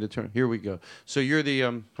telling me to turn. Here we go. So you're the...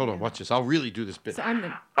 hold on, watch this. I'll really do this bit. So I'm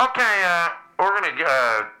the... Okay, we're going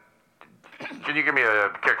to... can you give me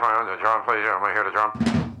a kick line on the drum, please? I want to hear the drum.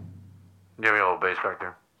 Give me a little bass back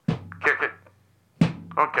there. Kick it.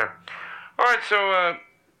 Okay. All right, so...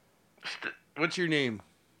 what's your name?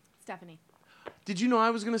 Stephanie. Did you know I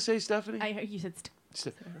was going to say Stephanie? I heard you said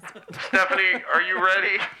Stephanie, are you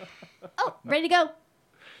ready? Oh, ready to go.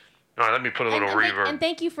 All right, let me put a little reverb. And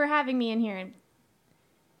thank you for having me in here.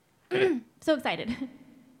 So excited.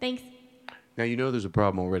 Thanks. Now, you know there's a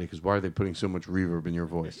problem already, because why are they putting so much reverb in your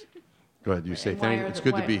voice? Go ahead, you say thank you. It's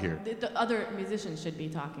good to be here. The other musicians should be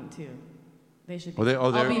talking, too. They should be.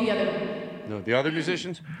 I'll be the other. No, the other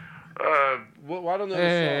musicians? Well, I don't know.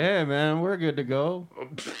 Hey, man, we're good to go.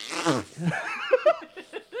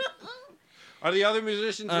 Are the other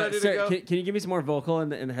musicians ready to go? Can you give me some more vocal in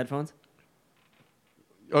the headphones?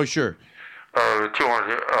 Oh, sure. Johnny,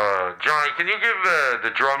 can you give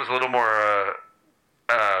the drums a little more,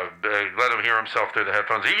 let him hear himself through the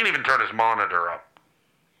headphones? He can even turn his monitor up.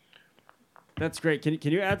 That's great. Can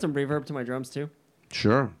you add some reverb to my drums, too?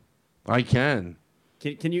 Sure. I can.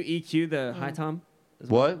 Can you EQ the high tom?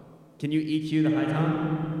 What? Can you EQ the high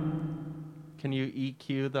tom? Can you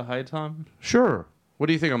EQ the high tom? Sure. What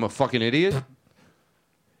do you think? I'm a fucking idiot?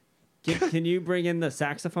 Can you bring in the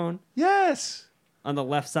saxophone? Yes. On the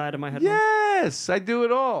left side of my headphones? Yes, I do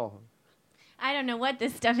it all. I don't know what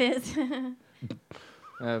this stuff is.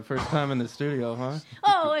 First time in the studio, huh?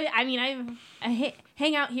 Oh, I mean, I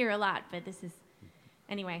hang out here a lot, but this is...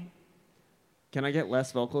 Anyway. Can I get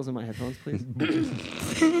less vocals in my headphones, please?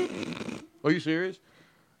 Are you serious?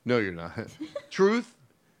 No, you're not. Truth?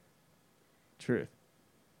 Truth.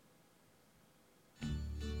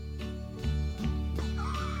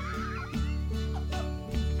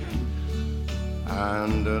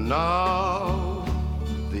 And now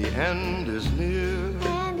the end is near,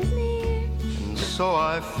 and so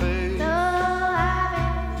I face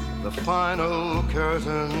the final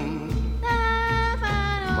curtain.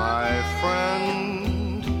 My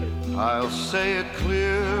friend, I'll say it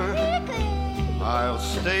clear, I'll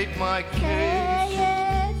state my case,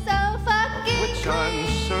 of which I'm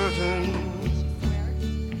certain.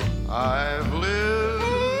 I've lived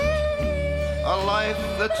a life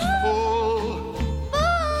that's full.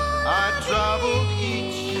 I traveled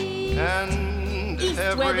each and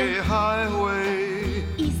every highway.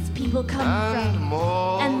 East people come and from,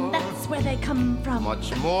 more, and that's where they come from.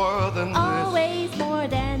 Much more than always this. More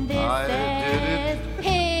than this. I did it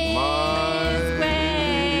his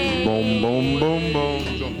way. Boom, boom, boom,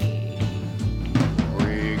 boom.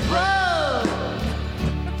 Regret.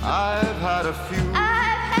 I've had a few.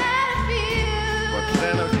 But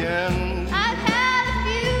then again, I've had a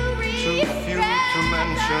few too few to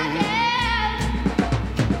mention.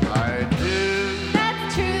 I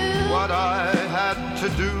did what I had to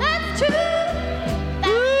do. That's true.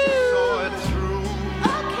 Saw it through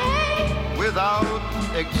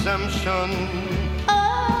exemption.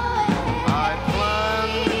 I plan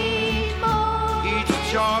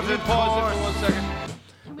each charted course. For 1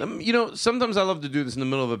 second. Sometimes I love to do this in the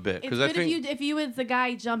middle of a bit It's because good I think if you as the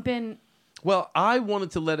guy jump in. Well, I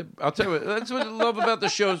wanted to let it. I'll tell you what. That's what I love about the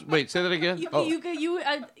shows. Wait, say that again. You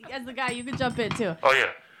as the guy, you could jump in too. Oh yeah.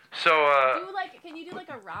 So Can you do like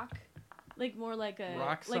a rock? Like more like a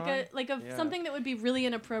rock song? something that would be really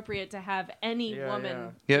inappropriate to have any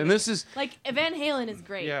woman. Yeah, and this is Like Van Halen is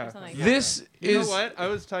great. Yeah. Or something like this that. You know is what? I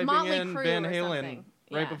was typing Motley in Crue Van or Halen something.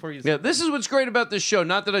 right before you Yeah, said this is what's great about this show.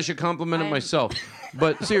 Not that I should compliment it myself,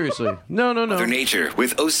 but seriously, no. Mother Nature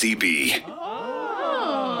with OCB.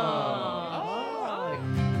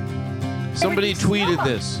 Somebody tweeted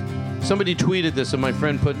this. And my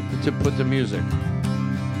friend put the music.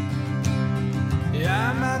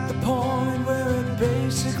 Yeah, I'm at the point where it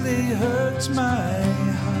basically hurts my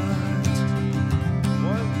heart.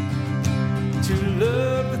 What? To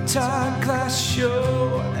love the top class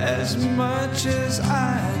show as much as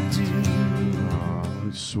I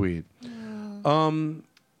do. Sweet.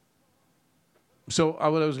 So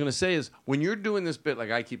what I was going to say is, when you're doing this bit,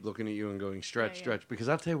 like I keep looking at you and going, stretch, because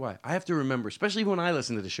I'll tell you why. I have to remember, especially when I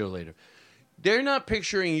listen to the show later, they're not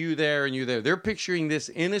picturing you there and you there. They're picturing this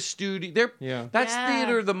in a studio. That's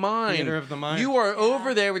theater of the mind. Theater of the mind. You are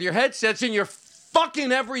over there with your headsets and you're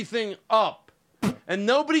fucking everything up. And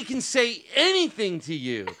nobody can say anything to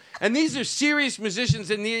you. And these are serious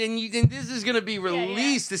musicians, and this is going to be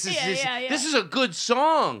released. This is a good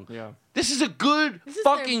song. Yeah. This is a good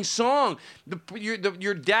fucking song.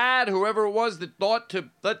 Your dad, whoever it was that thought to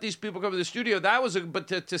let these people come to the studio, but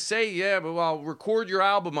to say, but I'll record your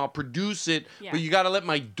album, I'll produce it, but you got to let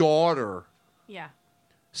my daughter. Yeah.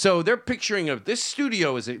 So they're picturing this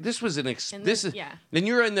studio and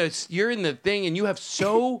you're in the thing, and you have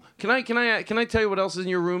so. Can I tell you what else is in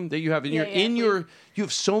your room that you have in you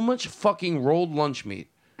have so much fucking rolled lunch meat.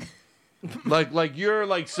 like you're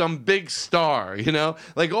like some big star,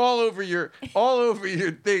 like all over your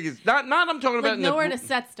thing. It's not I'm talking about nowhere to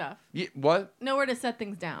set stuff. What? Nowhere to set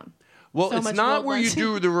things down. Well, So it's much not rolled where you lunch.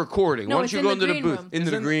 do the recording. No, Once it's you in go the into the green booth, room.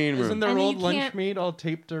 into the green room. Isn't the I mean, rolled you lunch can't- meat all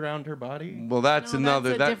taped around her body? Well, that's that's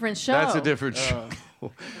a different show. That's a different show.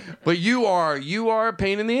 But you are a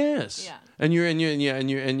pain in the ass. Yeah.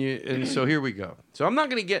 And so here we go. So I'm not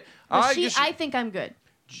gonna get. But I think I'm good.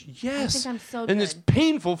 Yes. I think I'm so and good. it's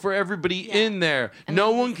painful for everybody in there. And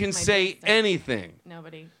no this one is can my say big thing. anything.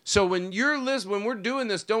 Nobody. So when when we're doing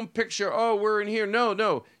this, don't picture, we're in here.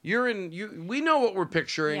 No. We know what we're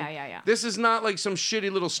picturing. Yeah. This is not like some shitty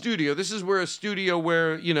little studio. This is a studio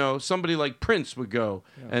where, somebody like Prince would go.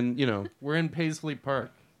 Yeah. And, We're in Paisley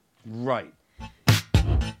Park. Right.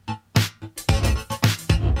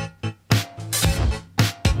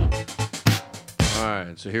 All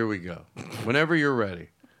right, so here we go. Whenever you're ready.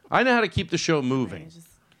 I know how to keep the show moving.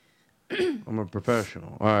 I'm a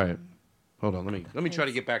professional. All right. Hold on. Let me try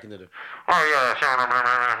to get back into the. Oh yeah.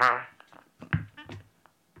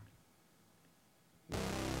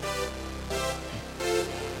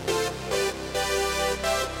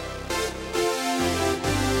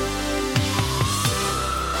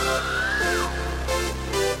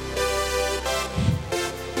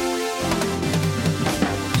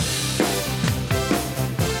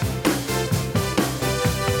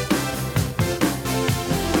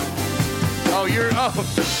 Hold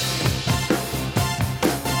it.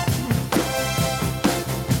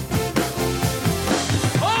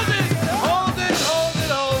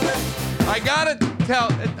 I gotta tell.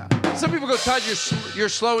 Some people go, Todd, you're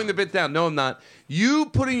slowing the bit down. No, I'm not. You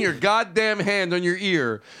putting your goddamn hand on your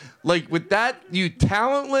ear, like with that, you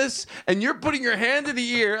talentless, and you're putting your hand to the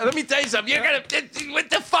ear. Let me tell you something. What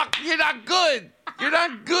the fuck? You're not good. You're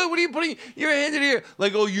not good. What are you putting your hand in the ear?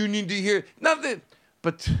 Like, you need to hear nothing.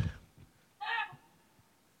 But.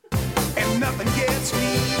 And nothing gets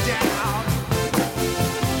me down.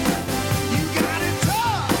 You got it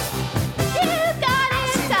tough. You got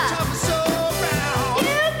it tough. Tough so round.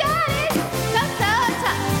 You got it tough.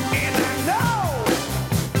 And I know,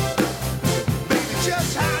 baby,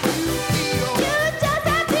 just how you feel. You just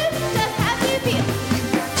have to feel.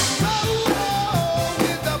 Roll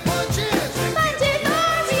with the punches. Punches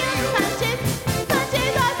are real.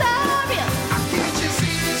 Punches are so real. Can't you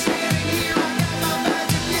see me standing here? I got my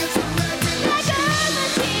magic lips. Like a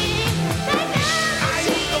machine.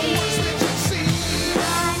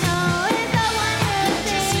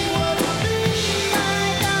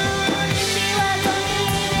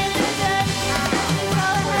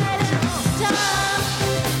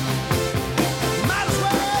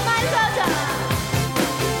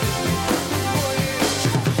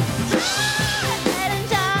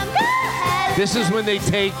 This is when they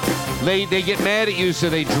get mad at you,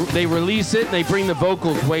 so they release it and they bring the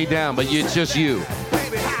vocals way down, but it's just you.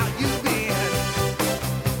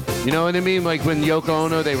 You know what I mean? Like when Yoko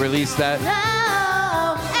Ono, they released that.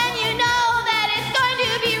 And you know that it's going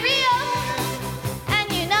to be real. And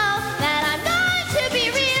you know that I'm going to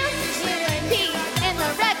be real. You and me in the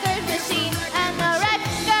record machine. And the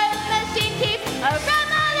record machine keeps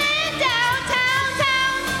rumbling downtown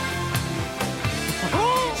town.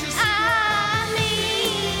 I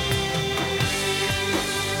mean,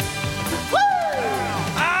 woo!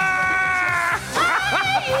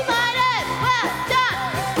 You might as well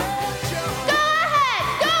stop. Go ahead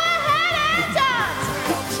and talk.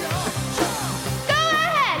 Go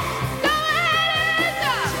ahead and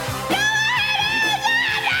talk. Go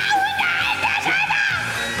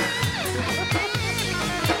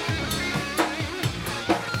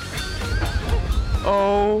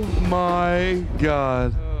Oh my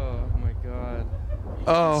God. Oh my God.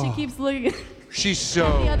 Oh. She keeps looking. She's at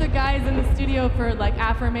so. the other guys in the studio for like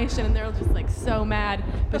affirmation, and they're just like so mad.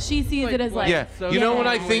 But she sees it as like, Yeah. You know when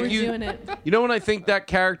I we're think doing it. You know when I think that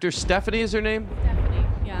character Stephanie is her name? Stephanie.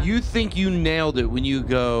 Yeah. You think you nailed it when you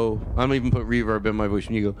go. I don't even put reverb in my voice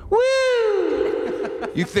when you go. Woo!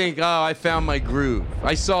 You think, oh, I found my groove.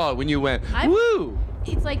 I saw it when you went. Woo!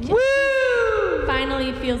 It's like she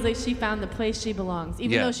finally feels like she found the place she belongs,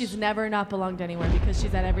 even though Yes. she's never not belonged anywhere because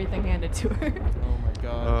she's had everything handed to her.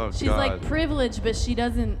 Oh, She's like privileged, but she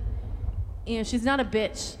doesn't. You know, she's not a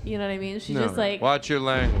bitch. You know what I mean? She's No. just like. Watch your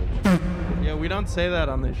language. Yeah, we don't say that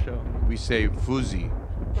on this show. We say fuzzy.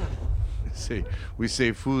 We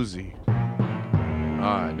say fuzzy. All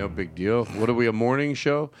right, no big deal. What are we, a morning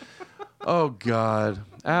show? Oh, God.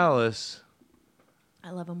 Alice, I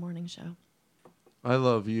love a morning show. I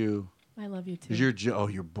love you. I love you too. 'Cause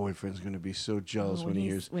your boyfriend's going to be so jealous when he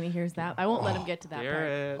hears. When he hears that, I won't let him get to that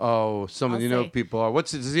part. Oh, some of I'll you know say- people are.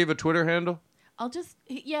 Does he have a Twitter handle? I'll just.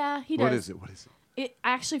 Yeah, he does. What is it? What is it? It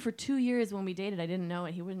actually for 2 years when we dated, I didn't know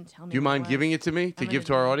it. He wouldn't tell me. Do you what mind was. giving it to me to I'm give to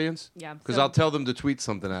gonna our do it. audience? Yeah. Because so I'll tell them to tweet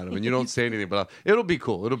something at him, and you don't say anything, but it'll be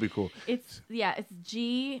cool. It'll be cool. It's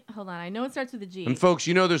G. Hold on, I know it starts with a G. And folks,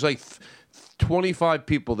 you know there's like 25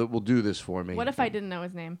 people that will do this for me. What if I didn't know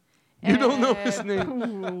his name? You don't know his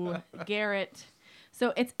name. Ooh, Garrett.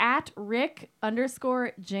 So it's at Rick_JAMMZ.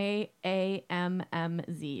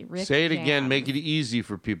 Rick Say it again. Jams. Make it easy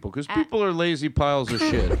for people, because people are lazy piles of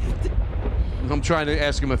shit. I'm trying to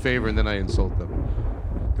ask him a favor, and then I insult them.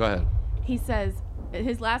 Go ahead. He says,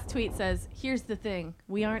 his last tweet says, "Here's the thing: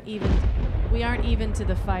 we aren't even to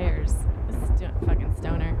the fires." This is fucking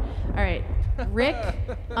stoner. All right, Rick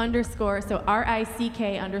underscore so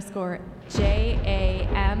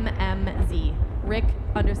RICK_JAMMZ. Rick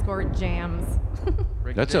underscore jams.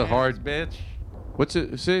 That's a hard bitch. What's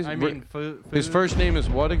it? Say, I mean, his first name is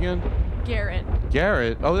what again? Garrett.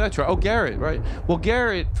 Garrett. Oh, that's right. Oh, Garrett. Right. Well,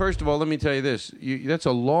 Garrett. First of all, let me tell you this. That's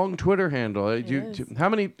a long Twitter handle. How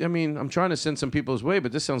many? I mean, I'm trying to send some people his way,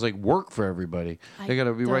 but this sounds like work for everybody. They got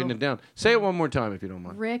to be writing it down. Say it one more time if you don't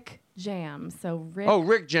mind. Rick Jams. So Rick. Oh,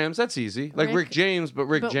 Rick Jams. That's easy. Like Rick James, but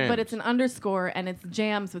Rick Jams. But it's an underscore and it's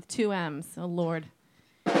Jams with 2 M's. Oh Lord.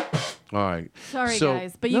 All right. Sorry,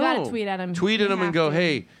 guys, but you gotta tweet at him. Tweet at You him and have go, to.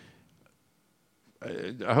 hey.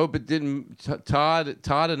 I hope it didn't. Todd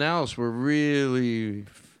and Alice were really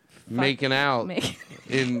making out.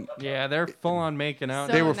 Yeah, they're full on making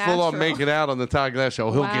out. They were full on making out on the Todd Glass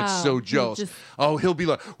show. He'll get Wow. so He'll jealous. just- He'll be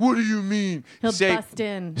like, "What do you mean?" He'll bust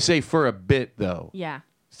in. Say for a bit though. Yeah.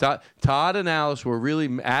 Todd and Alice were really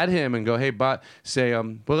at him and go, "Hey, say,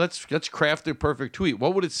 well, let's craft a perfect tweet.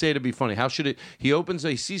 What would it say to be funny? How should it?" He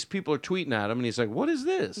sees people are tweeting at him, and he's like, "What is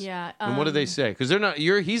this?" Yeah. And what do they say? Because they're not.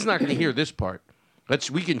 He's not going to hear this part.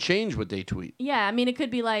 We can change what they tweet. Yeah, I mean, it could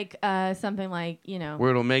be like something like,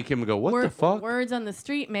 Where it'll make him go, "What the fuck?" Words on the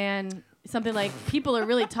street, man. Something like people are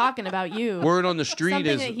really talking about you. Word on the street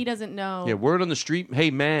something is that he doesn't know. Yeah, word on the street. Hey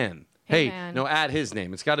man. Hey, man. No, at his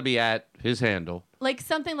name. It's got to be at his handle. Like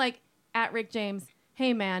something like at Rick James.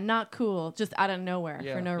 Hey man, not cool. Just out of nowhere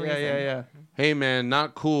for no reason. Yeah. Hey man,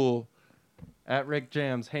 not cool. At Rick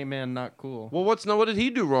Jams. Hey man, not cool. Well, what did he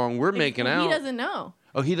do wrong? We're making out. He doesn't know.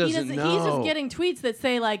 Oh, he doesn't know. He's just getting tweets that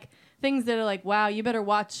say like things that are like, "Wow, you better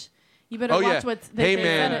watch. You better watch what's." Hey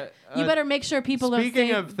man, you better make sure people don't.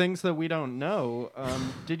 Speaking of things that we don't know,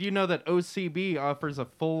 did you know that OCB offers a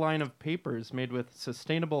full line of papers made with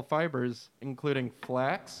sustainable fibers, including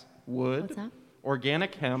flax, wood, What's that?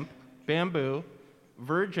 organic hemp, bamboo,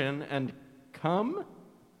 virgin, and cum,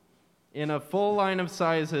 in a full line of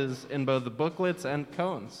sizes in both the booklets and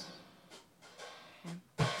cones.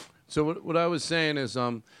 So what I was saying is,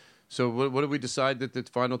 So what did we decide that the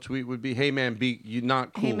final tweet would be? Hey man, you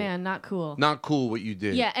not cool. Hey man, not cool. Not cool what you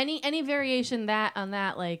did. Yeah, any variation on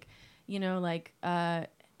that, like,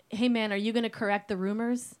 hey man, are you gonna correct the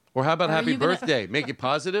rumors? Or how about happy birthday? Make it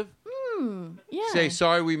positive. Yeah. Say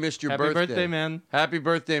sorry we missed your birthday. Happy birthday, man. Happy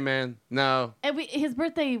birthday, man. No. And his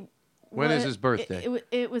birthday. When is his birthday?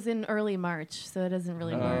 It was in early March, so it doesn't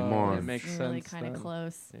really work. March. It makes really sense kind of then.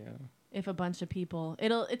 close. Yeah. If a bunch of people,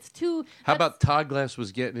 it's too. How about Todd Glass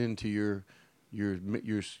was getting into your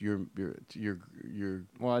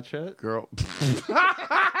watch it, girl?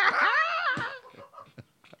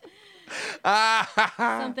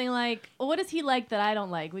 Something like, what does he like that I don't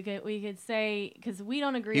like? We could say, because we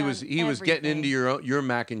don't agree. He was getting into your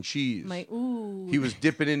mac and cheese. Ooh. He was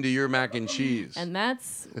dipping into your mac and cheese. And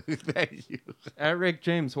that's thank you. At Rick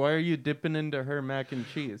James, why are you dipping into her mac and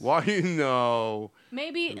cheese? Why no?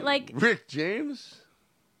 Maybe like Rick James.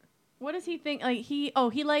 What does he think? Like he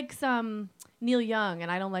likes Neil Young, and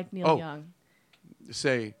I don't like Neil Young.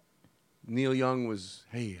 Say, Neil Young was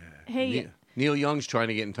hey. Neil Young's trying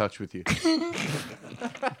to get in touch with you.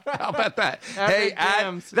 How about that?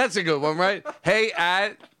 That's a good one, right?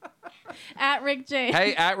 At Rick James.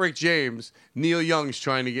 Hey, at Rick James, Neil Young's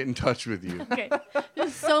trying to get in touch with you. Okay.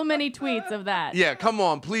 There's so many tweets of that. Yeah, come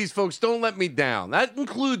on, please, folks, don't let me down. That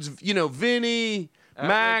includes, Vinny,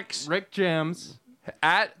 Max. Rick Jams.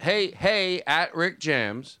 At Rick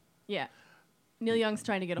Jams. Yeah. Neil Young's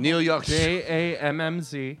trying to get a Neil Young.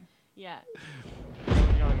 JAMMZ. Yeah.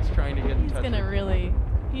 Young's trying to get in touch.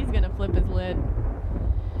 He's gonna flip his lid.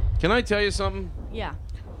 Can I tell you something? Yeah.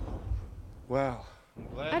 Wow.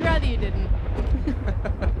 I'd rather you didn't.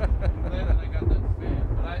 I'm glad that I got that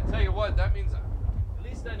fan. But I tell you what, that means at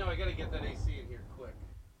least I know I gotta get that AC in here quick.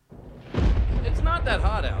 It's not that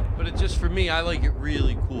hot out, but it's just for me, I like it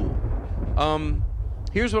really cool.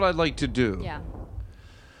 Here's what I'd like to do. Yeah.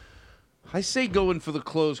 I say go in for the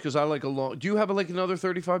close because I like a long. Do you have another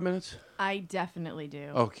 35 minutes? I definitely do.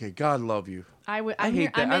 Okay, God love you. I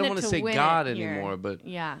hate that. I don't want to say God anymore, but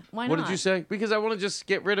yeah, why not? What did you say? Because I want to just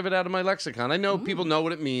get rid of it out of my lexicon. I know people know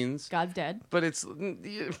what it means. God's dead. But it's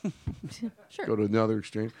sure. Go to another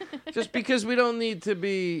extreme. Just because we don't need to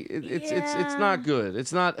be. It's not good.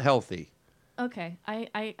 It's not healthy. Okay,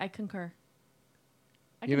 I concur.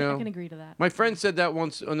 I can agree to that. My friend said that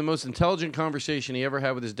once on the most intelligent conversation he ever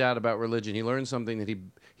had with his dad about religion. He learned something that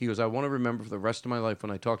he goes, I want to remember for the rest of my life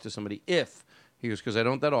when I talk to somebody, he goes, because I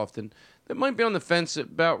don't that often, that might be on the fence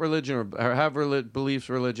about religion or have beliefs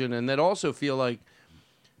religion, and that also feel like,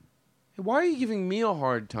 hey, why are you giving me a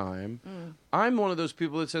hard time? I'm one of those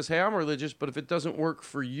people that says, hey, I'm religious, but if it doesn't work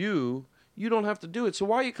for you, you don't have to do it. So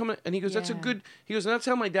why are you coming? And he goes, and that's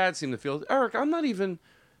how my dad seemed to feel. Eric, I'm not even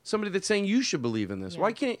somebody that's saying you should believe in this.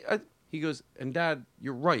 Why can't he goes, and Dad,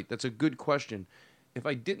 you're right. That's a good question. If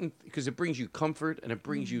I didn't, because it brings you comfort and it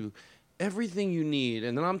brings you everything you need,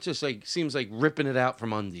 and then I'm just seems like ripping it out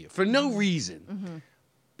from under you for no reason.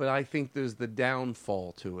 But I think there's the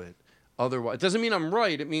downfall to it. Otherwise, it doesn't mean I'm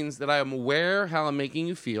right. It means that I am aware how I'm making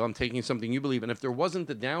you feel. I'm taking something you believe, and if there wasn't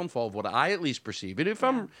the downfall of what I at least perceive,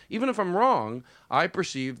 and even if I'm wrong, I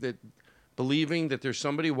perceive that believing that there's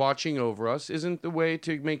somebody watching over us isn't the way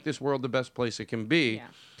to make this world the best place it can be. Yeah.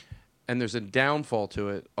 And there's a downfall to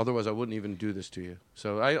it. Otherwise, I wouldn't even do this to you.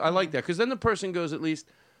 So I like that. Because then the person goes at least,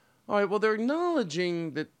 all right, well, they're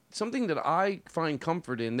acknowledging that something that I find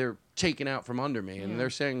comfort in, they're taking out from under me. And they're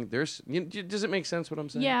saying, does it make sense what I'm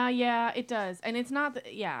saying? Yeah, it does. And it's not,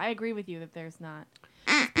 I agree with you that there's not.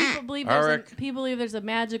 People believe there's a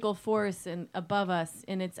magical force above us,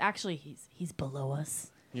 and it's actually, he's below us.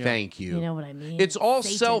 Yeah. Thank you. You know what I mean? It's all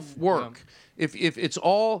self-work. Yeah. If it's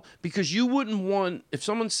all, because you wouldn't want, if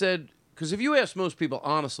someone said, because if you ask most people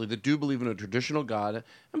honestly that do believe in a traditional God,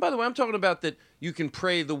 and by the way, I'm talking about that you can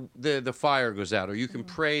pray the fire goes out, or you can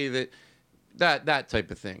pray that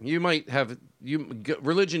type of thing. You might have,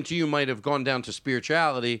 religion to you might have gone down to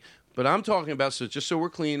spirituality, but I'm talking about, so just so we're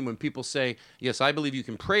clean, when people say, yes, I believe you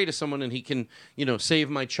can pray to someone and he can, save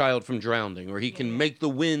my child from drowning, or he can make the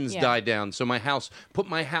winds die down. So my house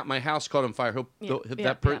caught on fire.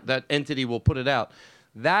 That entity will put it out.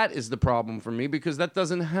 That is the problem for me, because that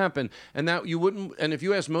doesn't happen. And that you wouldn't, and if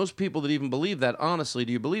you ask most people that even believe that, honestly,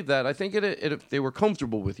 do you believe that? I think if they were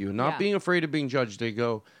comfortable with you and not being afraid of being judged, they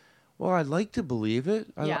go, well, I'd like to believe it.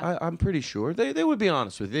 I'm pretty sure. They would be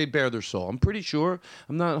honest with you. They bare their soul. I'm pretty sure.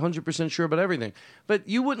 I'm not 100% sure about everything. But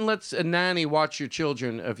you wouldn't let a nanny watch your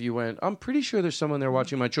children if you went, I'm pretty sure there's someone there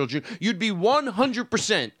watching my children. You'd be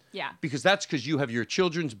 100%. Yeah. Because you have your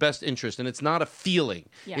children's best interest, and it's not a feeling.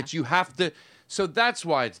 Yeah. It's you have to So that's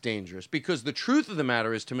why it's dangerous, because the truth of the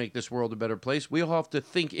matter is to make this world a better place, we all have to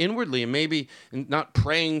think inwardly and maybe not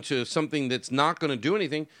praying to something that's not going to do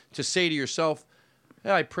anything, to say to yourself,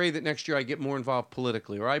 hey, I pray that next year I get more involved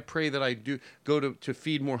politically, or I pray that I do go to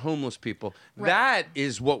feed more homeless people. Right. That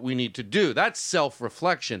is what we need to do. That's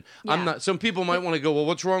self-reflection. Yeah. Some people might want to go, well,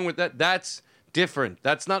 what's wrong with that? That's different.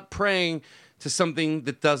 That's not praying to something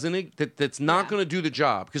that's not going to do the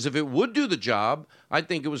job. Because if it would do the job, I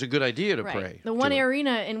think it was a good idea to pray. The one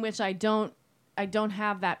arena in which I don't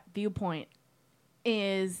have that viewpoint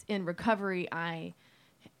is in recovery. I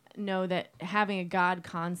know that having a God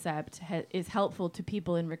concept is helpful to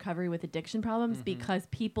people in recovery with addiction problems, because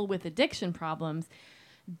people with addiction problems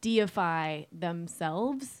deify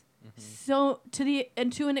themselves so to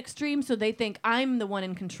an extreme, so they think I'm the one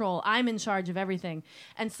in control, I'm in charge of everything,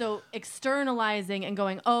 and so externalizing and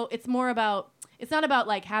going, oh, it's not about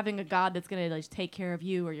like having a God that's going to like take care of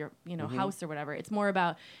you or your house or whatever. It's more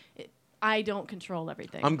about I don't control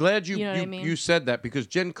everything. I'm glad you know what I mean? You said that, because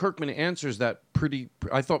Jen Kirkman answers that pretty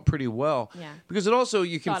well. Yeah. Because it also,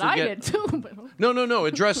 you can Thought forget. I did too. No.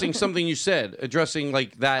 Addressing something you said, addressing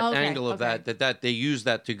like that angle of that they use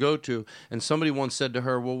that to go to. And somebody once said to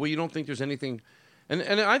her, well, you don't think there's anything. And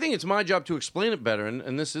I think it's my job to explain it better.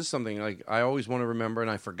 And this is something like I always want to remember,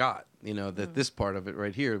 and I forgot, that this part of it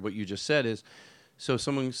right here, what you just said is, so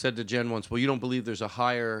someone said to Jen once, well, you don't believe there's a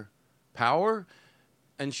higher power?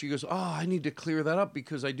 And she goes, oh, I need to clear that up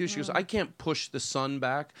because I do. She goes, I can't push the sun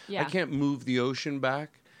back. Yeah. I can't move the ocean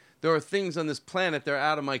back. There are things on this planet that are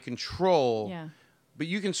out of my control. Yeah. But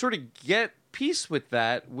you can sort of get peace with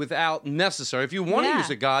that without necessary. If you want to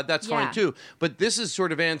use a God, that's fine too. But this is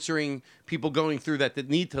sort of answering people going through that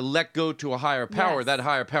need to let go to a higher power. Yes. That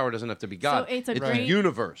higher power doesn't have to be God. So it's a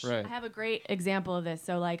universe. Right. I have a great example of this.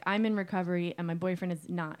 So like I'm in recovery and my boyfriend is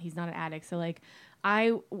not. He's not an addict. So like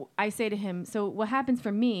I say to him, so what happens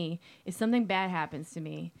for me is something bad happens to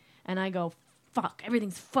me and I go, fuck,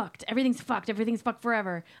 everything's fucked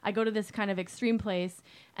forever. I go to this kind of extreme place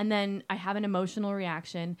and then I have an emotional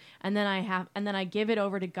reaction and then I give it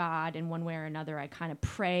over to God in one way or another. I kind of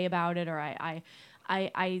pray about it, or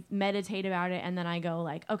I meditate about it, and then I go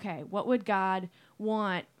like, okay, what would God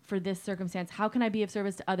want for this circumstance? How can I be of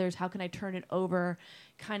service to others? How can I turn it over,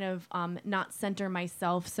 kind of not center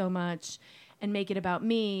myself so much and make it about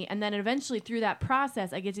me? And then eventually through that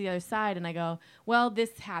process, I get to the other side and I go, well,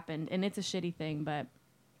 this happened and it's a shitty thing, but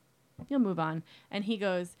you'll move on. And he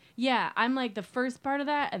goes, yeah, I'm like the first part of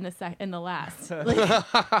that and the last. Like,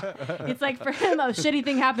 it's like for him, a shitty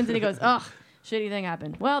thing happens and he goes, ugh, shitty thing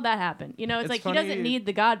happened. Well, that happened. It's like funny, he doesn't need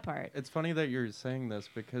the God part. It's funny that you're saying this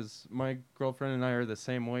because my girlfriend and I are the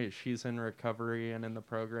same way. She's in recovery and in the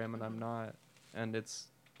program and I'm not. And it's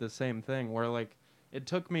the same thing where like it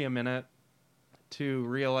took me a minute to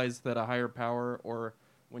realize that a higher power, or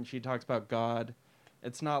when she talks about God,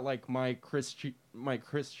 it's not like my Christian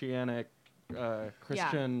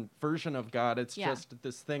version of God. It's just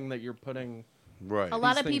this thing that you're putting. Right. A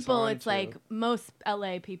lot of people, it's like most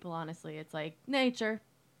LA people, honestly, it's like nature.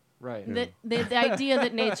 Right. The idea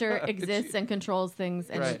that nature exists and controls things,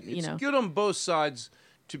 and it's good on both sides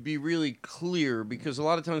to be really clear, because a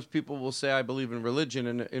lot of times people will say, I believe in religion,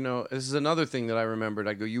 and this is another thing that I remembered.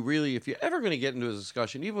 I go, if you're ever going to get into a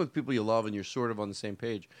discussion, even with people you love and you're sort of on the same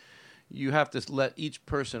page, you have to let each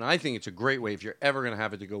person, I think it's a great way, if you're ever going to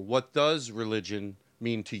have it, to go, what does religion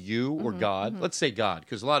mean to you, or God? Let's say God,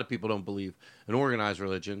 because a lot of people don't believe in organized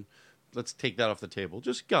religion. Let's take that off the table.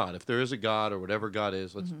 Just God. If there is a God or whatever God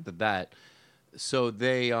is, let's that. So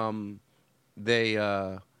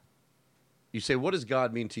you say, what does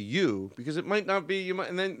God mean to you? Because it might not be,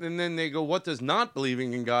 and then they go, what does not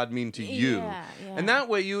believing in God mean to you? Yeah. And that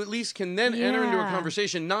way you at least can then enter into a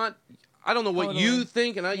conversation, not, I don't know what you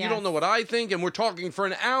think, and you don't know what I think, and we're talking for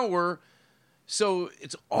an hour. So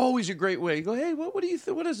it's always a great way. You go, hey, what do you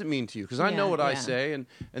think? What does it mean to you? Because I know what I say, and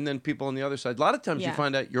then people on the other side. A lot of times you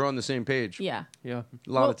find out you're on the same page. Yeah. A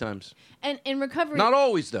lot of times. And in recovery, not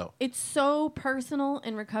always though. It's so personal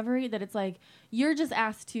in recovery that it's like you're just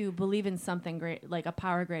asked to believe in something great, like a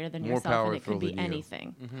power greater than yourself, and it could be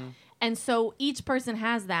anything. And so each person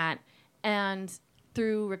has that, and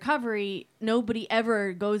through recovery, nobody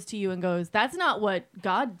ever goes to you and goes, that's not what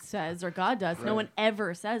God says or God does. Right. No one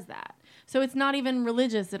ever says that. So it's not even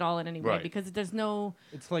religious at all in any way, because there's no...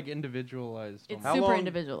 It's like individualized. It's super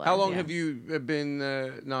individualized. How long have you been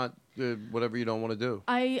not whatever you don't want to do?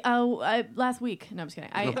 I last week. No, I'm just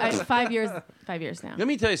kidding. I 5 years. 5 years now. Let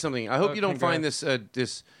me tell you something. I hope you don't find this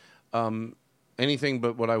anything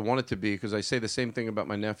but what I want it to be, because I say the same thing about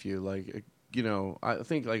my nephew. Like, I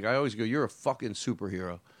think, like, I always go, you're a fucking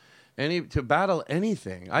superhero. to battle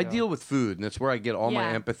anything. I deal with food, and that's where I get all my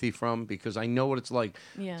Yeah. empathy from because I know what it's like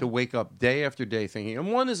Yeah. to wake up day after day thinking.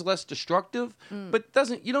 And one is less destructive, Mm. but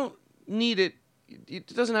you don't need it. It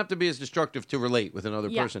doesn't have to be as destructive to relate with another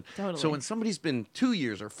Yeah, person. totally. So when somebody's been 2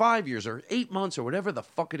 years or 5 years or 8 months or whatever the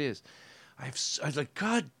fuck it is, I was like,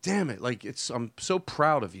 God damn it! Like I'm so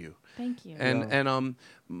proud of you. Thank you. And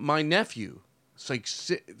my nephew, it's like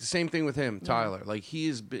same thing with him, Tyler. Like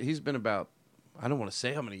he's been about, I don't want to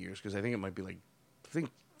say how many years because I think it might be like, I think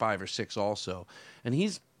 5 or 6 also, and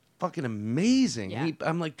he's fucking amazing. Yeah.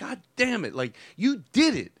 I'm like, God damn it! Like you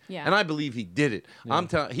did it, Yeah. and I believe he did it. Yeah. I'm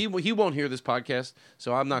telling he won't hear this podcast,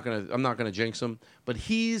 so I'm not gonna jinx him. But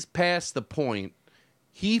he's past the point.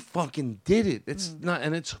 He fucking did it. It's not,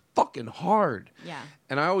 and it's fucking hard. Yeah.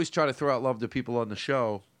 And I always try to throw out love to people on the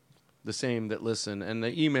show, the same that listen. And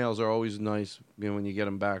the emails are always nice, when you get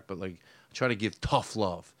them back. But like, I try to give tough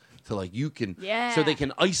love to like you can, so they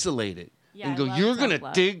can isolate it Yeah, and I go. love You're tough gonna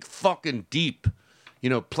love. dig fucking deep.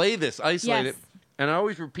 Play this, isolate Yes. it. And I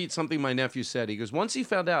always repeat something my nephew said. He goes, once he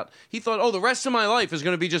found out, he thought, oh, the rest of my life is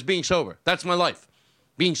going to be just being sober. That's my life.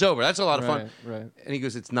 Being sober, that's a lot of fun. Right. And he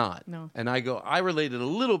goes, it's not. No. And I go, I related a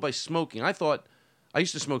little by smoking. I thought, I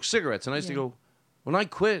used to smoke cigarettes, and I used to go, when I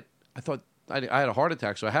quit, I thought, I had a heart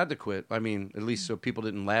attack, so I had to quit. I mean, at least so people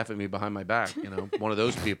didn't laugh at me behind my back, one of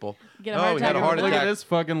those people. Get a heart he had a attack heart Look attack. at this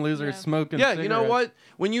fucking loser smoking Yeah, cigarettes. you know what?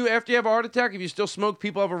 After you have a heart attack, if you still smoke,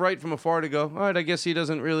 people have a right from afar to go, all right, I guess he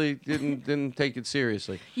didn't take it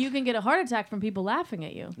seriously. You can get a heart attack from people laughing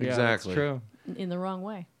at you. Yeah, Exactly. That's true. In the wrong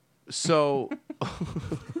way. So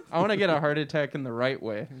I want to get a heart attack in the right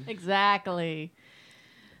way. Exactly.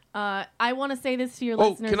 I want to say this to your Oh,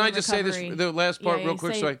 listeners. can I in just say recovery. this, the last part real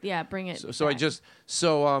quick? Bring it.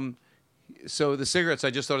 So the cigarettes, I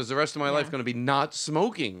just thought, is the rest of my life going to be not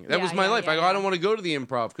smoking? That Yeah, was my yeah, life. yeah, I go, yeah. I don't want to go to the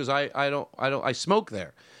Improv because I smoke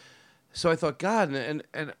there. So I thought, God, and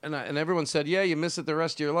everyone said, yeah, you miss it the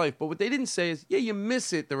rest of your life. But what they didn't say is, yeah, you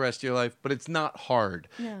miss it the rest of your life, but it's not hard.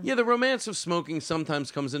 Yeah. The romance of smoking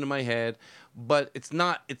sometimes comes into my head, but it's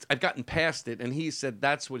not. I've gotten past it. And he said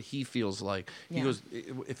that's what he feels like. Yeah.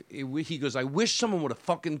 He goes, I wish someone would have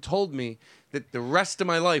fucking told me that the rest of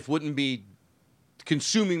my life wouldn't be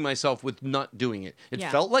consuming myself with not doing it. It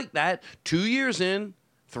Yeah. felt like that 2 years in,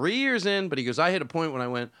 3 years in, but he goes, I hit a point when I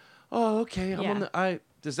went, oh, okay, I'm Yeah. on the.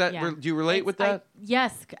 Does that? Yeah. Do you relate with that?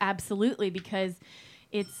 Yes, absolutely. Because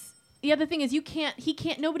it's the other thing is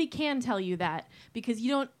nobody can tell you that because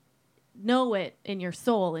you don't know it in your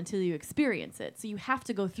soul until you experience it. So you have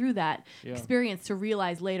to go through that experience to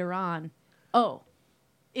realize later on, oh,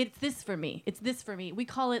 it's this for me. It's this for me. We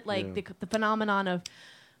call it like the phenomenon of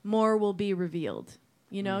more will be revealed.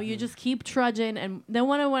 You just keep trudging. And then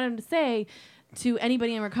what I wanted to say to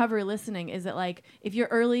anybody in recovery listening is that, like, if you're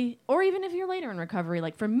early or even if you're later in recovery,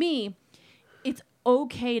 like for me, it's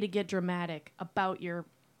okay to get dramatic about your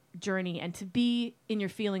journey and to be in your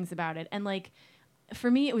feelings about it. And like, for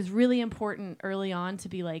me, it was really important early on to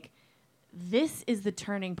be like, this is the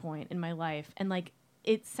turning point in my life. And like,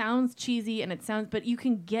 it sounds cheesy but you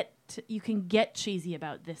can get cheesy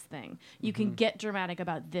about this thing. You can get dramatic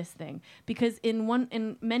about this thing because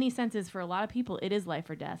in many senses for a lot of people it is life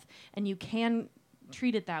or death, and you can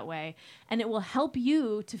treat it that way, and it will help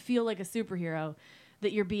you to feel like a superhero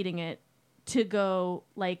that you're beating it, to go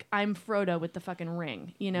like, I'm Frodo with the fucking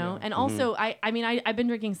ring, And also I've been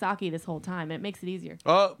drinking sake this whole time and it makes it easier.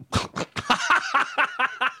 Oh.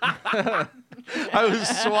 I was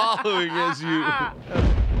swallowing as you.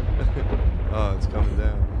 Oh, it's coming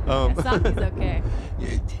down. Sake's okay.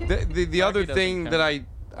 The other doesn't thing count. that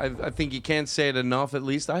I think you can't say it enough. At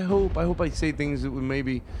least I hope I say things that would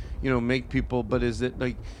maybe make people. But is that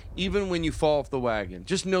like, even when you fall off the wagon,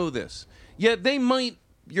 just know this. Yeah, they might,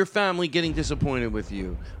 your family getting disappointed with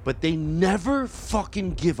you, but they never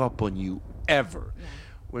fucking give up on you ever. Yeah.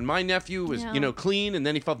 When my nephew was, clean and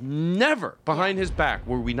then he felt, never behind his back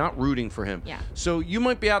were we not rooting for him. Yeah. So you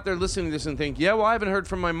might be out there listening to this and think, yeah, well, I haven't heard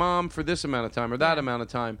from my mom for this amount of time or that amount of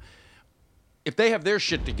time. If they have their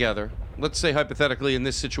shit together, let's say hypothetically in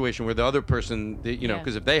this situation where the other person,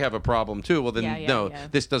 because if they have a problem too, well then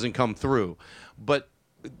this doesn't come through. But,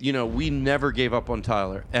 we never gave up on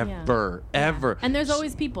Tyler, ever. And there's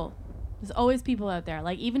always people. There's always people out there.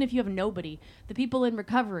 Like, even if you have nobody, the people in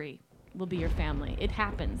recovery will be your family. It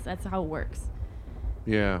happens. That's how it works.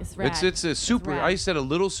 Yeah, It's rad. it's a super. rad. I said a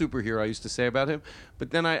little superhero. I used to say about him,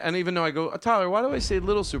 but then and even though I go, Tyler, why do I say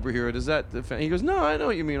little superhero? Does that? He goes, no, I know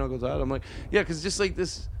what you mean, Uncle Todd. I'm like, yeah, because just like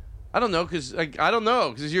this, I don't know, because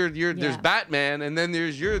you're there's Batman, and then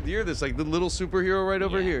you're this like the little superhero right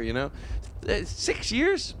over here. 6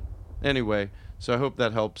 years, anyway. So I hope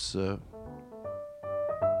that helps.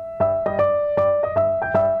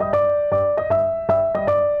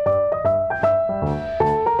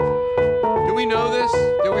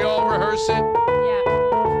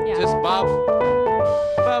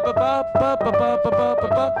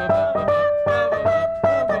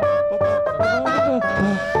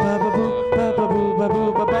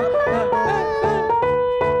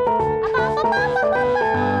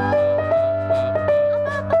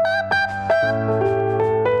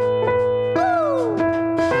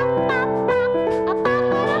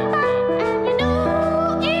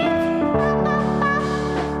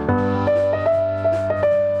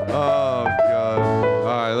 Oh, God. All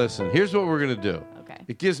right, listen. Here's what we're going to do. Okay.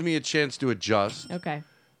 It gives me a chance to adjust. Okay.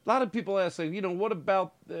 A lot of people ask, like, what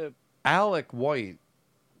about Alec White,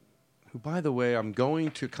 who, by the way, I'm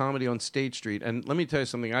going to Comedy on State Street. And let me tell you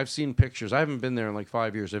something. I've seen pictures. I haven't been there in like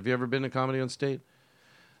 5 years. Have you ever been to Comedy on State?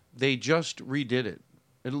 They just redid it.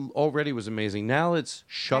 It already was amazing. Now it's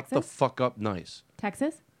shut the fuck up nice.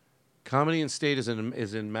 Texas? Comedy on State is in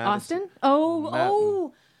Madison. Austin?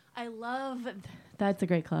 Oh, I love... That's a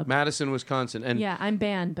great club. Madison, Wisconsin. And yeah, I'm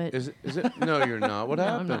banned, but... Is it? No, you're not. What No,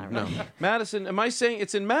 happened? I'm not really. No. Madison, am I saying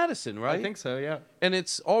it's in Madison, right? I think so, yeah. And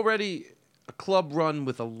it's already a club run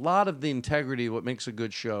with a lot of the integrity of what makes a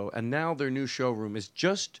good show. And now their new showroom is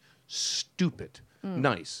just stupid.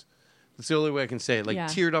 Nice. That's the only way I can say it. Like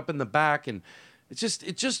tiered up in the back. And it just,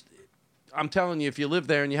 I'm telling you, if you live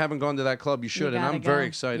there and you haven't gone to that club, you should. And I'm very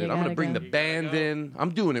excited. I'm going to bring the band in.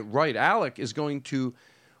 I'm doing it right. Alec is going to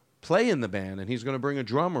play in the band, and he's going to bring a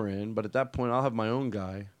drummer in, but at that point, I'll have my own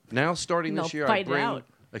guy. Now, starting this year, I bring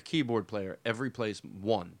a keyboard player every place,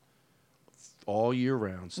 one, all year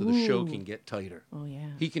round, so the show can get tighter. Oh,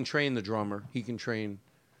 yeah. He can train the drummer. He can train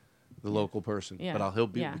the local person. Yeah. But he'll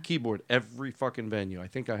be the keyboard every fucking venue. I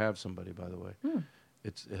think I have somebody, by the way.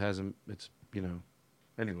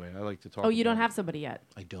 Anyway, I like to talk. Oh, you don't about have somebody yet?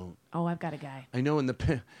 I don't. Oh, I've got a guy. I know in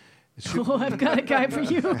the... Oh, I've got a guy for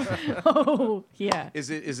you. Oh, yeah. Is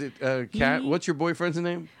it Cat? What's your boyfriend's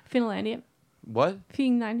name? Finlandia. What?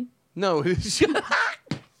 Finlandia. No.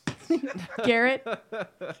 Garrett.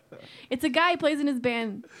 It's a guy who plays in his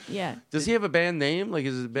band. Yeah. Does he have a band name? Like,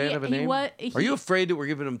 does his band have a name? Are you afraid that we're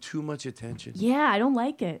giving him too much attention? Yeah, I don't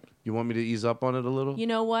like it. You want me to ease up on it a little? You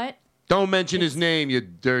know what? Don't mention his name, you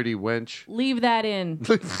dirty wench. Leave that in.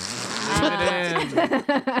 Leave it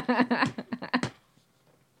in.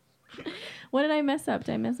 What did I mess up?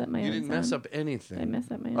 Did I mess up my own You didn't sound? mess up anything. Did I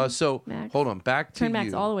mess up my own? So, Max? hold on. Back to Turn you.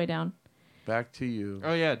 Max all the way down. Back to you.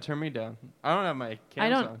 Oh, yeah, turn me down. I don't have my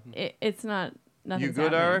cams on. It's not... Nothing's You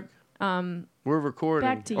good, happening. Eric? We're recording.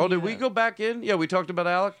 Back to oh, you. did we go back in? Yeah, we talked about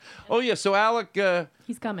Alec. Oh, yeah, so Alec...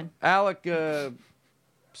 He's coming. Alec...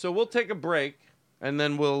 so we'll take a break, and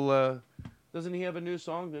then we'll... doesn't he have a new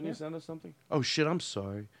song? Didn't he send us something? Oh, shit, I'm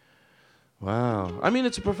sorry. Wow. I mean,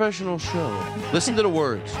 it's a professional show. Listen to the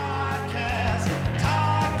words.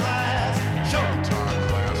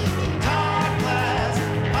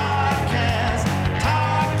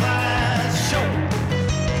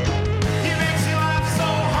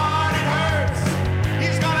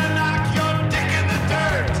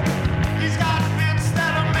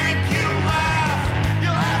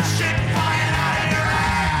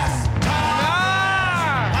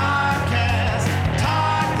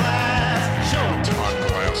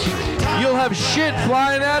 You'll have shit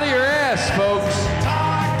flying out of your ass, folks.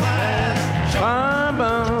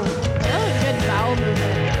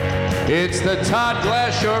 It's the Todd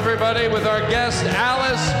Glass Show, everybody, with our guest,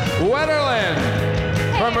 Alice Wetterlund,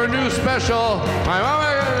 from her new special, My Mama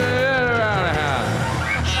Got It Around the House.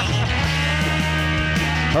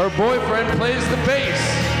 Her boyfriend plays the bass,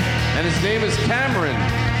 and his name is Cameron.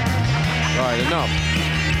 All right,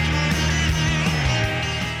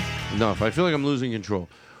 enough. I feel like I'm losing control.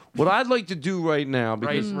 What I'd like to do right now,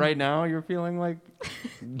 because Right now, you're feeling like...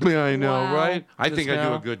 yeah, I know, Wow. right? I Just think I do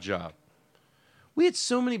now? a good job. We had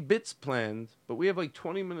so many bits planned, but we have like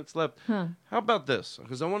 20 minutes left. Huh. How about this?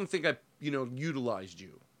 Because I want to think I, utilized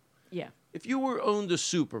you. Yeah. If you owned a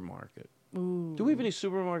supermarket, Ooh. do we have any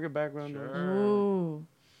supermarket background? Sure. Ooh.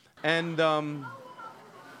 And oh,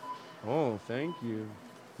 thank you,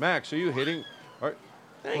 Max. Are you hitting?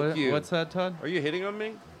 Thank you. What's that, Todd? Are you hitting on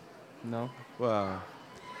me? No. Wow.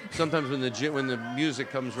 Sometimes when the music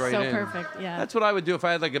comes right So in. perfect, yeah. That's what I would do if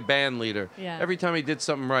I had like a band leader. Yeah. Every time he did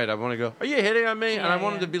something right, I want to go, "Are you hitting on me?" And I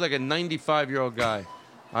want him to be like a 95-year-old guy.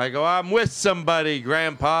 I go, "I'm with somebody,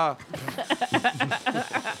 Grandpa."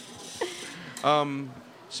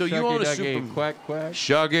 So you own a Shuggy-duggy, super quack quack.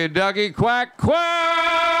 Shuggy duggy quack quack.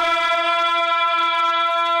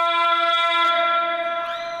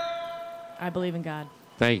 I believe in God.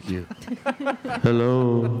 Thank you.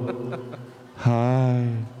 Hello. Hi.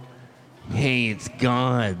 Hey, it's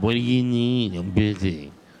God. What do you need? I'm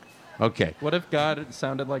busy. Okay. What if God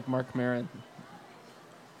sounded like Mark Maron?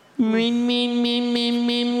 That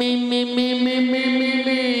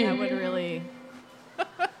would really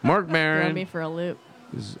Mark throw Maron me for a loop.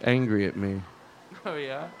 is angry at me. Oh,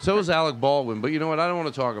 yeah? So is Alec Baldwin, but you know what? I don't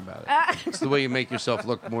want to talk about it. It's the way you make yourself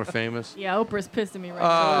look more famous. Yeah, Oprah's pissing me right Oh,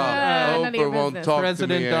 now. None of your Oprah won't business. talk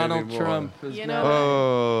President to me Donald anymore. Trump is You mad. know,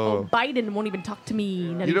 Oh. Biden won't even talk to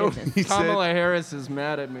me. None You know of your what business. he Kamala said? Harris is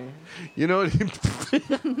mad at me. You know what he,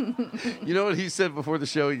 you know what he said before the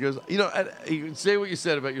show? He goes, say what you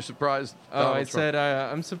said about your surprise. I said,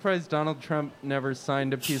 I'm surprised Donald Trump never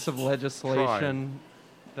signed a piece of legislation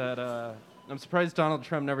I'm surprised Donald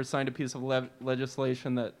Trump never signed a piece of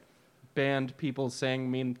legislation that banned people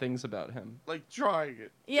saying mean things about him. Like trying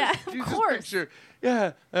it. Yeah, Just- of you just course. picture,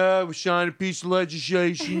 we signed a piece of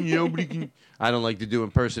legislation. Nobody can. I don't like to do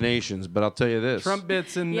impersonations, but I'll tell you this. Trump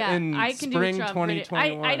bits in I can spring do Trump pretty-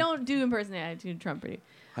 2021. I don't do impersonation. I do Trump pretty.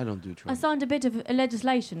 I don't do I Trump. signed a bit of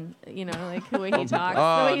legislation, like the way he talks.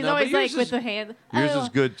 Oh, the way he's no, but always yours like with is- the hand. Yours "Oh, is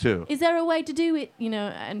good too. Is there a way to do it?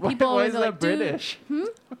 And Why- people why always is are that like, "Do-" British?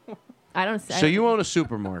 I don't say. So you own a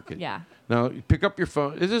supermarket. Yeah. Now pick up your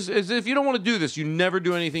phone. If you don't want to do this, you never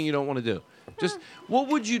do anything you don't want to do. Just what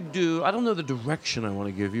would you do? I don't know the direction I want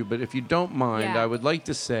to give you, but if you don't mind, Yeah. I would like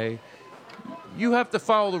to say you have to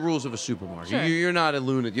follow the rules of a supermarket. Sure. You're not a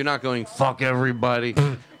lunatic. You're not going fuck everybody,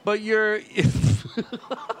 but you're.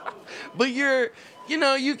 But you're.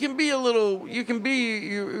 You can be a little. You can be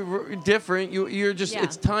you're different. You're just. Yeah.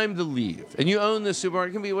 It's time to leave, and you own the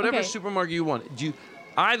supermarket. It can be whatever Okay. supermarket you want.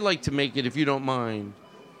 I'd like to make it, if you don't mind,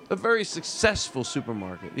 a very successful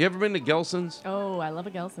supermarket. You ever been to Gelson's? Oh, I love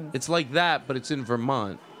a Gelson's. It's like that, but it's in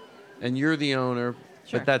Vermont, and you're the owner.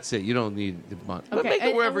 Sure. But that's it. You don't need the money. But Okay, make it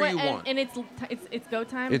and- wherever and, you want. And it's go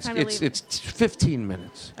time. It's time to leave. 15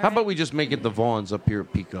 minutes. How about we just make it the Vaughns up here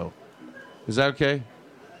at Pico? Is that okay?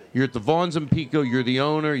 You're at the Vaughns and Pico. You're the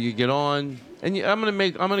owner. You get on, and I'm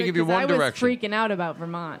gonna give you one direction. I was freaking out about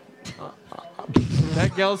Vermont.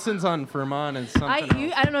 That Gelson's on Vermont is something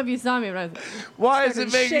else. I don't know if you saw me, but I was. Why is it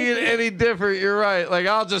started making it shaking. any different? You're right. Like,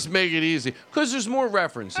 I'll just make it easy. Because there's more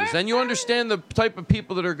references. And you understand the type of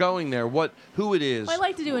people that are going there, who it is. Well, I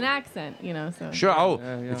like to do an accent, so. Sure. Oh,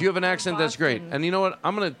 if you have an accent, that's great. And you know what?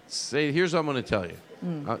 I'm going to say, here's what I'm going to tell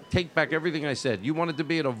you. Take back everything I said. You want it to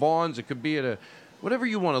be at a Vaughn's. It could be at whatever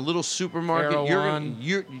you want, a little supermarket.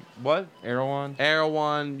 What? Erewhon.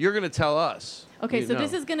 Erewhon. You're going to tell us. Okay, so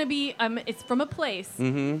this is going to be, it's from a place.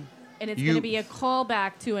 Mm-hmm. And it's going to be a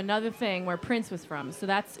callback to another thing where Prince was from. So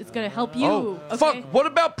it's going to help you. Oh, okay? fuck. What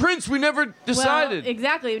about Prince? We never decided. Well,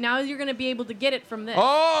 exactly. Now you're going to be able to get it from this.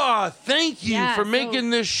 Oh, thank you Yeah, for so- making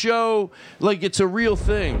this show like it's a real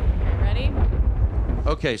thing. Ready?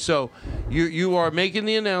 Okay, so you are making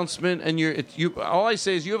the announcement, and all I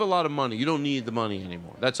say is you have a lot of money. You don't need the money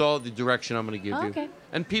anymore. That's all the direction I'm going to give you. Okay.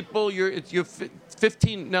 And people, you're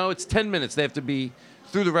 15. No, it's 10 minutes. They have to be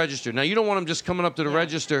through the register. Now you don't want them just coming up to the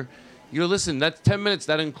register. Listen. That's 10 minutes.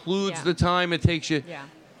 That includes the time it takes you. Yeah.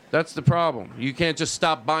 That's the problem. You can't just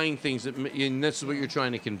stop buying things, and this is what you're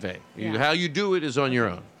trying to convey. Yeah. How you do it is on your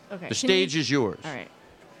own. Okay. The stage is yours. All right.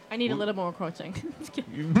 I need a little more coaching.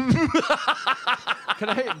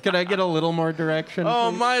 Can I get a little more direction? Oh,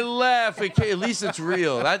 please? my laugh! At least it's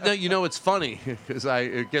real. It's funny because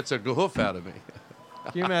it gets a goof out of me.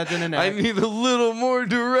 Can you imagine an I need a little more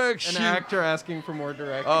direction. An actor asking for more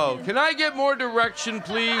direction. Oh, can I get more direction,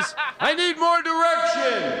 please? I need more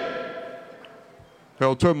direction.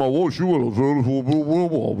 I'll tell my wife she was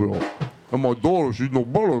and my daughter, she's no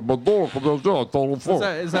better. My daughter comes downstairs, I told her first.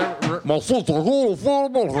 Is that my sister,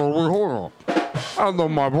 and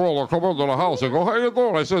then my brother come into the house and go, how you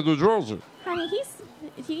doing? I said, New Jersey. Honey,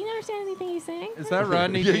 do you understand anything he's saying? Is that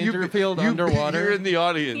Rodney Dangerfield underwater? You're in the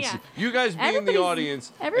audience. Yeah. You guys be in the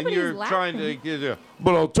audience, and everybody's you're trying to laughing. get.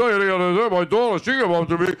 But I'll tell you the other day, my daughter, she came up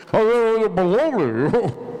to me, I said, baloney.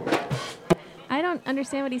 I don't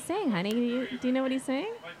understand what he's saying, honey. Do you know what he's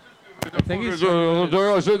saying? I think he's.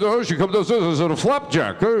 I said to her, she comes downstairs, I said, a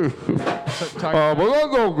flapjack, hey? But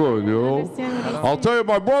that's no good, I'll tell you,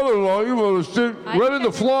 my brother-in-law, he was right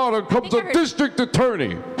into Florida, comes a district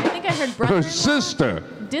attorney. I think I heard Her brother. sister.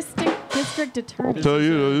 District attorney. I'll tell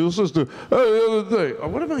you, your sister. Hey, the other day.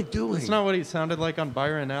 What am I doing? That's not what he sounded like on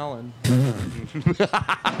Byron Allen.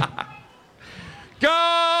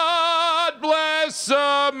 God bless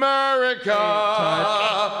America,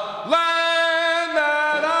 land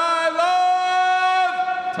that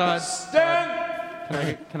I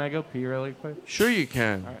love. Can I go pee really quick? Sure you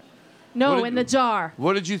can. No, in the jar.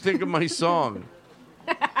 What did you think of my song?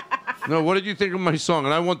 No, what did you think of my song?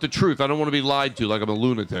 And I want the truth. I don't want to be lied to like I'm a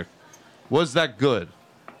lunatic. Was that good?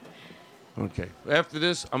 Okay. After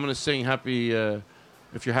this, I'm going to sing happy,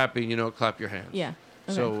 if you're happy, clap your hands. Yeah.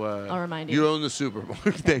 Okay. So I'll remind you. You own the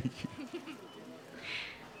supermarket. Thank you.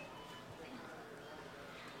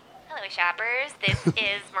 Hello, shoppers. This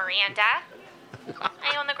is Miranda.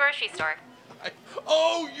 I own the grocery store.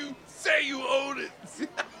 Oh, you say you own it.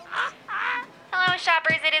 Hello,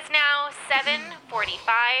 shoppers. It is now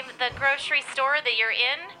 7:45. The grocery store that you're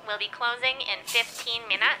in will be closing in 15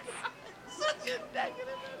 minutes. Such a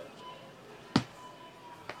negative.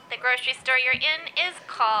 The grocery store you're in is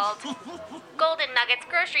called Golden Nuggets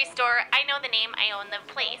Grocery Store. I know the name. I own the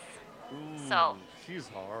place. So, She's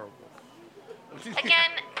horrible.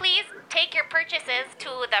 again, please take your purchases to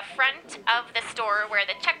the front of the store where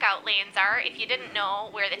the checkout lanes are. If you didn't know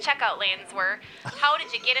where the checkout lanes were, how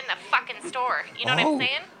did you get in the fucking store? You know what I'm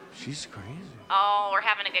saying? She's crazy. Oh, we're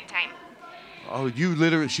having a good time. Oh, you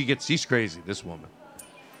literally, she's crazy, this woman.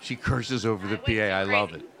 She curses over the PA. I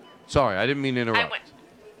love it. Sorry, I didn't mean to interrupt.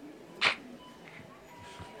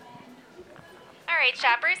 All right,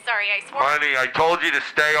 shoppers. Sorry, I swore. Honey, I told you to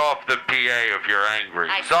stay off the PA if you're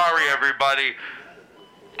angry. Sorry, everybody.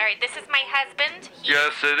 All right, this is my husband.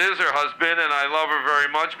 Yes, it is her husband, and I love her very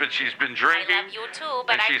much, but she's been drinking. I love you too,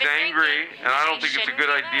 but and I've she's been angry, drinking, and I don't think it's a good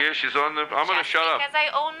idea. She's on the. I'm gonna shut up. Because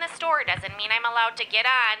I own the store doesn't mean I'm allowed to get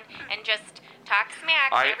on and just talk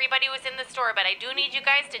smack to everybody who's in the store. But I do need you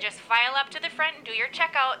guys to just file up to the front and do your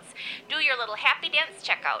checkouts. Do your little happy dance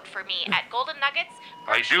checkout for me at Golden Nuggets.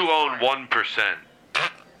 I do own 1%.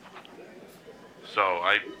 So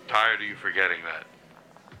I'm tired of you forgetting that.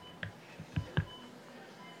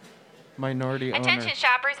 Minority owner. Attention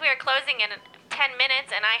shoppers, we are closing in 10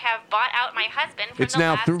 minutes, and I have bought out my husband from It's the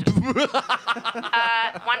now last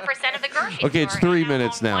 1% of the grocery store. Okay, it's 3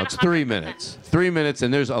 minutes now. It's 3 minutes. 3 minutes,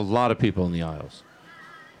 and there's a lot of people in the aisles.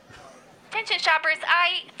 Attention shoppers,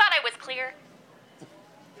 I thought I was clear.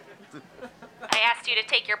 I asked you to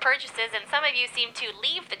take your purchases, and some of you seem to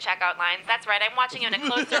leave the checkout lines. That's right, I'm watching you on a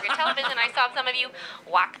closed-circuit television. I saw some of you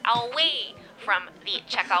walk away from the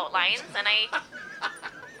checkout lines, and I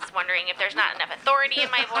was wondering if there's not enough authority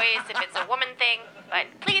in my voice, if it's a woman thing. But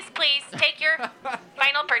please, please, take your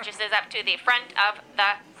final purchases up to the front of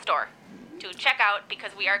the store to check out,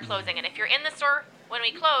 because we are closing. And if you're in the store when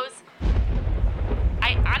we close,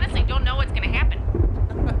 I honestly don't know what's going to happen.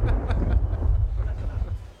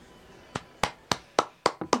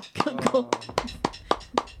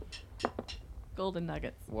 Golden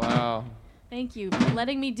Nuggets. Wow. Thank you for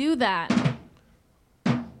letting me do that.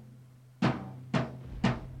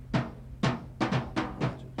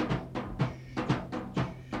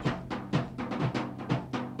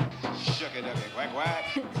 Quack,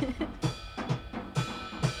 quack.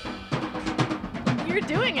 You're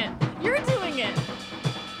doing it. You're doing it.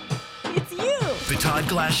 It's you. The Todd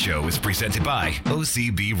Glass Show is presented by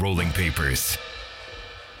OCB Rolling Papers.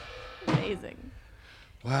 Amazing.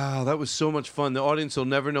 Wow, that was so much fun. The audience will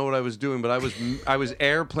never know what I was doing, but I was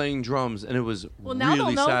air playing drums, and it was now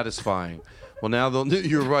really they'll know. satisfying. Well, now they'll.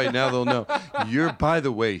 You're right. Now they'll know. You're. By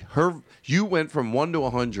the way, you went from 1 to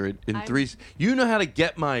 100 in 3. You know how to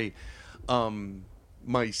get my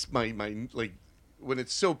like. When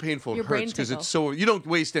it's so painful, Your it brain hurts because tickle. it's so. You don't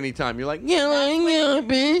waste any time. You're like,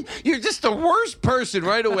 you're just the worst person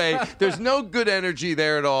right away. There's no good energy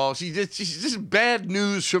there at all. She's just bad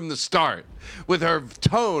news from the start with her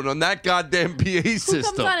tone on that goddamn PA system. Who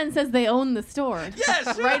comes on and says they own the store?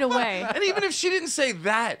 Yes, right away. And even if she didn't say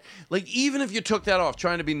that, like even if you took that off,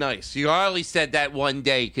 trying to be nice, you only said that one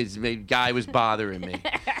day because the guy was bothering me.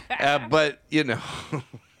 But you know,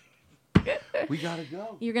 we gotta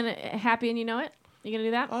go. You're gonna happy and you know it. You gonna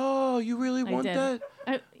do that? Oh, you really want did. that?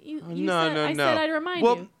 I said I'd remind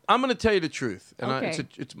well, you. I'm gonna tell you the truth, and Okay.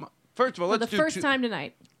 it's my, first of all, For let's the do first time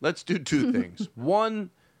tonight. Let's do two things.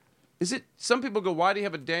 One, is it? Some people go, "Why do you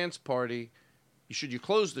have a dance party? Should you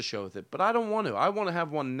close the show with it?" But I don't want to. I want to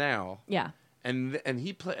have one now. Yeah. And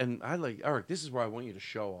he play, and I like Eric. This is where I want you to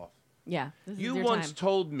show off. Yeah. This is You your once time.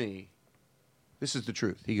 told me, this is the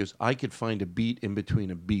truth. He goes, I could find a beat in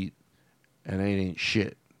between a beat, and it ain't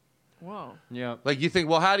shit. Whoa. Yeah. Like you think,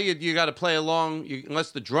 well, how do you got to play along?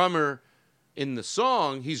 Unless the drummer in the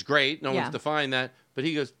song, he's great. No one's defined that. But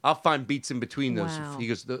he goes, I'll find beats in between those. Wow. He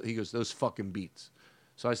goes, those fucking beats.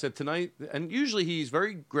 So I said tonight, and usually he's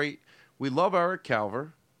very great. We love Eric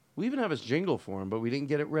Calver. We even have his jingle for him, but we didn't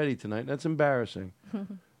get it ready tonight. That's embarrassing.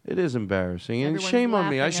 It is embarrassing, and Everyone's shame on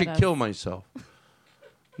me. I laughing should at kill us. myself.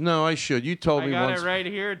 No, I should. You told I me got once. it right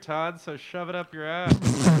here, Todd, so shove it up your ass.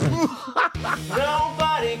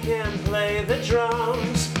 Nobody can play the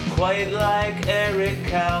drums quite like Eric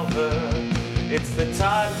Calver. It's the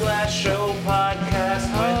Todd Glass Show podcast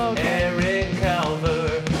with Eric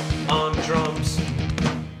Calver on drums.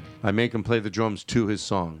 I make him play the drums to his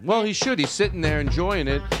song. Well, he should. He's sitting there enjoying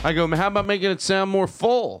it. I go, how about making it sound more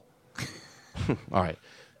full? All right.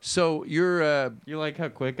 So you're... you like how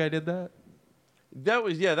quick I did that? That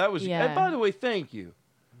was... Yeah. And by the way, thank you.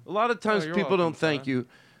 A lot of times you're people welcome, don't thank you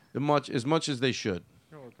as much as they should.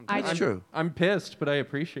 That's true. I'm pissed, but I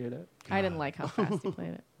appreciate it. I didn't like how fast you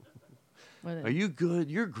played it. Are you good?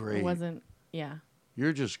 You're great. It wasn't. Yeah.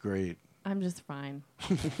 You're just great. I'm just fine.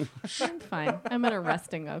 I'm fine. I'm at a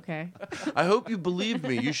resting, okay? I hope you believe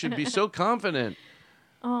me. You should be so confident.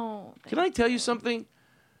 Oh. Can I tell you something?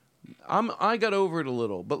 I got over it a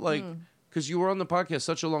little, but like, because you were on the podcast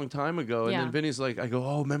such a long time ago, and then Vinny's like, I go,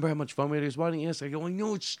 oh, remember how much fun we had? He goes, why didn't you ask? I go, I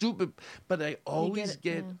know it's stupid, but I always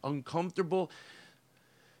get uncomfortable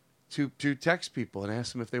to text people and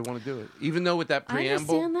ask them if they want to do it, even though with that preamble. I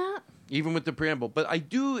understand that. Even with the preamble, but I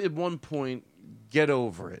do at one point get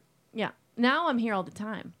over it. Yeah. Now I'm here all the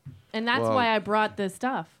time, and that's Well, why I brought this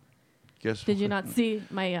stuff. Guess Did you not see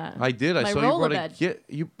my? I did. I my saw you brought Roll-A-Bed.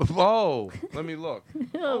 Oh, let me look.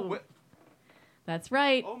 That's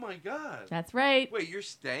right. Oh my God. That's right. Wait, you're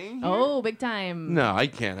staying here? Oh, big time. No, I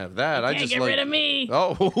can't have that. I Can't just get like, rid of me.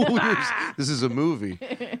 Oh, this is a movie.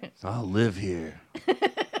 I'll live here.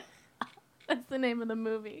 That's the name of the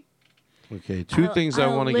movie. Okay, two things I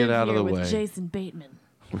want to get out of the way. Jason Bateman.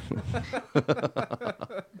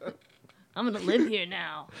 I'm gonna live here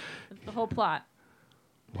now. That's the whole plot.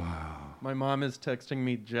 Wow. My mom is texting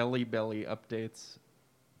me Jelly Belly updates.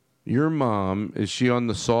 Your mom, is she on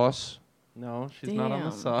the sauce? No, she's not on the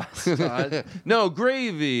Damn. sauce. God. No,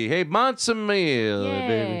 gravy. Hey, mozzarella,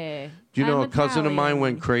 baby. Yay. Do you know I'm a cousin of mine Italian.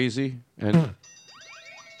 went crazy? And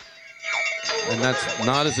that's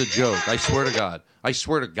not as a joke. I swear to God. I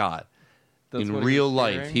swear to God. That's in what he real was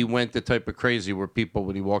life, sharing? he went the type of crazy where people,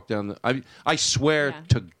 when he walked down the... I swear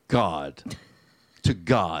to God. To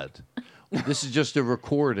God. This is just a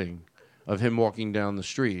recording of him walking down the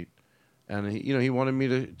street. And, he wanted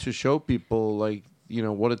me to show people, like,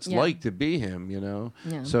 what it's like to be him,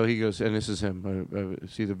 Yeah. So he goes, and this is him.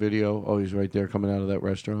 See the video? Oh, he's right there coming out of that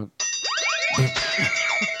restaurant.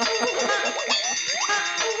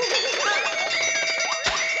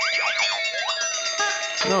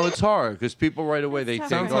 No, it's hard because people right away they tough.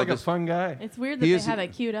 think Sounds like a fun guy. It's weird that He they is- have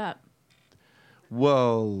it queued up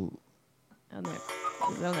Well, on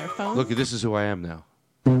their phone. look, this is who I am now.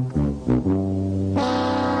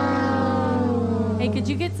 Hey, could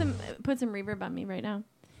you put some reverb on me right now?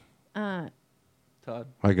 Todd.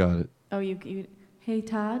 I got it. Oh, you. Hey,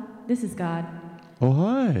 Todd. This is God. Oh,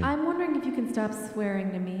 hi. I'm wondering if you can stop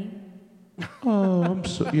swearing to me. Oh, I'm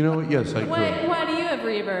so. You know what? Yes, I could. Why do you have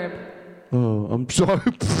reverb? Oh, I'm sorry.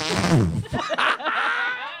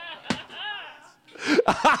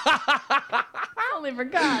 Only for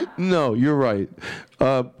God. No, you're right.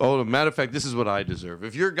 Matter of fact, this is what I deserve.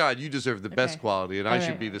 If you're God, you deserve the best quality, and I All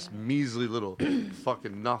should right. be this measly little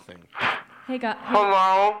fucking nothing. Hey, God.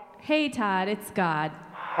 Hello? Hey, Todd. It's God.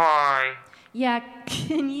 Hi. Yeah,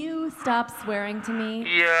 can you stop swearing to me?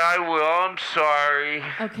 Yeah, I will. I'm sorry.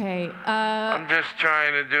 Okay. I'm just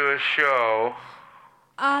trying to do a show.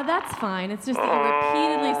 That's fine. It's just that you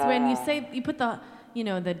repeatedly swear, and you say you put the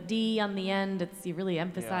D on the end. You really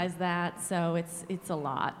emphasize that, so it's a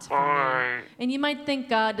lot. For All me. right. And you might think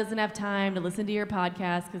God doesn't have time to listen to your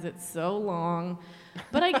podcast because it's so long,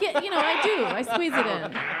 but I get, I do. I squeeze it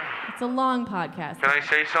in. It's a long podcast. Can I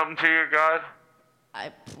say something to you, God?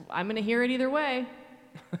 I'm gonna hear it either way.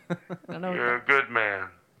 I don't know. You're a good man.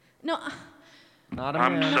 No. Not a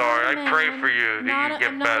I'm man. sorry. Not a I pray man. for you that you get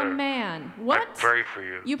I'm better. not a man. What? I pray for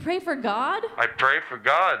you. You pray for God? I pray for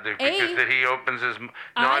God because that He opens His. No,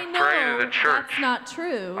 I pray to the church. That's not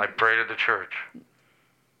true. I pray to the church.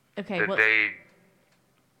 Okay. That well, they,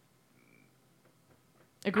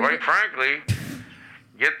 agree quite with- frankly,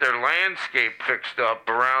 get their landscape fixed up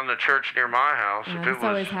around the church near my house. Yeah, if this it was.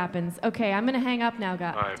 always happens. Okay, I'm gonna hang up now, All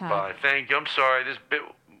right, Todd. bye. Thank you. I'm sorry. This bit,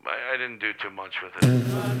 I didn't do too much with it.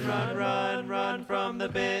 Run from the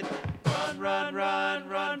bit.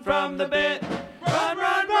 Run from the bit. Run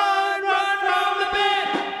from the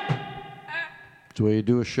bit. It's the way you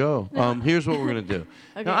do a show. Here's what we're gonna do.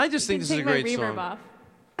 Okay, Now, I just you think can this is a take my great reverb song. off.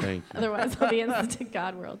 Thank you. Otherwise, I'll be in the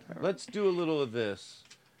God world forever. Let's do a little of this,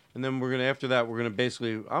 and then after that we're gonna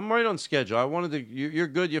basically. I'm right on schedule. I wanted to. You're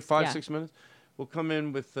good. You have 5-6 minutes. We'll come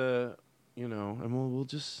in with and we'll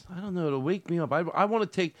just. I don't know. It'll wake me up. I want to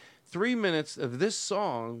take 3 minutes of this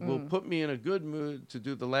song. Will put me in a good mood to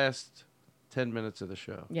do the last 10 minutes of the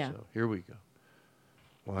show. Yeah. So here we go.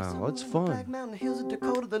 Wow, that's fun. I'm gonna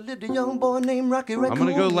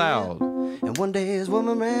go loud. And one day his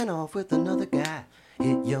woman ran off with another guy.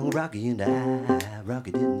 Hit young Rocky and I.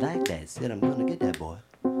 Rocky didn't like that. Said I'm gonna get that boy.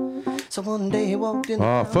 So one day he walked in.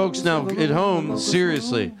 Folks, now at home,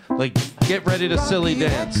 seriously, like, get ready to silly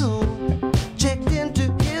dance. Checked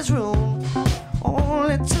into his room,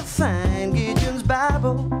 only to find Gideon's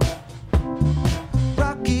Bible.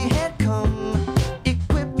 Rocky had come,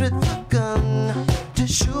 equipped with a gun, to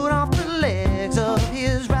shoot off the legs of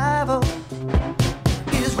his rival.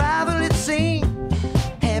 His rival, it seemed,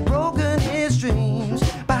 had broken his dreams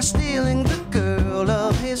by stealing the girl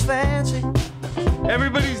of his fancy.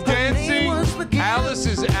 Everybody's dancing. Alice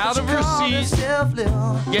is out of her seat,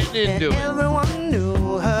 getting into it. Everyone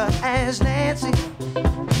knew her as Nancy.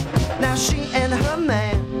 Now she and her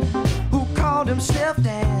man, who called himself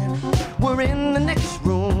Dan, were in the next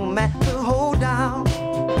room at the hold down.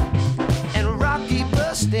 And Rocky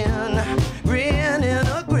burst in, grinning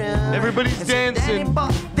a grin. Everybody's dancing.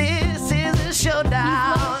 This is a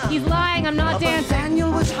showdown. He's lying, I'm not dancing.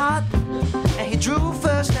 Daniel was hot, and he drew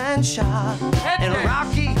first and shot. And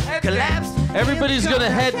Rocky collapsed. Everybody's gonna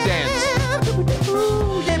head dance.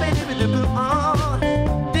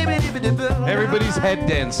 Everybody's head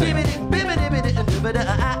dancing.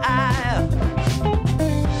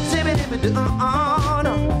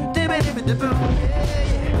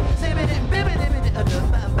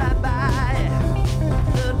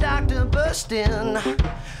 The doctor burst in,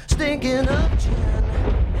 stinking of gin,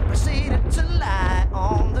 and proceeded to lie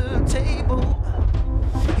on the table.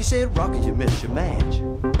 He said, Rocky, you missed your match.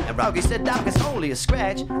 And Rocky said, Doc, it's only a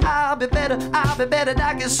scratch. I'll be better,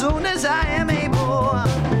 Doc, as soon as I am able.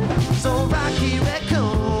 So Rocky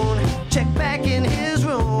Raccoon checked back in his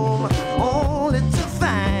room, only to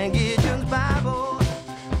find Gideon's Bible.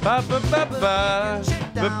 Ba ba ba ba ba ba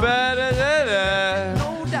da da da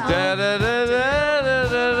da da da da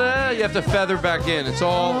da. You have to feather back in. It's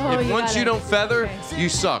all. Once you don't feather, you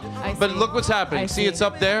suck. But look what's happening. See, it's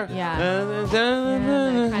up there. Yeah.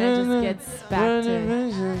 That kind of just gets back to.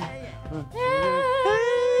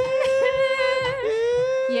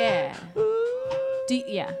 Yeah.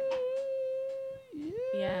 Yeah.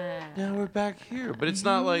 Yeah. Now we're back here, but it's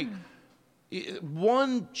not like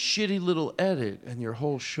one shitty little edit and your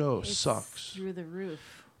whole show sucks. Through the roof.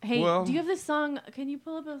 Hey, Well- do you have this song? Can you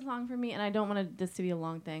pull up a song for me? And I don't want this to be a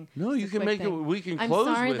long thing. No, Just you a can quick make it. thing. We can I'm close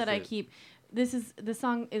sorry with that it. I keep. The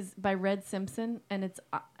song is by Red Simpson, and it's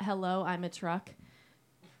 "Hello, I'm a Truck."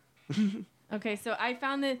 Okay, so I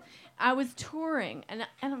found that I was touring, and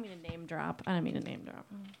I don't mean to name drop.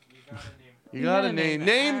 You got to name.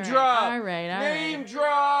 Name All drop. All right. Name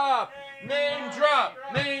drop. Name drop.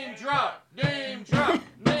 Name drop. Name drop.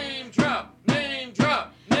 Name drop. Name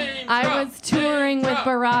drop. Name drop. I was touring with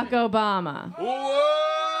Barack Obama. Whoa!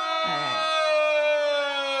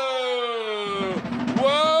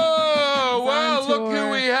 Wow! Look who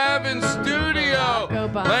we have in studio.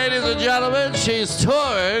 Ladies and gentlemen, she's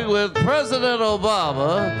touring with President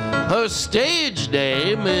Obama. Her stage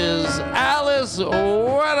name is Alice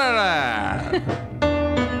Wetterlund.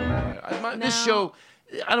 This show,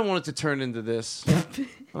 I don't want it to turn into this.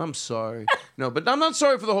 I'm sorry. No, but I'm not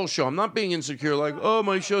sorry for the whole show. I'm not being insecure like, oh,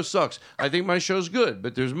 my show sucks. I think my show's good,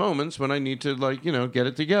 but there's moments when I need to, like, you know, get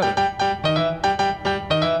it together.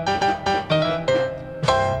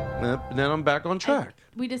 And then I'm back on track.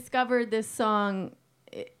 We discovered this song.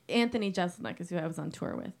 Anthony Jeselnik is who I was on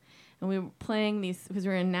tour with. And we were playing these, because we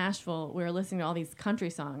were in Nashville, we were listening to all these country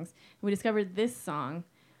songs. And we discovered this song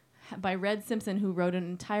by Red Simpson, who wrote an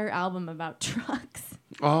entire album about trucks.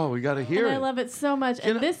 Oh, we got to hear And it. I love it so much.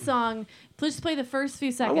 And this song, please play the first few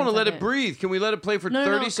I seconds. want to let of it breathe. Can we let it play for No,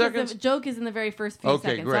 30 'cause seconds? The joke is in the very first few Okay,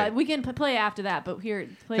 seconds. great. So we can play after that, but here,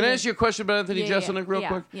 play Can I the- ask you a question about Anthony Yeah, Jeselnik real yeah,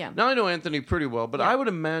 quick? yeah. Now, I know Anthony pretty well, but I would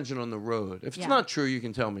imagine on the road, if it's Yeah. not true, you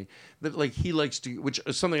can tell me, that like he likes to, which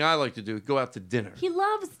is something I like to do, go out to dinner. He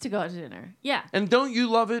loves to go to dinner. Yeah. And don't you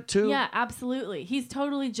love it too? Yeah, absolutely. He's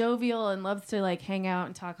totally jovial and loves to like hang out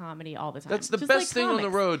and talk comedy all the time. That's the Just best like thing on the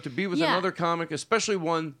comics. road, to be with Yeah. another comic, especially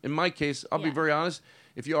one, in my case, I'll be very honest,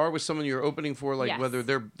 if you are with someone you're opening for, like Yes. whether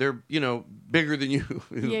they're you know, bigger than you,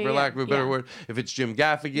 for Yeah, lack of a better yeah. word, if it's Jim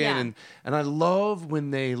Gaffigan, Yeah. and I love when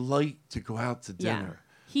they like to go out to Yeah. dinner.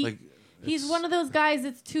 He's one of those guys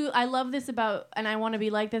that's too. I love this about, and I want to be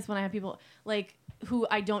like this when I have people like who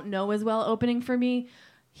I don't know as well opening for me.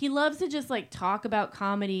 He loves to just like talk about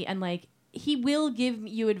comedy and like he will give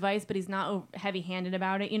you advice, but he's not heavy-handed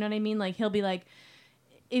about it. You know what I mean? Like he'll be like,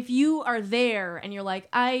 if you are there and you're like,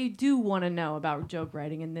 I do want to know about joke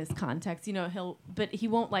writing in this context, you know, but he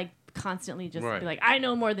won't like constantly just Right. be like, I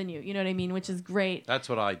know more than you. You know what I mean? Which is great. That's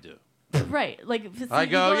what I do. Right. Like I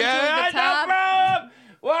you go, into yeah, the top. no problem.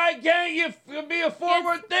 Why can't you be a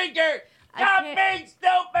forward thinker? Stop being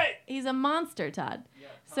stupid. He's a monster, Todd.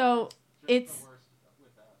 So it's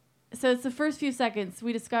So it's the first few seconds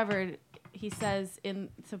we discovered. He says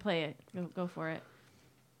to play it. Go for it.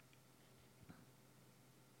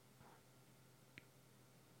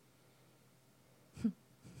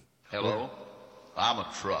 Hello, I'm a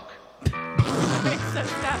truck.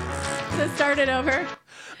 So start it over.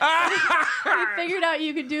 We figured out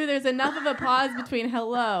you could do. There's enough of a pause between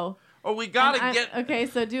hello. Oh, we gotta get. Okay,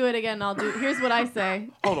 so do it again. I'll do. Here's what I say.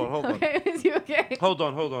 Hold on. Okay, is you okay? Hold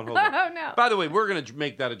on. Oh no. By the way, we're gonna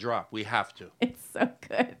make that a drop. We have to. It's so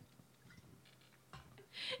good.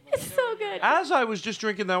 It's so good. As I was just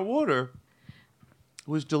drinking that water, it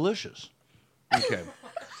was delicious. Okay.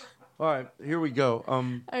 All right, here we go. All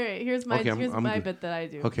right, here's my I'm my good. bit that I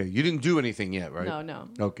do. Okay, you didn't do anything yet, right? No.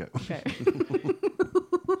 Okay. Okay. I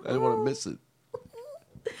didn't want to miss it.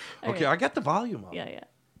 Okay, I got the volume up. Yeah.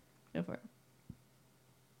 Go for it.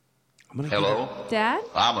 Hello, Dad?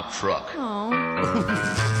 I'm a truck. Oh.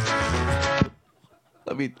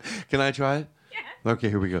 Can I try it? Yeah. Okay,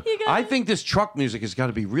 here we go. I think this truck music has got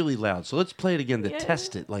to be really loud. So let's play it again to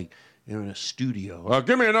test it, like in a studio.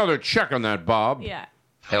 Give me another check on that, Bob. Yeah.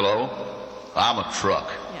 Hello, I'm a truck.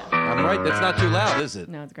 I'm right. That's not too loud, is it?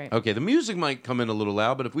 No, it's great. Okay, the music might come in a little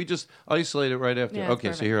loud, but if we just isolate it right after. Yeah, it's okay,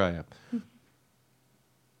 so perfect. here I am.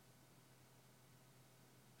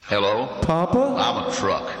 Hello, Papa? I'm a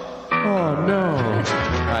truck. Oh no.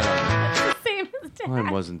 I don't know. Same as Dad.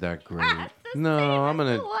 Mine wasn't that great. No, I'm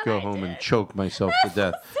gonna go home and choke myself to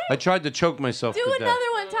death. I tried to choke myself Do to another death.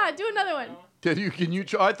 one, Todd. Do another one. Can you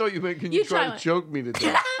try? I thought you meant can you You try try to one. choke me to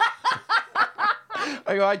death?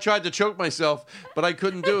 I tried to choke myself, but I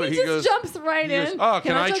couldn't do it. He just jumps right he goes, in. oh,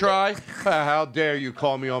 can I choke try? How dare you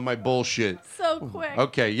call me on my bullshit? So quick.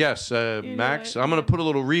 Okay, yes, Max. I'm gonna put a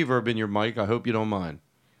little reverb in your mic. I hope you don't mind.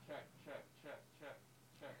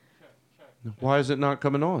 Why is it not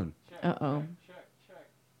coming on? Uh-oh.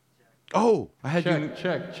 Oh, I had you.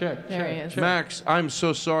 Check. There he is. Max, I'm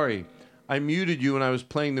so sorry. I muted you when I was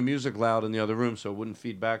playing the music loud in the other room, so it wouldn't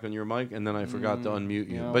feed back on your mic, and then I forgot to unmute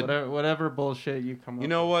you. Yeah, but whatever bullshit you come up you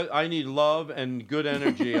know what? I need love and good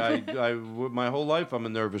energy. My whole life I'm a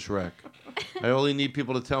nervous wreck. I only need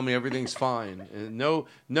people to tell me everything's fine, and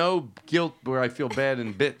no guilt where I feel bad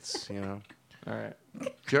in bits. You know. All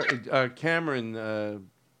right. Cameron.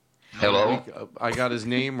 Hello? I got his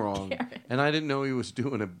name wrong, and I didn't know he was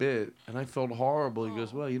doing a bit, and I felt horrible. He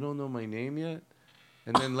goes, "Well, you don't know my name yet?"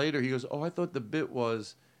 And then later he goes, "Oh, I thought the bit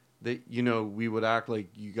was that, we would act like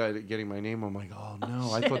you guys are getting my name." I'm like, "Oh,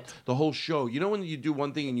 no. I thought the whole show." You know when you do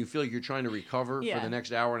one thing and you feel like you're trying to recover for the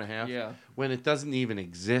next hour and a half? Yeah. When it doesn't even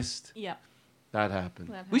exist? Yeah. That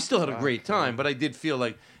happened. We still had a great time, but I did feel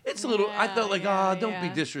like it's a little. I felt like, don't be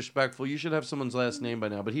disrespectful. You should have someone's last name by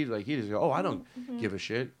now. But he just go, "Oh, I don't give a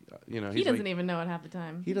shit." He he's doesn't like, even know it half the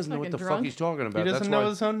time. He doesn't know what the drunk. fuck he's talking about. He doesn't know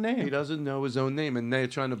his own name. He doesn't know his own name, and they're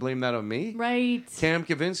trying to blame that on me. Right. Cam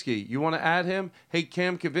Kavinsky. You want to add him? Hey,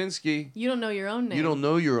 Cam Kavinsky. You don't know your own name. You don't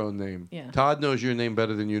know your own name. Yeah. Todd knows your name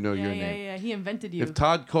better than you know your name. Yeah. He invented you. If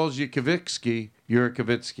Todd calls you Kavinsky, you're a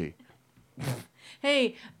Kavinsky.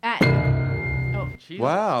 Hey, oh. Jesus.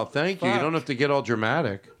 Wow, thank you. You don't have to get all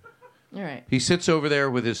dramatic. All right. He sits over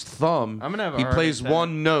there with his thumb. I'm gonna have a he heart plays attack.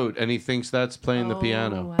 one note, and he thinks that's playing the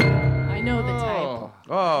piano. Wow. I know the type. Oh,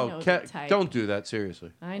 I know the type. don't do that,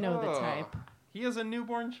 seriously. I know the type. He has a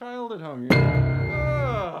newborn child at home.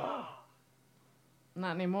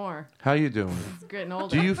 Not anymore. How you doing? He's getting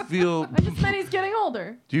older. Do you feel? I just meant he's getting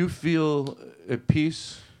older. Do you feel at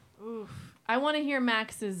peace? Oof. I want to hear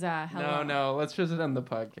Max's hello. No. Let's just end the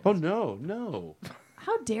podcast. Oh no.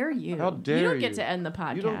 How dare you? How dare you? You don't get to end the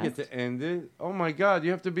podcast. You don't get to end it. Oh my God!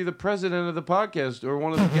 You have to be the president of the podcast or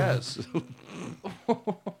one of the guests.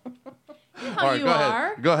 How you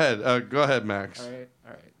are. Go ahead, Max. All right.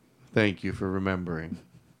 Thank you for remembering.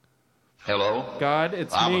 Hello? God,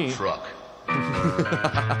 it's I'm me. a truck.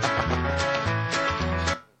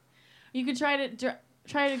 You could try it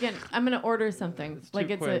again. I'm gonna order something. It's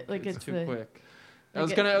too quick. It's too quick. I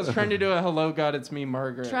was trying to do a hello, God, it's me,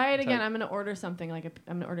 Margaret. Try it again. type. I'm gonna order something I'm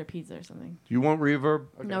gonna order pizza or something. Do you want reverb?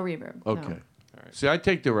 Okay. No reverb. Okay. No. All right. See, I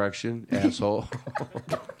take direction, asshole.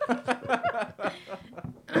 All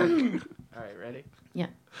right, ready? Yeah.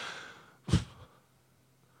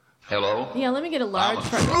 Hello? Yeah, let me get a large.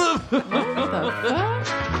 What the fuck?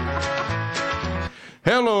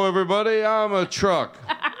 Hello, everybody. I'm a truck.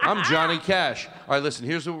 I'm Johnny Cash. All right, listen.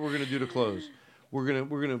 Here's what we're gonna do to close. We're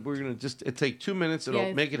gonna just take 2 minutes.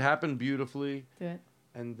 It'll make it happen beautifully. Do it.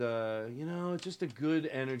 And just a good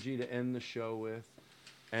energy to end the show with.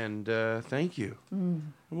 And thank you. Mm.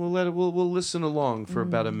 And we'll listen along for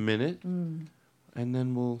about a minute, and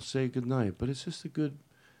then we'll say goodnight. But it's just a good,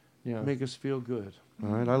 make us feel good. All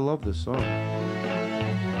right, I love this song.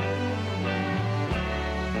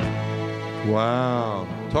 Wow.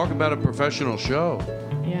 Talk about a professional show.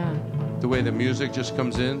 Yeah. The way the music just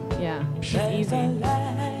comes in. Yeah. It's easy.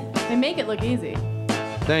 They make it look easy.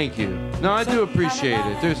 Thank you. No, I do appreciate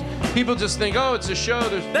it. There's people just think, oh, it's a show.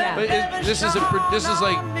 There's, but this is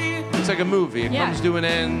like it's like a movie. It comes to an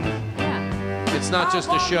end. Yeah. It's not just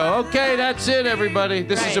a show. Okay, that's it, everybody.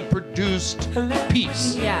 This is a produced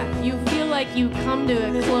piece. Yeah. You feel like you come to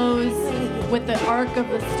a close with the arc of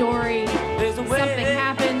the story. Something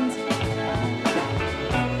happened.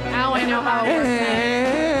 Now I know how it works.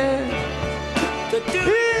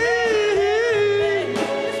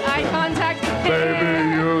 Eye contact.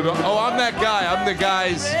 Baby, you don't. Oh, I'm that guy. I'm the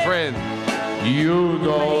guy's friend. You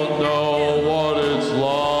don't know what it's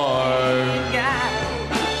like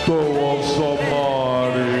to love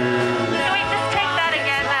somebody. Can we just take that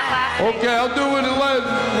again, that last thing? Okay, I'll do it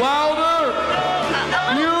louder.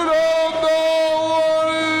 You don't know what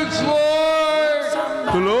it's like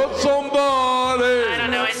to love somebody. I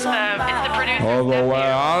don't know. It's the producer. Oh, the way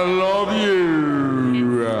I love you.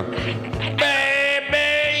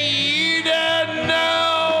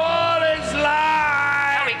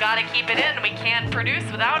 Keep it in. We can't produce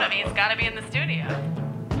without him. He's got to be in the studio.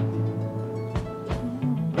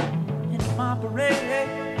 In my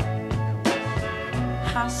parade,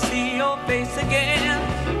 I see your face again.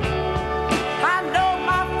 I know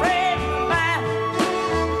my friend, man.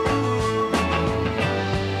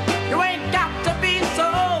 You ain't got to be so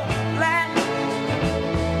glad.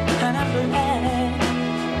 And I'm glad.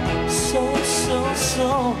 So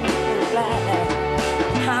glad.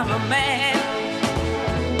 I'm a man.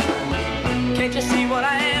 Can't you see what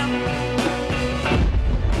I am?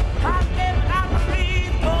 I live and I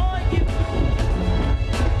breathe for you.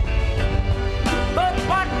 But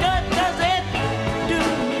what good does it do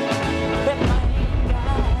if I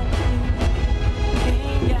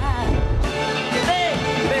ain't got you?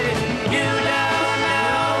 Baby, you don't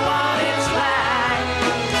know what it's like.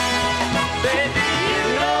 Baby, you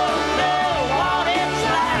don't know what it's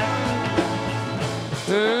like.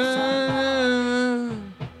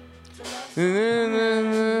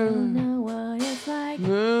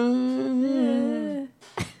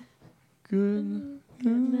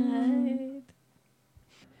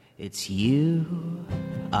 It's you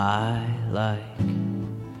I like.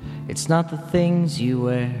 It's not the things you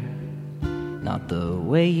wear, not the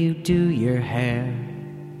way you do your hair,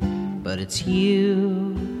 but it's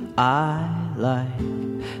you I like.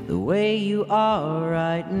 The way you are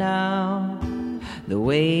right now, the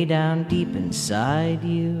way down deep inside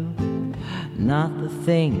you. Not the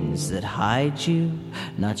things that hide you,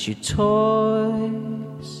 not your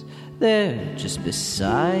toys, they're just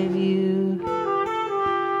beside you.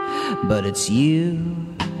 But it's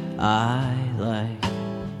you I like,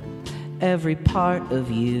 every part of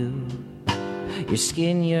you. Your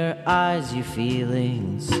skin, your eyes, your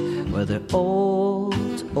feelings, whether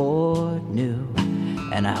old or new.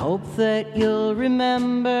 And I hope that you'll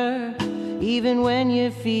remember, even when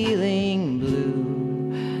you're feeling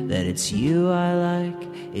blue, that it's you I like,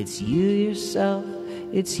 it's you yourself,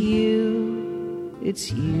 it's you,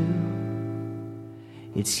 it's you,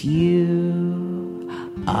 it's you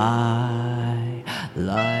I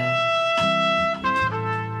like.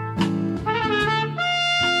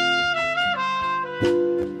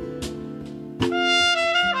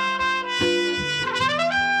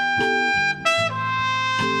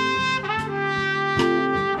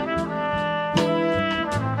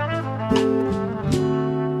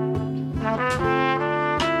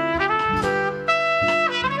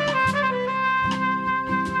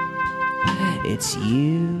 It's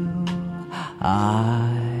you I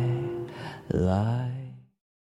like.